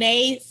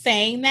Monet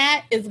saying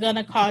that is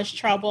gonna cause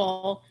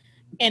trouble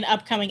in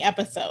upcoming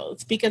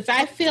episodes because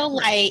I feel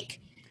like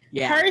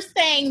Yeah. her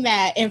saying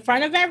that in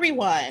front of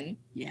everyone,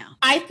 Yeah.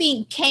 I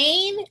think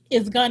Kane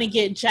is going to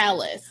get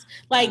jealous.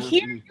 Like,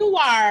 here you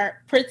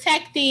are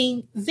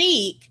protecting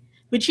Zeke,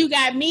 but you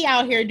got me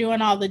out here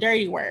doing all the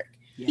dirty work.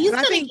 Yeah. He's But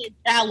I going to get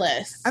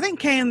jealous. I think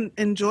Kane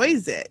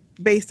enjoys it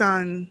based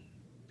on.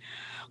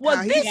 Well,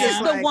 how this he's is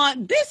the like-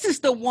 one. This is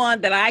the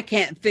one that I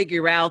can't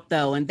figure out,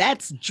 though, and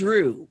that's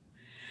Drew,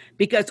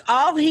 because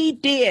all he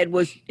did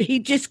was he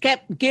just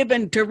kept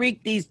giving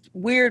Tariq these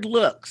weird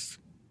looks.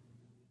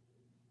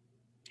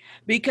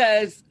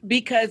 Because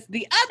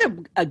the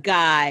other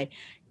guy,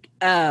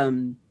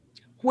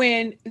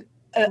 when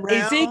Terrell?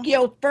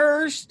 Ezekiel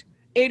first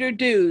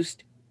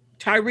introduced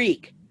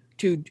Tariq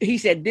to, he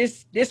said,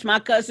 "This my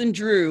cousin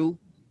Drew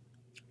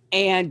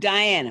and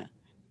Diana."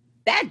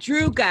 That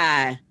Drew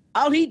guy,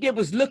 all he did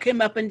was look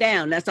him up and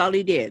down. That's all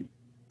he did.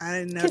 I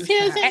didn't know. Because he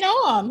doesn't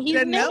know him. He's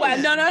Didn't know new.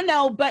 him. Well,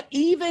 no. But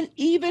even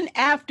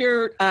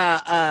after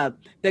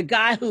the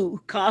guy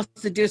who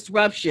caused the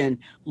disruption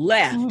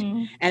left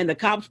and the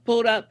cops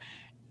pulled up,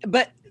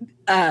 but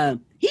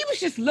he was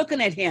just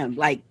looking at him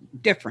like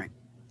different.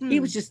 He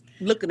was just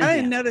looking at I him.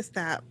 didn't notice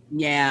that.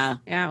 Yeah.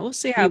 Yeah, we'll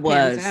see how He it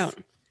pans was. out.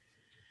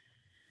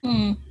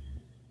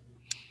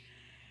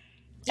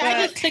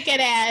 I just took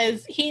it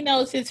as he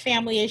knows his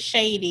family is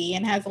shady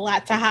and has a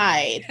lot to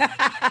hide.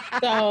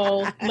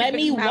 So let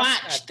me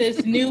watch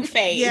this new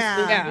face,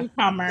 Yeah. this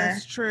newcomer.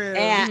 That's true.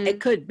 Yeah, it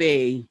could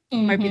be.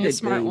 Might be the Could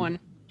smart be. one.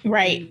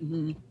 Right.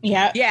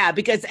 Yeah. Yeah,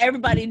 because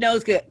everybody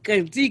knows,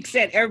 because Zeke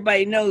said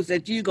everybody knows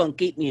that you're going to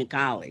keep me in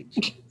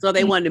college. So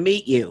they wanted to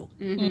meet you.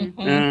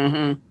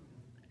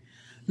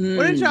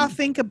 What did y'all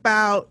think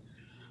about?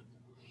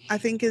 I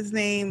think his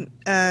name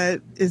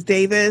is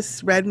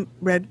Davis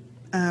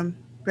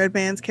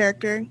Redman's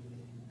character.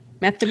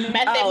 Method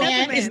Man. Oh,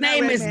 Man. his Not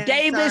name is Redman,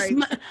 Davis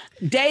sorry.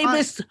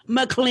 Davis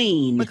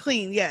McLean.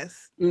 McLean,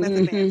 yes.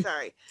 Method Man,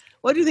 sorry.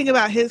 What do you think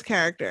about his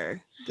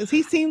character? Does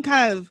he seem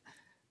kind of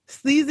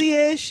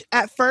sleazy-ish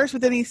at first,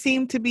 but then he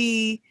seemed to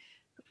be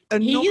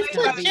annoyed He's by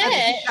the fact that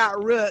he legit.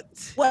 got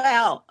rooked.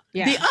 Well,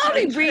 Yeah. the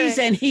only Trick.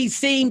 reason he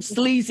seems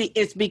sleazy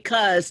is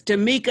because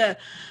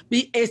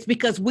it's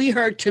because we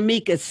heard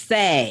Tamika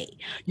say,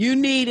 you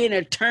need an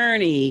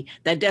attorney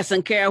that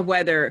doesn't care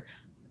whether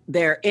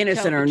they're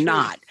innocent the or truth.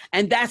 not.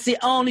 And that's the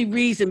only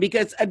reason,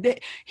 because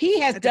he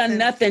has It done depends.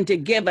 nothing to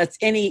give us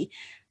any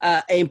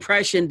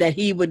impression that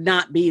he would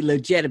not be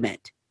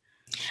legitimate.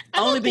 I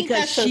don't Only think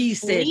because that's she a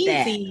said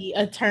that. sleazy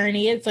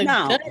attorney. It's a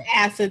No. good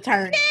ass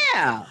attorney.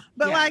 Yeah.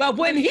 But Yeah. like, But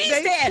when he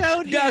they said,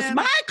 showed "Does him-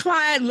 my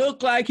client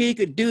look like he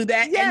could do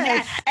that?"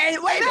 Yes.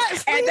 And wait, a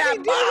minute, That and that sleazy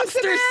dude was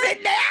mobster there.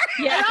 sitting there.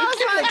 Yeah, And I he was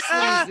looks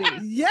like,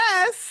 sleazy.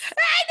 yes,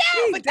 I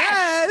know, he but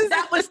does.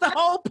 that was the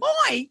whole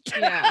point.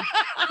 Yeah.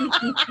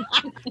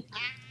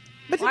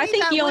 But to Well, I me,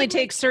 think that he only wouldn't-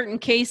 takes certain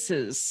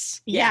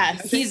cases.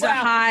 Yes. He's a Well,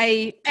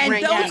 high And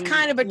those ranking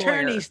kind of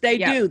attorneys, lawyer. they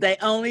Yeah. do. They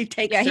only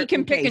take. Yeah, he certain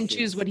can pick and cases.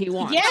 choose what he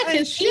wants. Yeah, And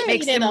because she he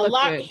makes needed him a look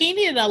large. good. He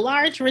needed a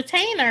large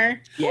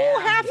retainer.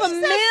 Yeah. half a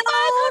mil.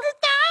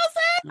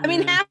 I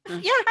mean, half a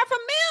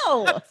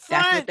mil. That's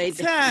what they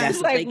do. That's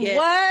It's what like they get.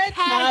 what?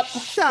 Up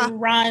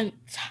front.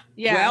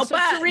 Yeah. Well, so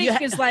but Tariq you ha-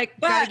 is like,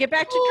 but- gotta get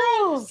back to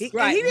Drew. He,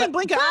 Right, he didn't but-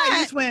 blink an eye.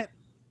 He just went.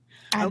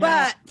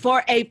 But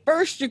for a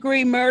first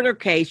degree murder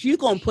case, you're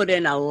gonna put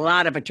in a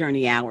lot of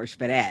attorney hours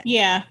for that.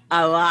 Yeah.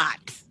 A lot.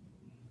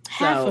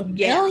 Half a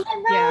yeah. million,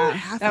 though?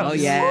 Yeah. That Oh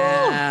was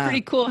yeah.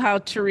 pretty cool how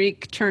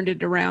Tariq turned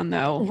it around,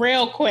 though.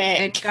 Real quick.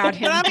 And got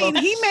him. But I mean,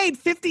 booked. he made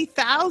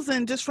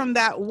 50,000 just from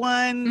that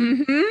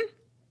one. Mhm.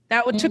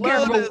 That took care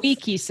of a Load of-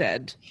 week, he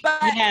said. But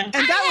Yeah. And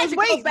I that had was to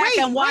go back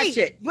and watch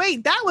it.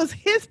 Wait, that was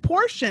his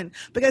portion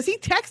because he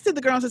texted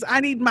the girl and says, "I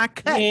need my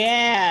cut."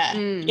 Yeah.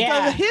 Mm.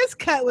 Yeah. So his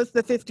cut was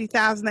the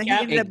 50,000 that he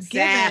Yep. ended up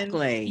giving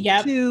Exactly.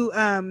 Yep. to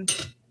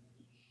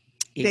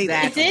David. I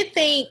Exactly. did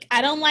think,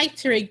 I don't like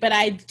Tariq, but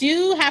I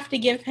do have to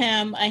give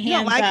him a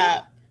hands like him?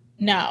 up.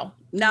 No.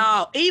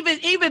 No,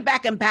 even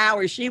back in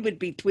Power, she would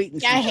be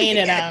tweeting. I some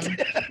hated shit.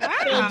 him.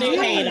 Still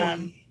do hate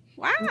him.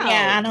 Wow.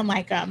 Yeah, I don't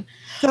like him.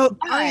 So,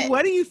 But-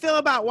 what do you feel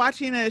about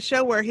watching a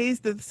show where he's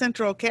the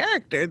central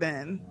character?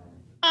 Then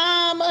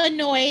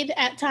Annoyed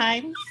at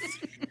times.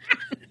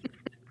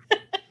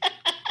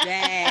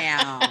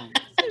 Damn.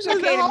 Seems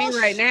okay to me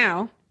right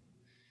now.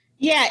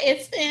 Yeah,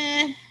 it's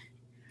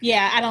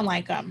yeah, I don't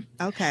like him.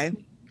 okay,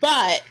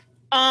 But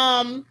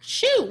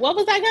shoot, what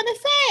was I you gonna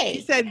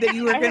say? said that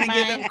you were Never going to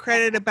give mind. him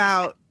credit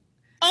about.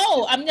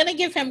 Oh, I'm gonna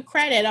give him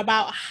credit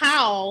about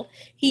how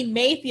he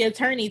made the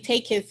attorney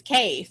take his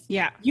case.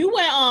 Yeah. You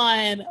went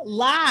on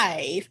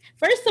live.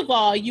 First of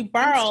all, you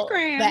borrowed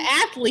Instagram. the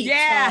athlete.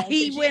 Yeah, phone,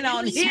 he 'cause went you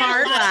on have his a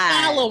lot of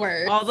live.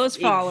 followers. All those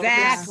followers.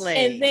 Exactly.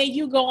 And then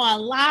you go on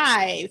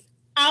live.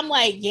 I'm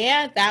like,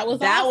 yeah, that was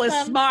That was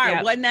awesome. smart.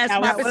 Yep. Wasn't that That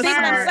smart? was But see what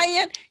I'm smart.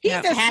 saying? He's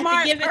Yep. a Had to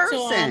smart give it to him.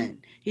 person.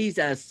 He's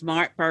a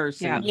smart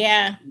person.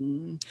 Yeah.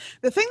 Mm.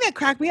 The thing that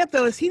cracked me up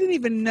though is he didn't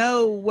even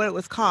know what it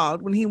was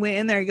called when he went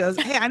in there. He goes,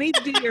 "Hey, I need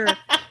to do your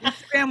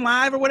Instagram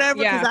live or whatever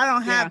because Yeah, I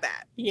don't have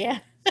that." Yeah.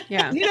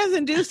 Yeah. He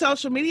doesn't do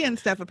social media and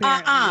stuff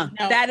apparently.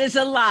 No. That is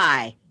a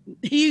lie.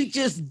 He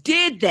just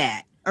did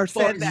that Or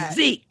for said that.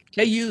 Zeke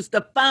to use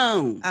the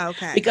phone.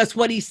 Okay. Because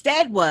what he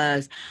said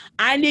was,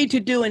 I need to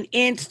do an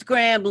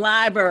Instagram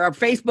live or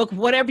Facebook,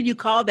 whatever you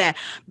call that,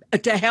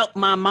 to help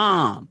my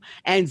mom.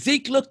 And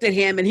Zeke looked at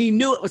him and he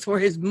knew it was for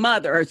his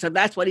mother. So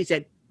that's what he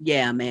said.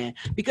 Yeah, man.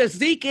 Because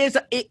Zeke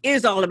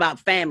is all about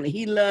family.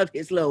 He loved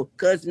his little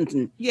cousins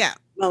and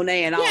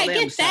Monet and all I them.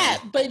 get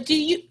that. But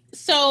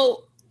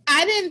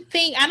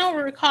I don't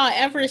recall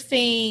ever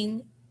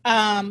seeing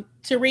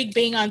Tariq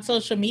being on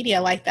social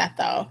media like that,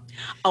 though.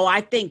 Oh,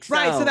 I think so.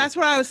 Right, so that's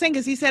what I was saying,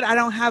 because he said, I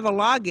don't have a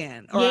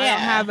login, or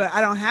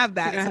I don't have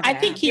that. So I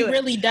think he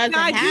really doesn't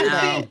I have do it.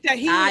 think that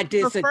he I would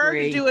prefer to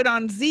disagree. do it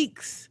on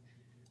Zeke's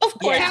Of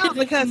course, account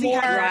because he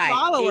has Right,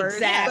 followers.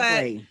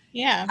 exactly.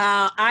 Yeah.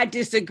 I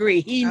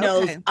disagree. He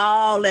knows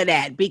all of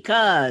that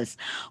because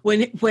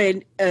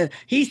when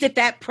he's at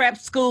that prep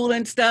school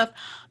and stuff,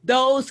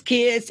 those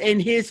kids in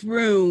his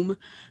room,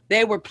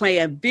 they were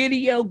playing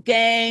video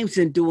games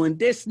and doing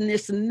this and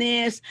this and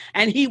this.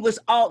 And he was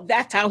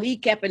that's how he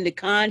kept into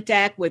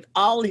contact with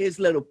all his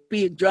little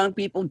drunk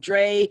people,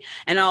 Dre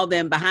and all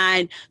them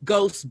behind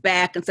Ghost's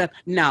back and stuff.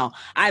 No,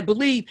 I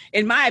believe,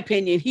 in my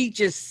opinion, he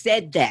just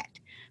said that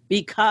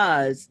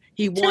because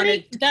he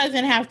wanted. Tariq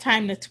doesn't have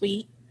time to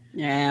tweet.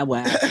 Yeah,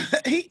 well,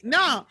 he's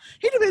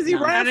too busy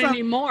running from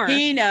anymore.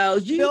 He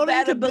knows. You building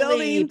better to building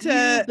believe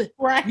to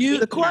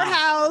the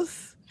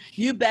courthouse.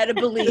 You better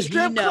believe the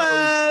strip he knows.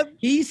 club.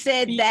 He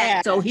said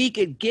that so he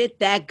could get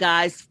that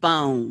guy's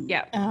phone.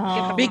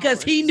 Yeah,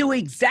 because he knew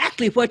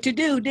exactly what to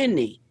do, didn't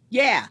he?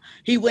 Yeah,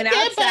 he went but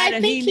outside I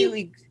and he think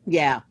knew.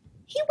 Yeah,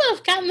 he would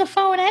have gotten the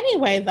phone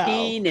anyway, though.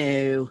 he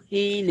knew.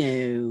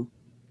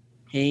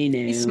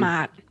 He's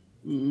smart.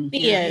 Mm-hmm.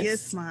 He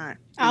is smart.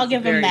 I'll give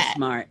him very that.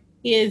 Smart.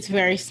 He is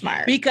very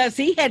smart Because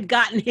he had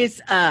gotten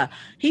his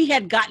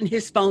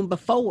phone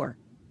before.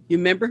 You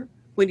remember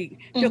when he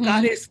took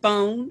out his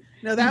phone?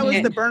 No, that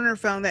was the burner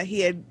phone that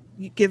he had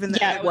given.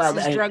 Yeah, well,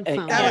 his drug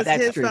phone. That was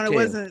that's his true phone. too. It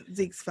wasn't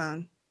Zeke's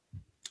phone.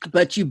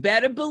 But you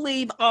better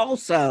believe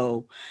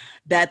also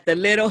that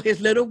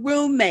his little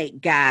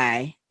roommate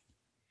guy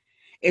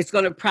is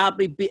going to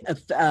probably be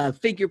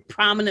figure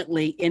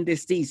prominently in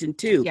this season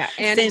too. Yeah,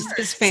 and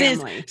his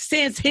family.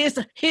 Since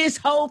his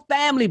whole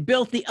family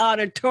built the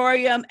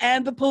auditorium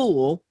and the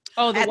pool.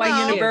 Oh, the at white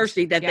the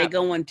university that Yep. they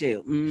go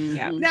into. Mhm.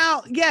 Yeah.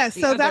 Now, yes.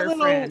 The So that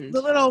other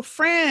the little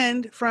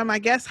friend from, I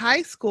guess,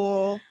 high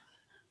school.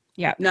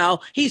 Yeah.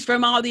 No, he's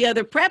from all the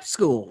other prep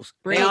schools.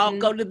 They all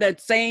go to the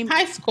same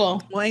high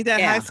school. Well, ain't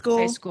that Yeah. high school?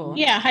 High school.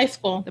 Yeah, high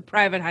school. The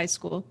private high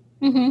school.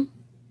 Mm-hmm.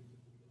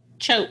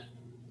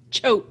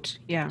 Choate.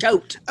 Yeah.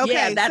 Choate. Okay,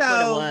 Yeah, that's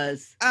what it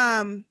so,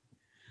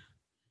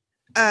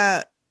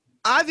 was.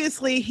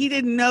 Obviously he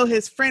didn't know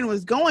his friend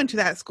was going to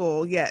that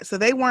school yet, so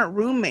they weren't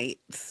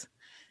roommates.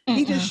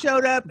 He just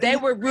showed up. They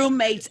were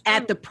roommates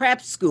at the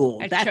prep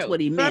school. At That's Choate. what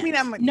he But I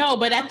meant. mean, No,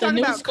 but at the talking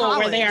new about school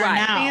where they are college,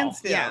 now.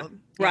 Mansfield. Yeah.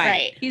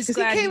 Right. He's Because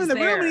he glad came in he's the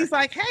there. room and he's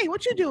like, "Hey,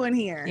 what you doing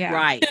here?" Yeah.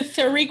 Right.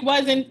 Tariq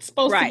wasn't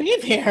supposed Right. to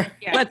be there.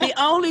 Yeah. But the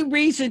only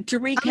reason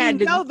Tariq I had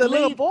mean, to no, the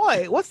little leave-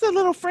 boy. What's the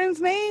little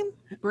friend's name?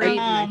 Braden,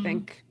 I Um,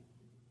 think.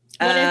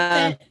 What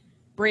is it?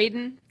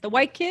 Braden, the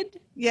white kid.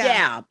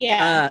 Yeah.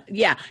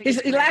 Yeah.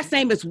 His last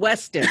name is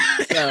Weston.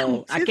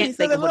 So I Excuse me. can't So think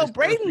the of what little his first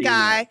Braden name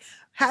guy is.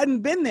 hadn't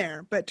been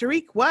there, but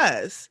Tariq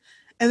was.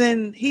 And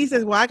then he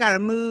says, "Well, I got to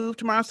move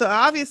tomorrow." So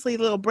obviously,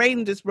 little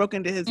Braden just broke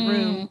into his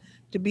room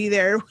to be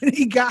there when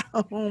he got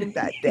home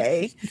that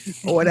day,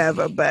 or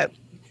whatever. But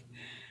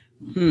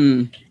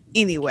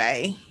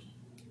anyway,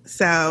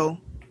 so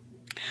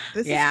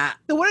this Yeah.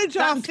 So what did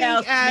y'all Something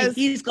think tells me as?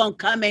 he's gonna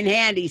come in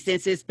handy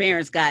since his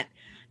parents got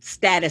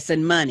status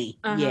and money.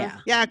 Yeah.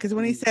 Yeah, because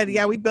when he said,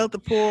 "Yeah, we built the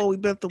pool, we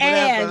built the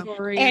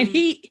whatever," And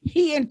he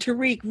and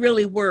Tariq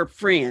really were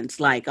friends,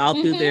 like all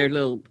through their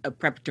little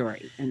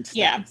preparatory and stuff.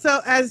 Yeah.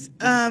 So as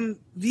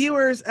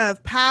viewers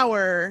of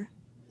Power,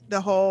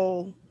 the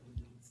whole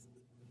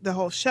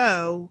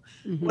show,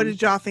 what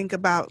did y'all think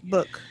about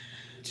book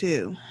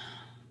 2?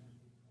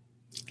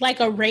 Like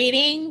a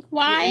rating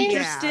wise?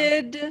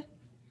 Interested.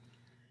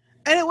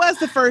 And it was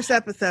the first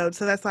episode,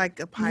 so that's like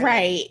a pilot.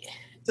 Right.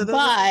 So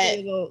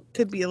those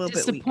could be a little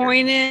bit weaker.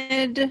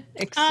 Disappointed,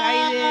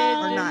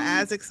 excited, or not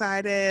as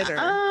excited, or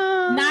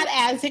Not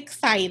as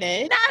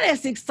excited. Not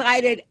as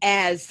excited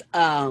as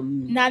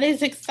Not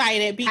as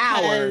excited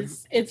Power.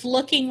 because it's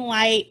looking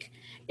like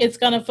it's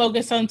going to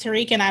focus on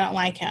Tariq and I don't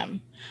like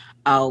him.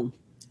 oh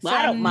So well,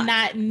 I don't I'm mind.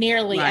 not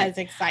nearly Right. as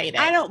excited.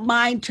 I don't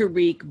mind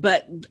Tariq,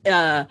 but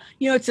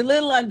it's a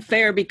little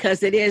unfair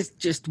because it is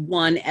just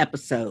one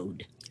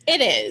episode. It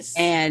is.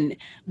 And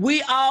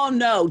we all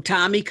know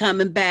Tommy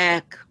coming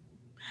back.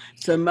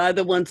 Some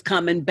other ones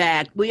coming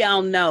back. We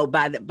all know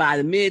by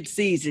the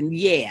mid-season,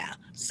 yeah.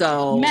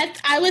 So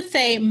I would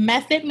say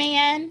Method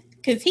Man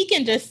because he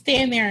can just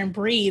stand there and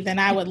breathe,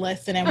 and I would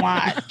listen and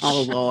watch.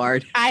 Oh,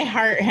 Lord. I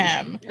hurt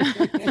him.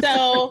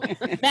 So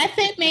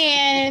Method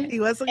Man. He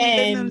was looking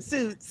in them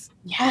suits.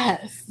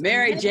 Yes.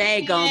 Mary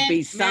J gonna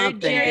be something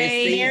this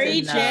season.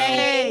 Mary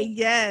J.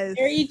 Yes.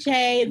 Mary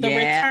J. The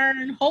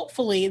return,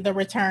 hopefully the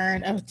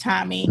return of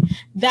Tommy.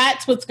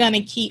 That's what's going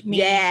to keep me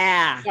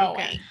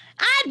going.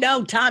 I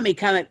know Tommy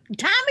coming.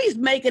 Tommy's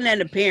making an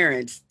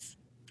appearance.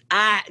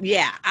 I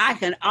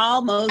can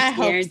almost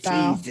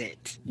guarantee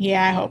it.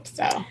 Yeah, I hope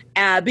so.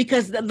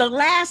 Because the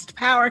last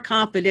Power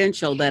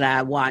Confidential that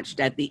I watched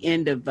at the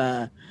end of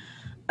the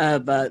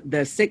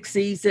 6th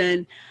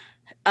season,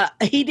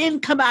 he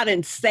didn't come out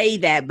and say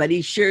that, but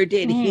he sure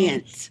did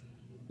hint.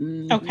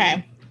 Mm-hmm.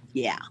 Okay.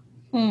 Yeah.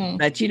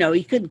 But,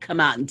 he couldn't come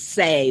out and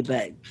say,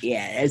 but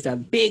yeah, there's a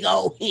big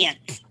old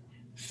hint.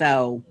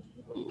 So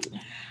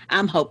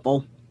I'm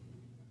hopeful.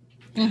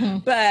 Mm-hmm.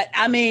 But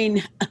I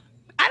mean,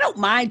 I don't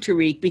mind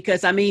Tariq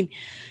because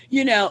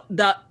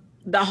the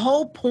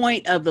whole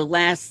point of the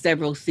last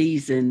several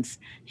seasons,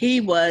 he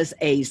was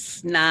a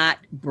snot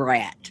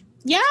brat.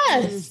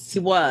 Yes. He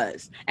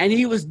was. And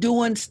he was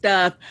doing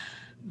stuff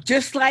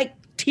just like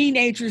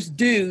teenagers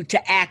do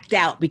to act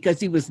out because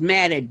he was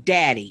mad at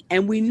daddy.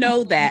 And we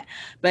know that.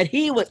 But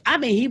he was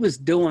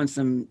doing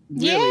some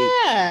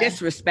really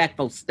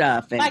disrespectful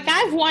stuff. And,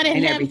 I've wanted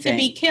him everything. to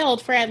be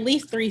killed for at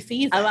least 3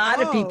 seasons. A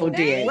lot of people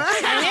did.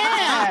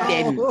 Yeah.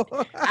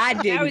 I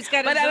didn't.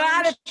 But a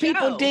lot of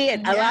people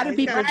did. A lot of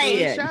people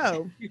did.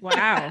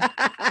 Wow.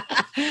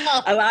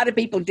 A lot of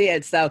people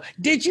did. So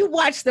did you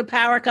watch the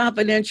Power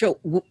Confidential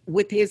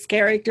with his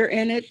character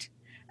in it?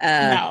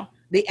 No.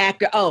 The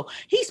actor,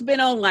 he's been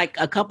on like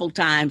a couple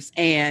times.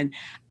 And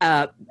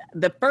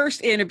the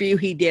first interview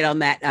he did on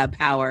that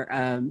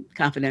Power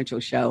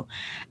Confidential show,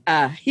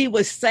 he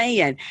was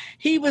saying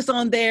he was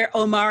on there.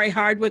 Omari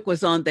Hardwick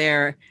was on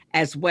there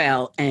as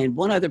well. And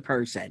one other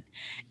person.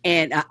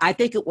 And I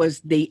think it was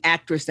the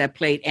actress that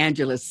played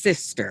Angela's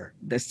sister,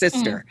 the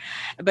sister.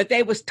 But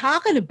they was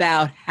talking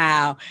about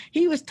how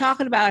he would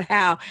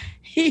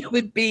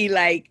be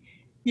like,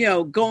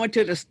 going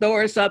to the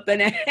store or something.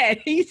 And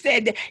he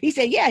said,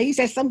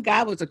 some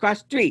guy was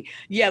across the street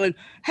yelling,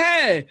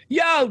 "Hey,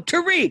 yo,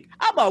 Tariq,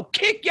 I'm going to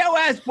kick your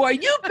ass, boy.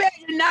 You better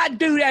not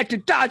do that to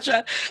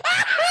Tasha."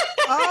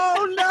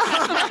 Oh, no.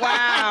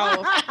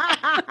 Wow.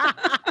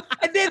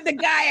 And then the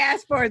guy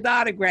asked for his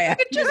autograph.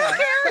 It's just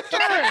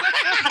character.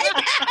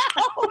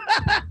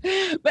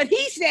 But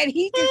he said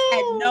he just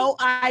had no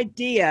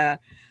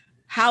idea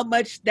how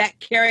much that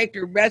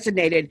character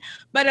resonated.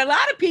 But a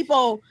lot of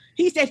people,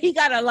 he said he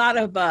got a lot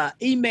of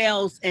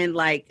emails and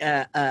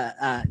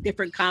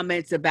different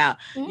comments about,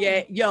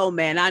 yo,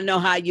 man, I know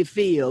how you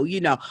feel.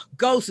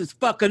 Ghost is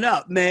fucking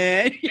up,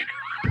 man.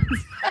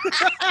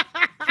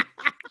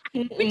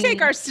 We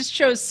take our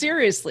shows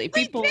seriously.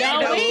 People, if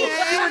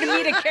you were to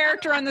meet a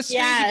character on the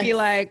street, you'd be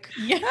like,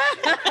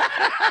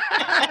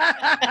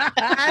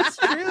 that's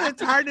true.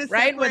 It's hard to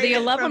right? Whether you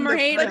love him or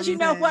hate him. But you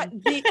know what?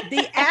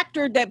 The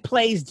actor that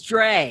played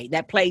Dre,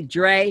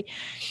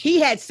 he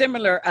had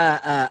similar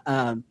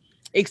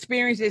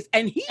experiences,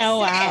 and he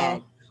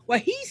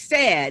he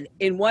said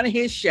in one of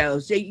his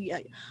shows,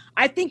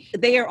 I think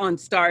they are on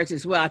Stars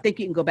as well. I think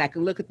you can go back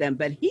and look at them.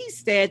 But he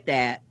said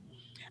that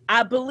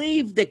I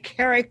believe the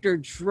character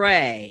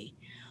Dre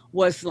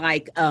was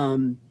like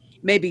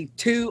maybe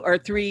 2 or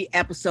 3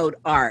 episode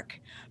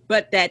arc,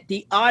 but that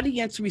the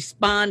audience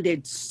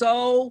responded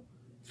so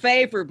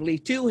favorably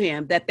to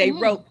him that they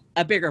wrote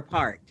a bigger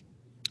part.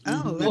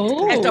 Oh, that's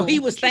cool. And so he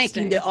was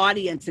thanking the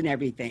audience and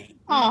everything.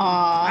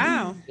 Aw.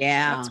 Wow.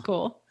 Yeah. That's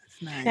cool.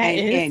 nice. That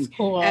is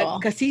cool.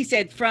 Because he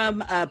said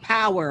from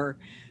Power,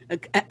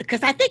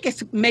 because I think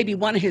it's maybe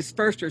one of his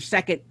first or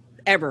second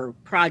ever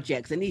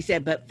projects. And he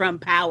said, but from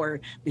Power,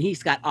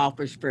 he's got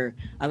offers for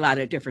a lot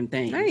of different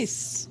things.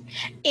 Nice.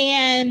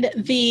 And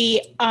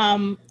the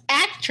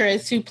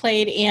actress who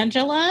played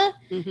Angela,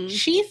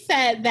 she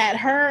said that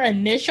her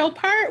initial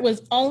part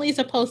was only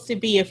supposed to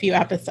be a few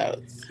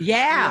episodes.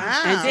 Yeah.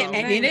 Wow. And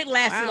then it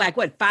lasted like,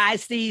 what, 5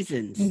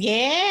 seasons?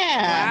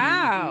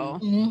 Yeah. Wow.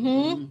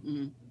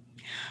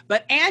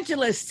 But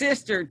Angela's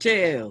sister,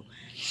 too,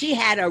 she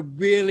had a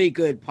really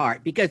good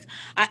part because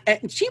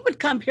she would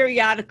come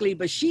periodically,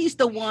 but she's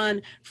the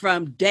one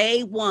from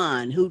day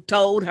one who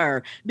told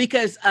her,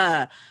 because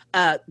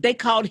they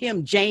called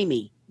him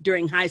Jamie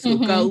during high school,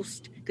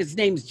 Ghost, because his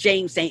name's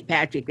James St.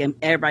 Patrick, and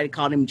everybody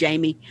called him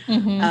Jamie.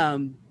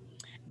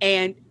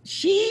 And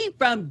she,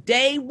 from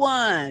day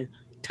one,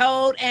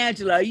 told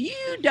Angela,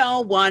 you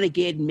don't want to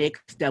get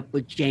mixed up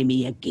with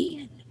Jamie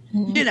again.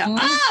 You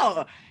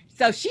know,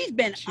 so she's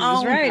been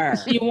on her.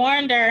 She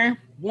warned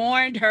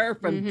her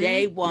from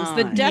day one. It was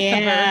the death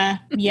of her.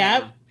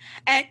 Yep.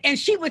 And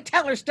she would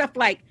tell her stuff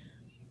like,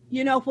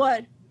 you know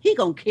what? He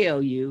gonna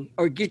kill you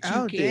or get you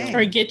killed. Dang.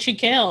 Or get you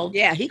killed.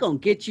 Yeah, he gonna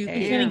get you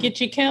He's killed. gonna get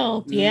you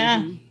killed.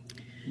 Yeah.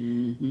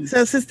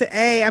 So, Sister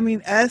A, I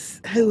mean,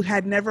 us who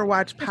had never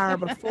watched Power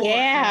before.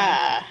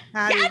 Yeah.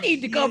 Y'all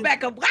need to go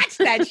back and watch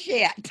that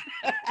shit.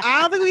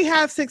 I don't think we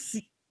have 6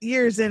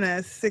 years in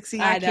us. 6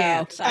 years. I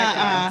know.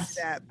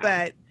 That,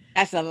 but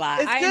That's a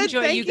lot. It's I good.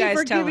 enjoy Thank you guys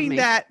for telling giving me.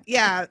 that.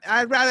 Yeah,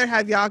 I'd rather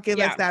have y'all give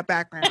us that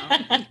background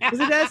because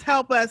it does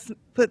help us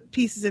put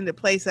pieces into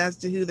place as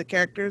to who the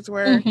characters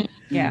were.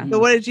 Yeah. But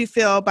what did you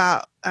feel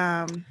about the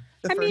I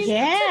first? mean, it's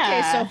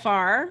okay so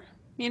far.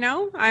 You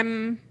know,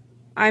 I'm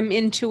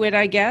into it,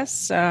 I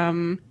guess.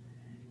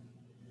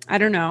 I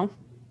don't know.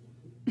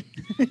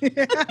 Well,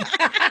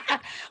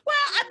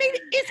 I mean,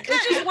 it's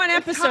just one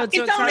episode,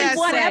 so it's only hard to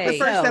one say. The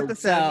first episode,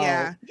 so,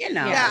 yeah. You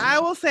know. Yeah, I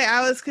will say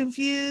I was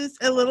confused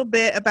a little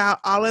bit about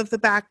all of the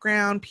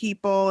background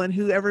people and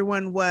who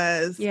everyone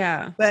was.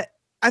 Yeah. But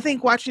I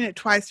think watching it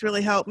twice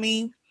really helped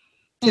me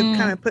to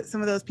kind of put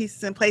some of those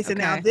pieces in place. And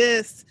now Okay.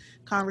 this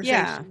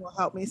conversation will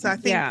help me. So I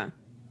think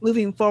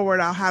moving forward,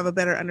 I'll have a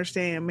better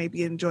understanding and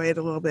maybe enjoy it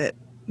a little bit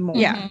more.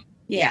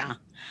 Yeah.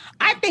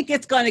 I think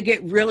it's going to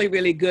get really,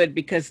 really good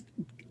because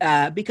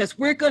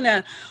we're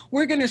gonna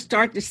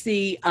start to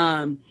see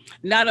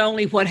not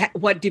only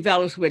what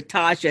develops with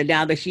Tasha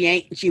now that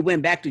she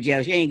went back to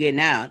jail, she ain't getting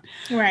out,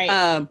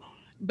 right?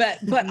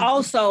 But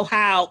also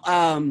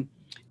how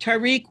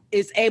Tariq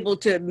is able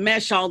to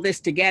mesh all this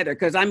together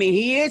because I mean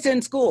he is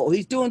in school,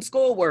 he's doing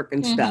schoolwork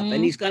and stuff,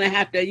 and he's gonna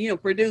have to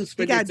produce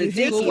for this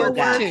Ezekiel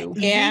guy. Too.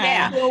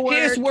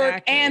 His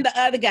work and the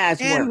other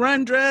guy's and work.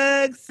 run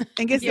drugs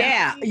and get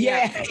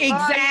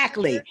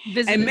exactly,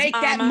 and make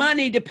that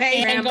money to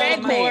pay and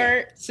his go to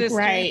court, sister.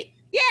 right?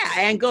 Yeah,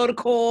 and go to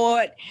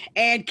court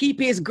and keep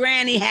his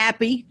granny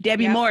happy,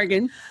 Debbie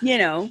Morgan.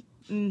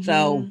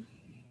 So.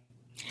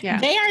 Yeah.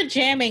 They are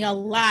jamming a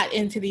lot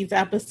into these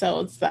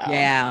episodes, though.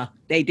 Yeah,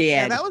 they did.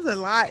 Yeah, that was a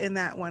lot in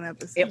that one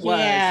episode. It was.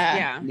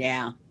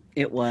 Yeah,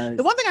 it was.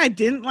 The one thing I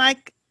didn't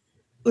like,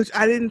 which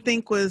I didn't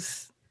think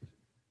was,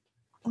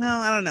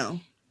 well, I don't know,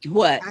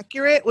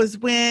 accurate, was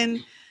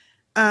when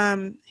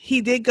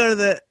he did go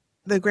to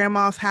the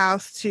grandma's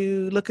house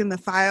to look in the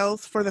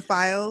files for the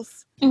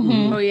files.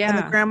 Mm-hmm. Oh, yeah. And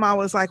the grandma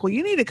was like, well,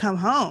 you need to come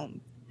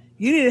home.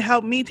 You need to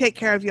help me take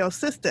care of your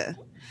sister.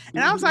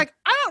 And I was like,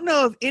 I don't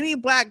know of any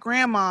black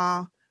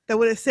grandma that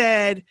would have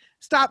said,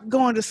 stop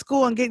going to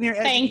school and getting your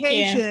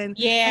education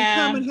and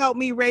come and help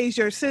me raise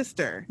your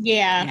sister.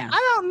 Yeah.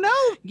 I don't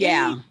know.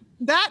 Yeah.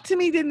 That to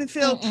me didn't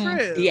feel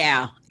true.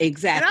 Yeah,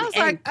 exactly. And I was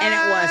like, and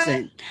it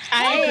wasn't.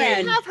 I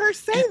didn't have her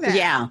say that.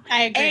 Yeah.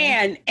 I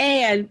agree.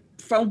 And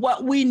from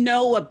what we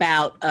know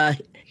about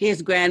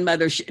his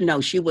grandmother,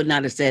 she would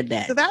not have said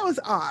that. So that was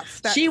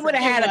off. She would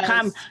have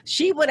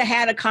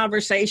had a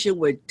conversation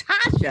with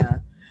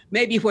Tasha,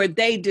 maybe where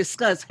they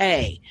discuss,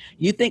 hey,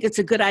 you think it's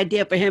a good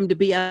idea for him to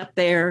be up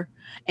there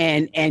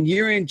and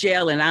you're in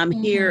jail and I'm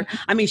here.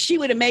 I mean, she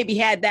would have maybe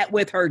had that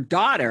with her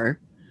daughter.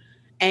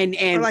 And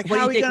like,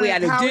 what do you think we ought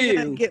to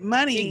do? Get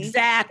money.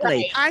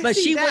 Exactly. Right. But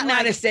she would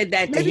not have said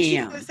that to him. Maybe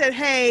she would have said,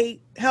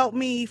 hey, help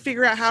me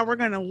figure out how we're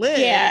going to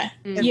live.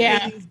 And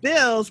pay these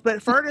bills.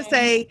 But for her to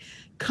say,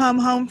 come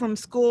home from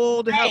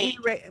school to help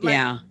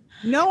me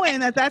knowing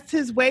that that's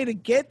his way to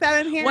get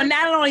that in here. Well,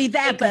 not only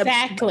that, but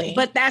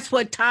that's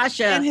what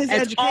Tasha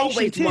has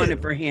always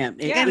wanted for him.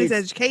 And his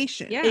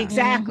education. Yeah.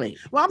 Exactly.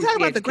 Well, I'm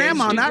talking about the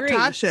grandma, not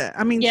Tasha.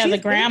 I mean, she's the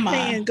grandma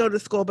saying go to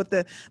school, but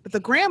the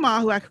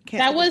grandma who I can't.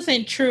 That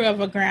wasn't true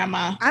of a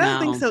grandma. I don't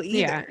think so either.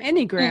 Yeah,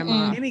 any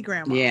grandma. Any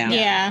grandma.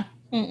 Yeah.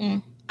 Yeah.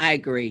 I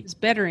agree. He's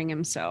bettering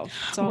himself.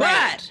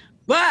 But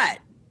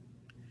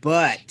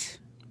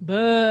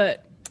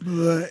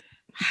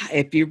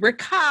if you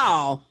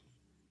recall,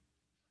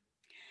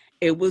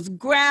 it was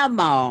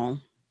Grandma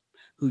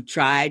who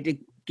tried to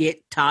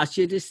get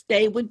Tasha to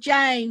stay with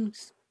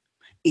James,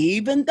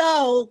 even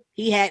though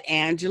he had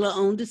Angela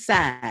on the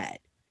side.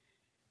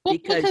 Well,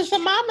 because the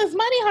mom is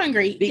money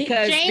hungry.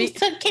 Because James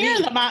took care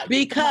of the mom.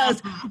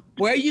 Because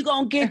where you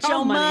gonna get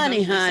your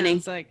money, honey?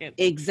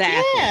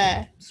 Exactly.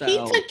 Yeah, so, he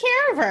took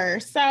care of her.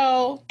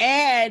 So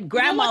and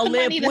Grandma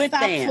lived with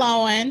them.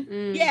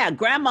 Flowing. Yeah,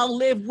 Grandma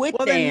lived with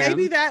them. Well, then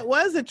maybe that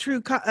was a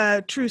true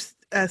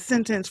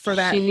sentence for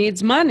that. She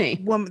needs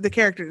money. Woman, the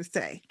character to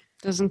say.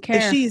 Doesn't care.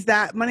 If she's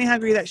that money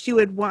hungry that she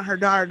would want her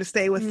daughter to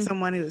stay with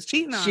someone who was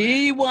cheating on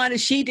her.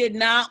 She did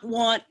not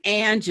want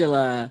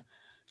Angela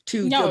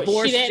to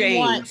divorce she didn't James.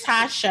 Want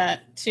Tasha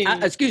to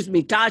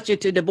Tasha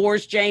to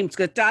divorce James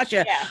because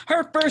Tasha,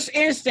 her first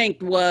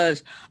instinct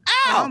was,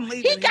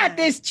 he got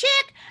this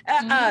chick,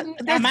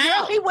 this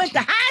girl he went to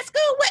high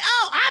school with.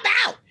 Oh, I'm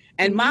out.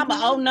 And Mama,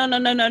 oh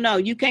no,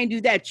 you can't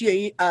do that.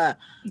 You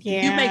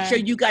make sure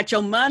you got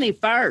your money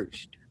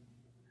first.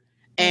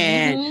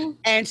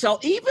 And so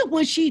even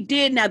when she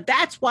did, now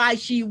that's why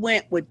she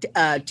went with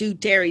to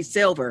Terry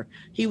Silver.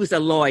 He was a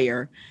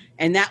lawyer,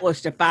 and that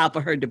was to file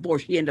for her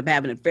divorce. She ended up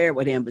having an affair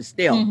with him, but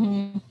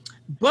still.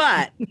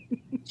 But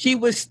she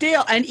was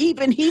still, and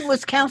even he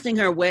was counseling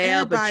her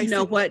well. But you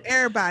know what?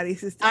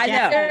 Everybody's sister. I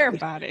know.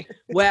 Everybody.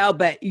 Well,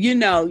 but you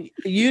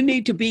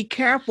need to be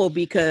careful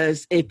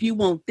because if you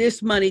want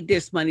this money,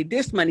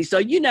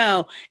 so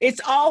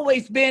it's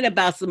always been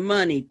about some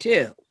money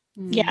too.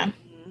 Yeah.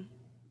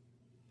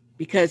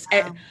 Because,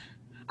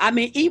 I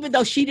mean, even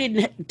though she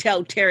didn't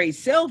tell Terry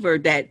Silver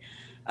that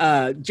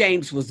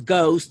James was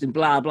ghost and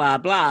blah, blah,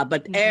 blah,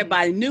 but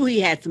everybody knew he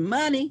had some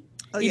money.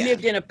 He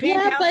lived in a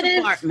penthouse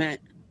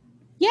apartment.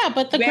 Yeah,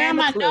 but the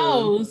grandma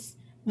knows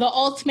the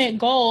ultimate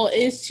goal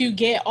is to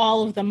get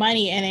all of the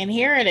money and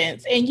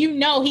inheritance. And you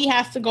know he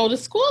has to go to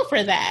school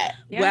for that.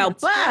 Yeah, well,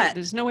 that's true. but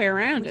there's no way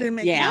around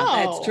it.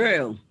 That's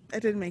true.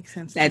 That didn't make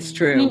sense. That's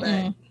true.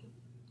 But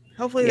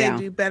hopefully they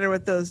do better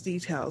with those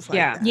details. Like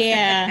that.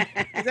 Yeah.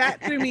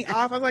 That threw me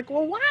off. I was like,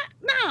 well, what?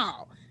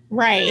 No.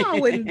 Right. I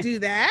wouldn't do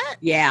that.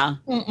 Yeah.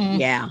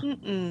 Yeah.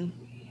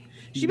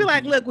 She'd be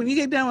like, look, when you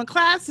get done with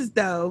classes,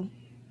 though,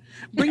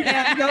 bring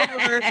that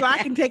over so I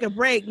can take a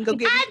break and go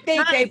get. I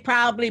think they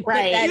probably put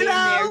that in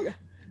there.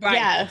 Right.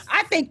 Yes.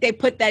 I think they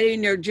put that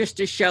in there just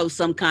to show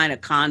some kind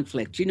of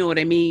conflict. You know what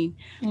I mean?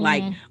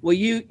 Like, well,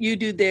 you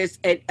do this,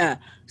 and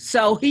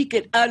so he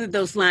could utter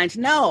those lines.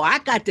 No, I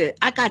got to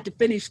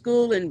finish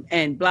school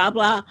and blah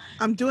blah.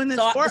 I'm doing this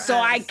so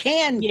I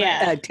can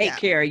take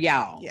care of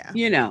y'all. Yeah.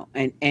 You know,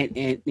 and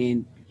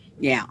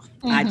yeah.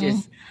 I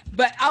just,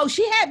 but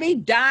she had me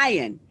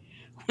dying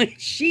when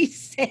she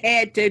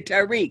said to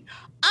Tariq,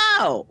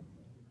 "Oh,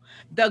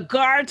 the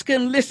guards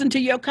can listen to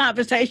your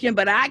conversation,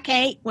 but I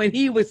can't," when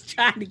he was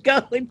trying to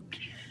go. And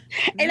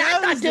I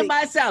thought to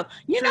myself,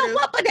 you know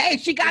what? But hey,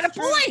 she got a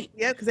point.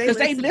 Yeah, because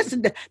they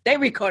listen to, they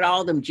record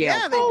all them jail.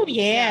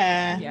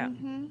 Yeah,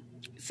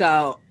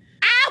 So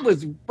I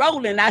was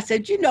rolling. I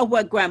said, you know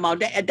what, Grandma?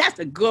 That's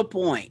a good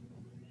point.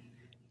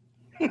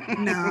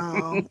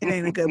 No, it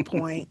ain't a good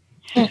point.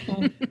 You're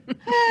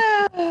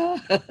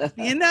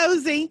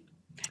nosy.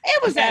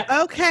 It was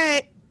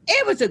okay.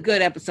 It was a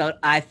good episode,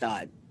 I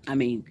thought. I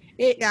mean,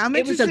 it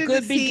was a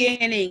good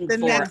beginning the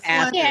for next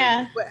after.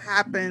 One, what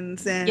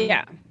happens and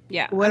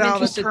what I'm all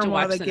the interested to turmoil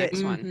watch that the gets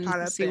next one. caught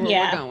up See in.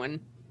 where we're going.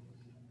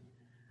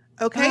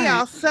 Okay,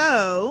 y'all.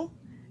 So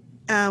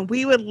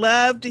we would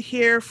love to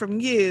hear from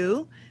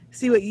you.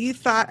 See what you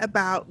thought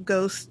about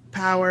Ghost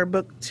Power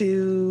Book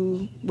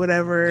 2,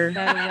 whatever.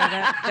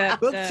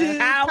 Book 2,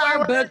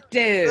 Power Book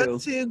 2.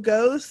 Book 2,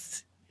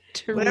 Ghost.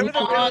 Whatever the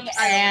long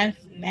ass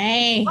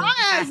name. Long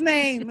ass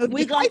name.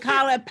 We gonna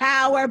call it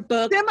Power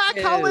Book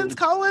Semicolons,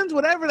 colons,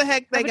 whatever the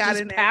heck they got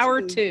in there.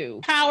 Power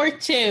 2. Power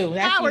 2.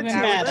 That's Power even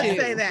 2. better. Let's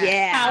say that.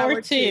 Yeah.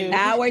 Power 2.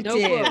 Power 2.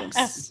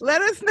 Books.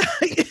 Let us know.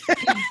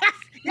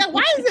 Yeah,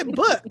 why is it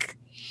book?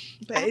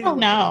 But I don't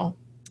know.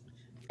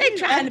 They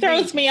trying That to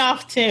throws me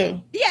off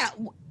too. Yeah,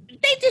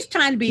 they just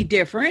trying to be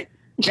different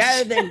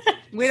rather than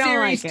We don't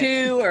series like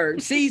it. 2 or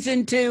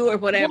season 2 or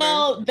whatever.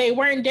 Well, they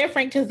weren't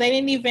different because they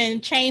didn't even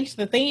change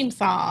the theme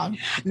song.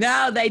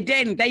 No, they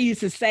didn't. They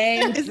used the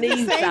same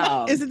theme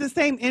song. Is it the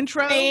same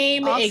intro?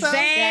 Same intro.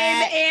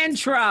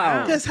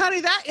 Because,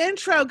 honey, that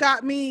intro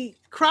got me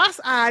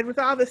cross-eyed with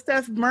all the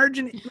stuff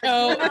merging.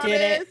 Oh,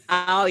 did it?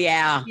 Oh,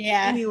 yeah.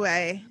 Yeah.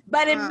 Anyway.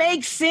 But it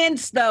makes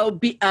sense, though,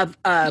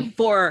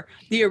 for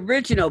the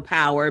original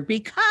Power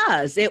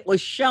because it was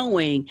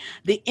showing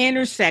the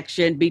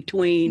intersection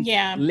between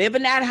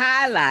living that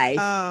high life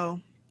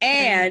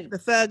and the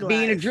thug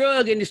being life. a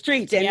drug in the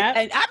streets. And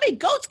I mean,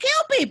 ghosts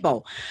kill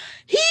people.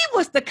 He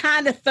was the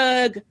kind of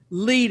thug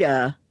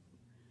leader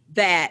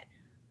that,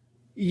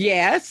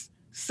 yes,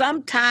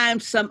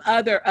 sometimes some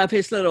other of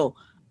his little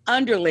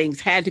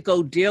underlings had to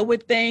go deal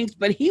with things,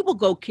 but he will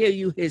go kill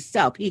you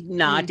himself. He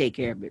take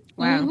care of it.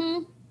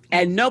 Wow.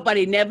 And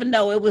nobody never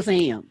know it was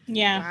him.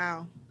 Yeah.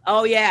 Wow.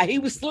 Oh yeah, he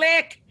was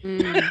slick.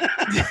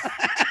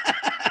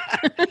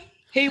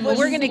 He was.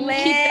 We're going to keep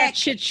slick. that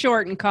shit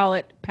short and call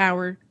it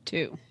Power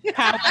 2.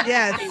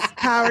 Yes,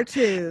 Power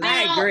 2.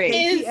 I agree.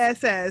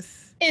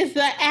 PSS. Is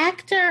the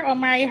actor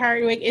Omari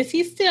Hardwick, is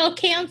he still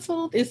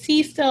canceled? Is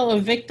he still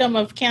a victim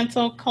of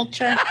cancel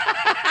culture?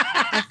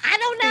 I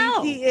don't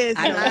know. He is.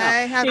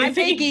 I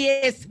think he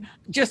is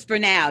just for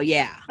now.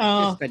 Yeah,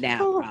 just for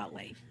now,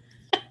 probably.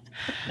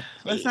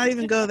 Let's not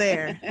even go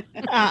there.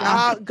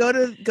 I'll go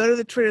to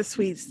the Twitter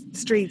streets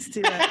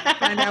to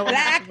find out what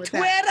happened with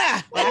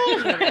that.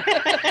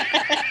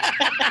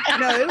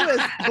 No, it was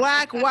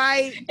black,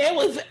 white. It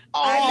was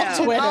all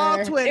Twitter.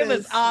 All Twitter. It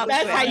was all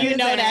That's Twitter. how you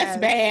know that's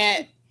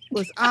bad.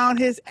 Was on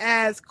his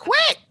ass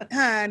quick,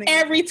 honey.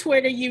 Every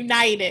Twitter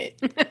united.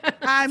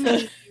 I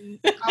mean,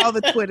 all the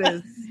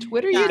Twitters.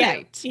 Twitter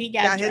unite. He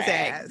got his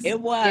dragged. ass.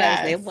 It was.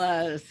 Yes. It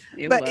was.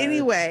 But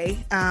anyway,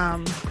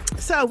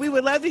 so we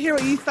would love to hear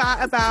what you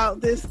thought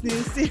about this new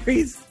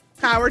series,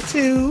 Power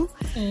 2,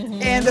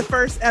 and the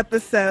first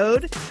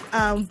episode.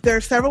 There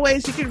are several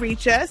ways you can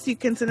reach us. You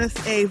can send us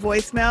a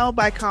voicemail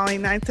by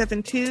calling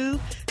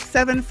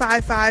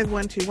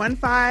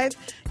 972-755-1215.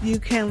 You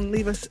can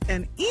leave us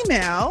an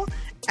email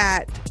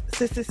at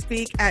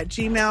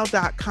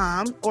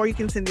sisterspeak@gmail.com, or you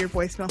can send your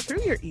voicemail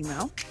through your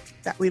email.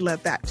 We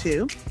love that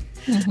too.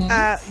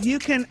 You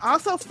can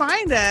also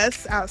find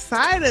us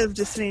outside of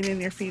just sending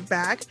in your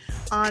feedback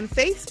on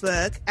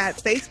Facebook at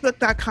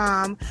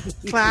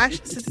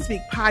facebook.com/Sister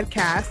Speak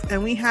Podcast.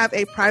 And we have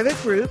a private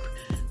group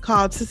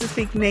called Sister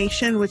Speak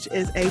Nation, which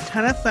is a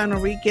ton of fun where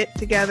we get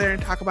together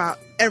and talk about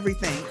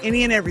everything,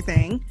 any and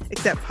everything,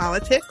 except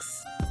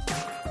politics.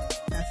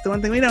 That's the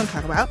one thing we don't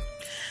talk about.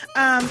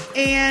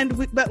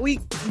 But we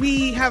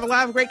have a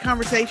lot of great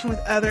conversation with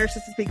other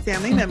Sister Speak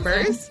family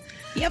members.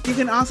 Yep. You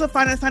can also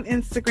find us on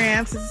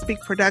Instagram, Sister Speak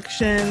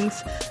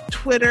Productions,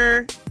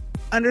 Twitter,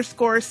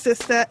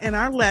 _Sista in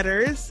our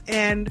letters,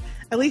 and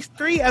at least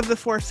 3 of the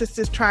 4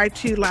 sisters tried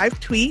to live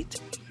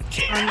tweet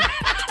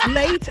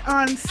late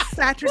on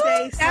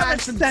Saturday / Sunday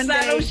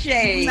subtle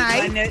shade, night.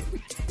 wasn't it?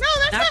 No,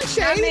 that's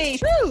not shade.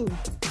 It's true.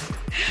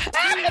 4,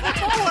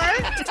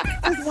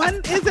 'cause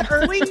one is an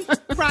early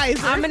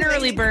riser. I'm an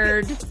early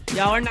bird.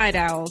 Y'all are night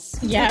owls.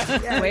 Yeah.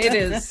 The way it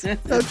is.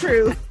 So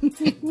true.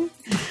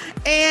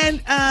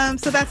 And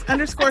so that's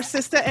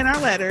 _Sista in our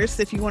letters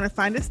if you want to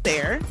find us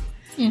there.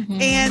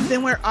 Mm-hmm. And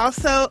then we're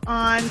also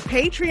on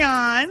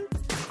Patreon,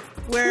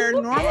 where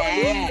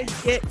normally you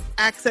get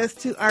access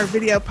to our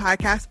video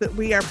podcast, but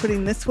we are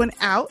putting this one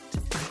out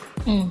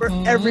for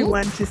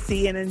everyone to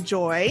see and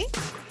enjoy.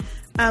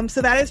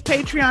 So that is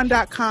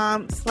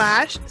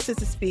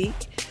patreon.com/SistaSpeak,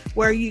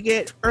 where you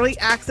get early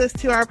access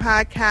to our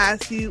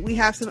podcast. We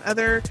have some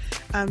other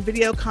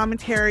video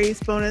commentaries,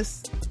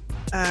 bonus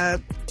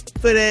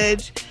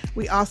footage.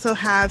 We also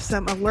have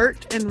some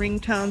alert and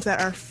ringtones that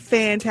are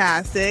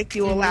fantastic.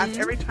 You will laugh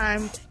every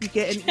time you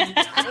get an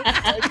email or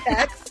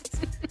text.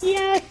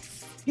 Yes.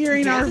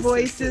 Hearing our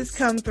voices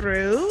come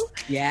through.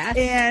 Yes.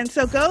 And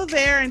so go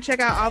there and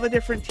check out all the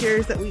different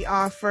tiers that we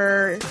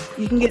offer.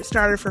 You can get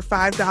started for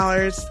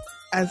 $5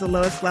 as the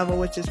lowest level,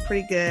 which is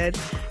pretty good.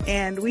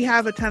 And we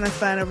have a ton of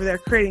fun over there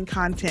creating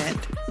content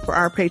for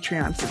our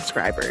Patreon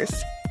subscribers.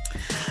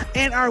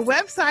 And our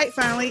website,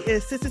 finally,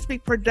 is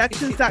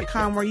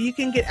sistaspeakproductions.com, where you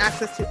can get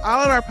access to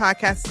all of our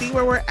podcasts, see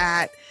where we're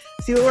at,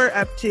 see what we're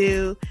up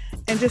to,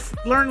 and just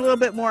learn a little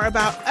bit more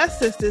about us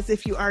sisters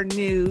if you are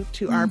new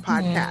to our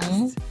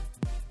podcast.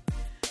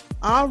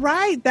 All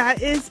right,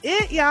 that is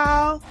it,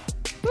 y'all.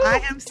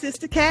 I am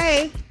Sister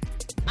K.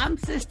 I'm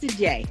Sister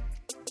J.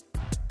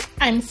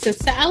 I'm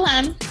Sister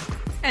LM.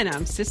 And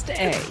I'm Sister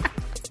A.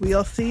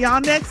 We'll see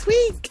y'all next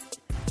week.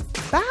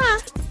 Bye.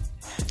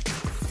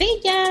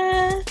 See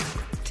ya.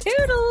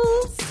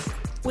 Toodles.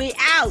 We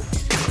out.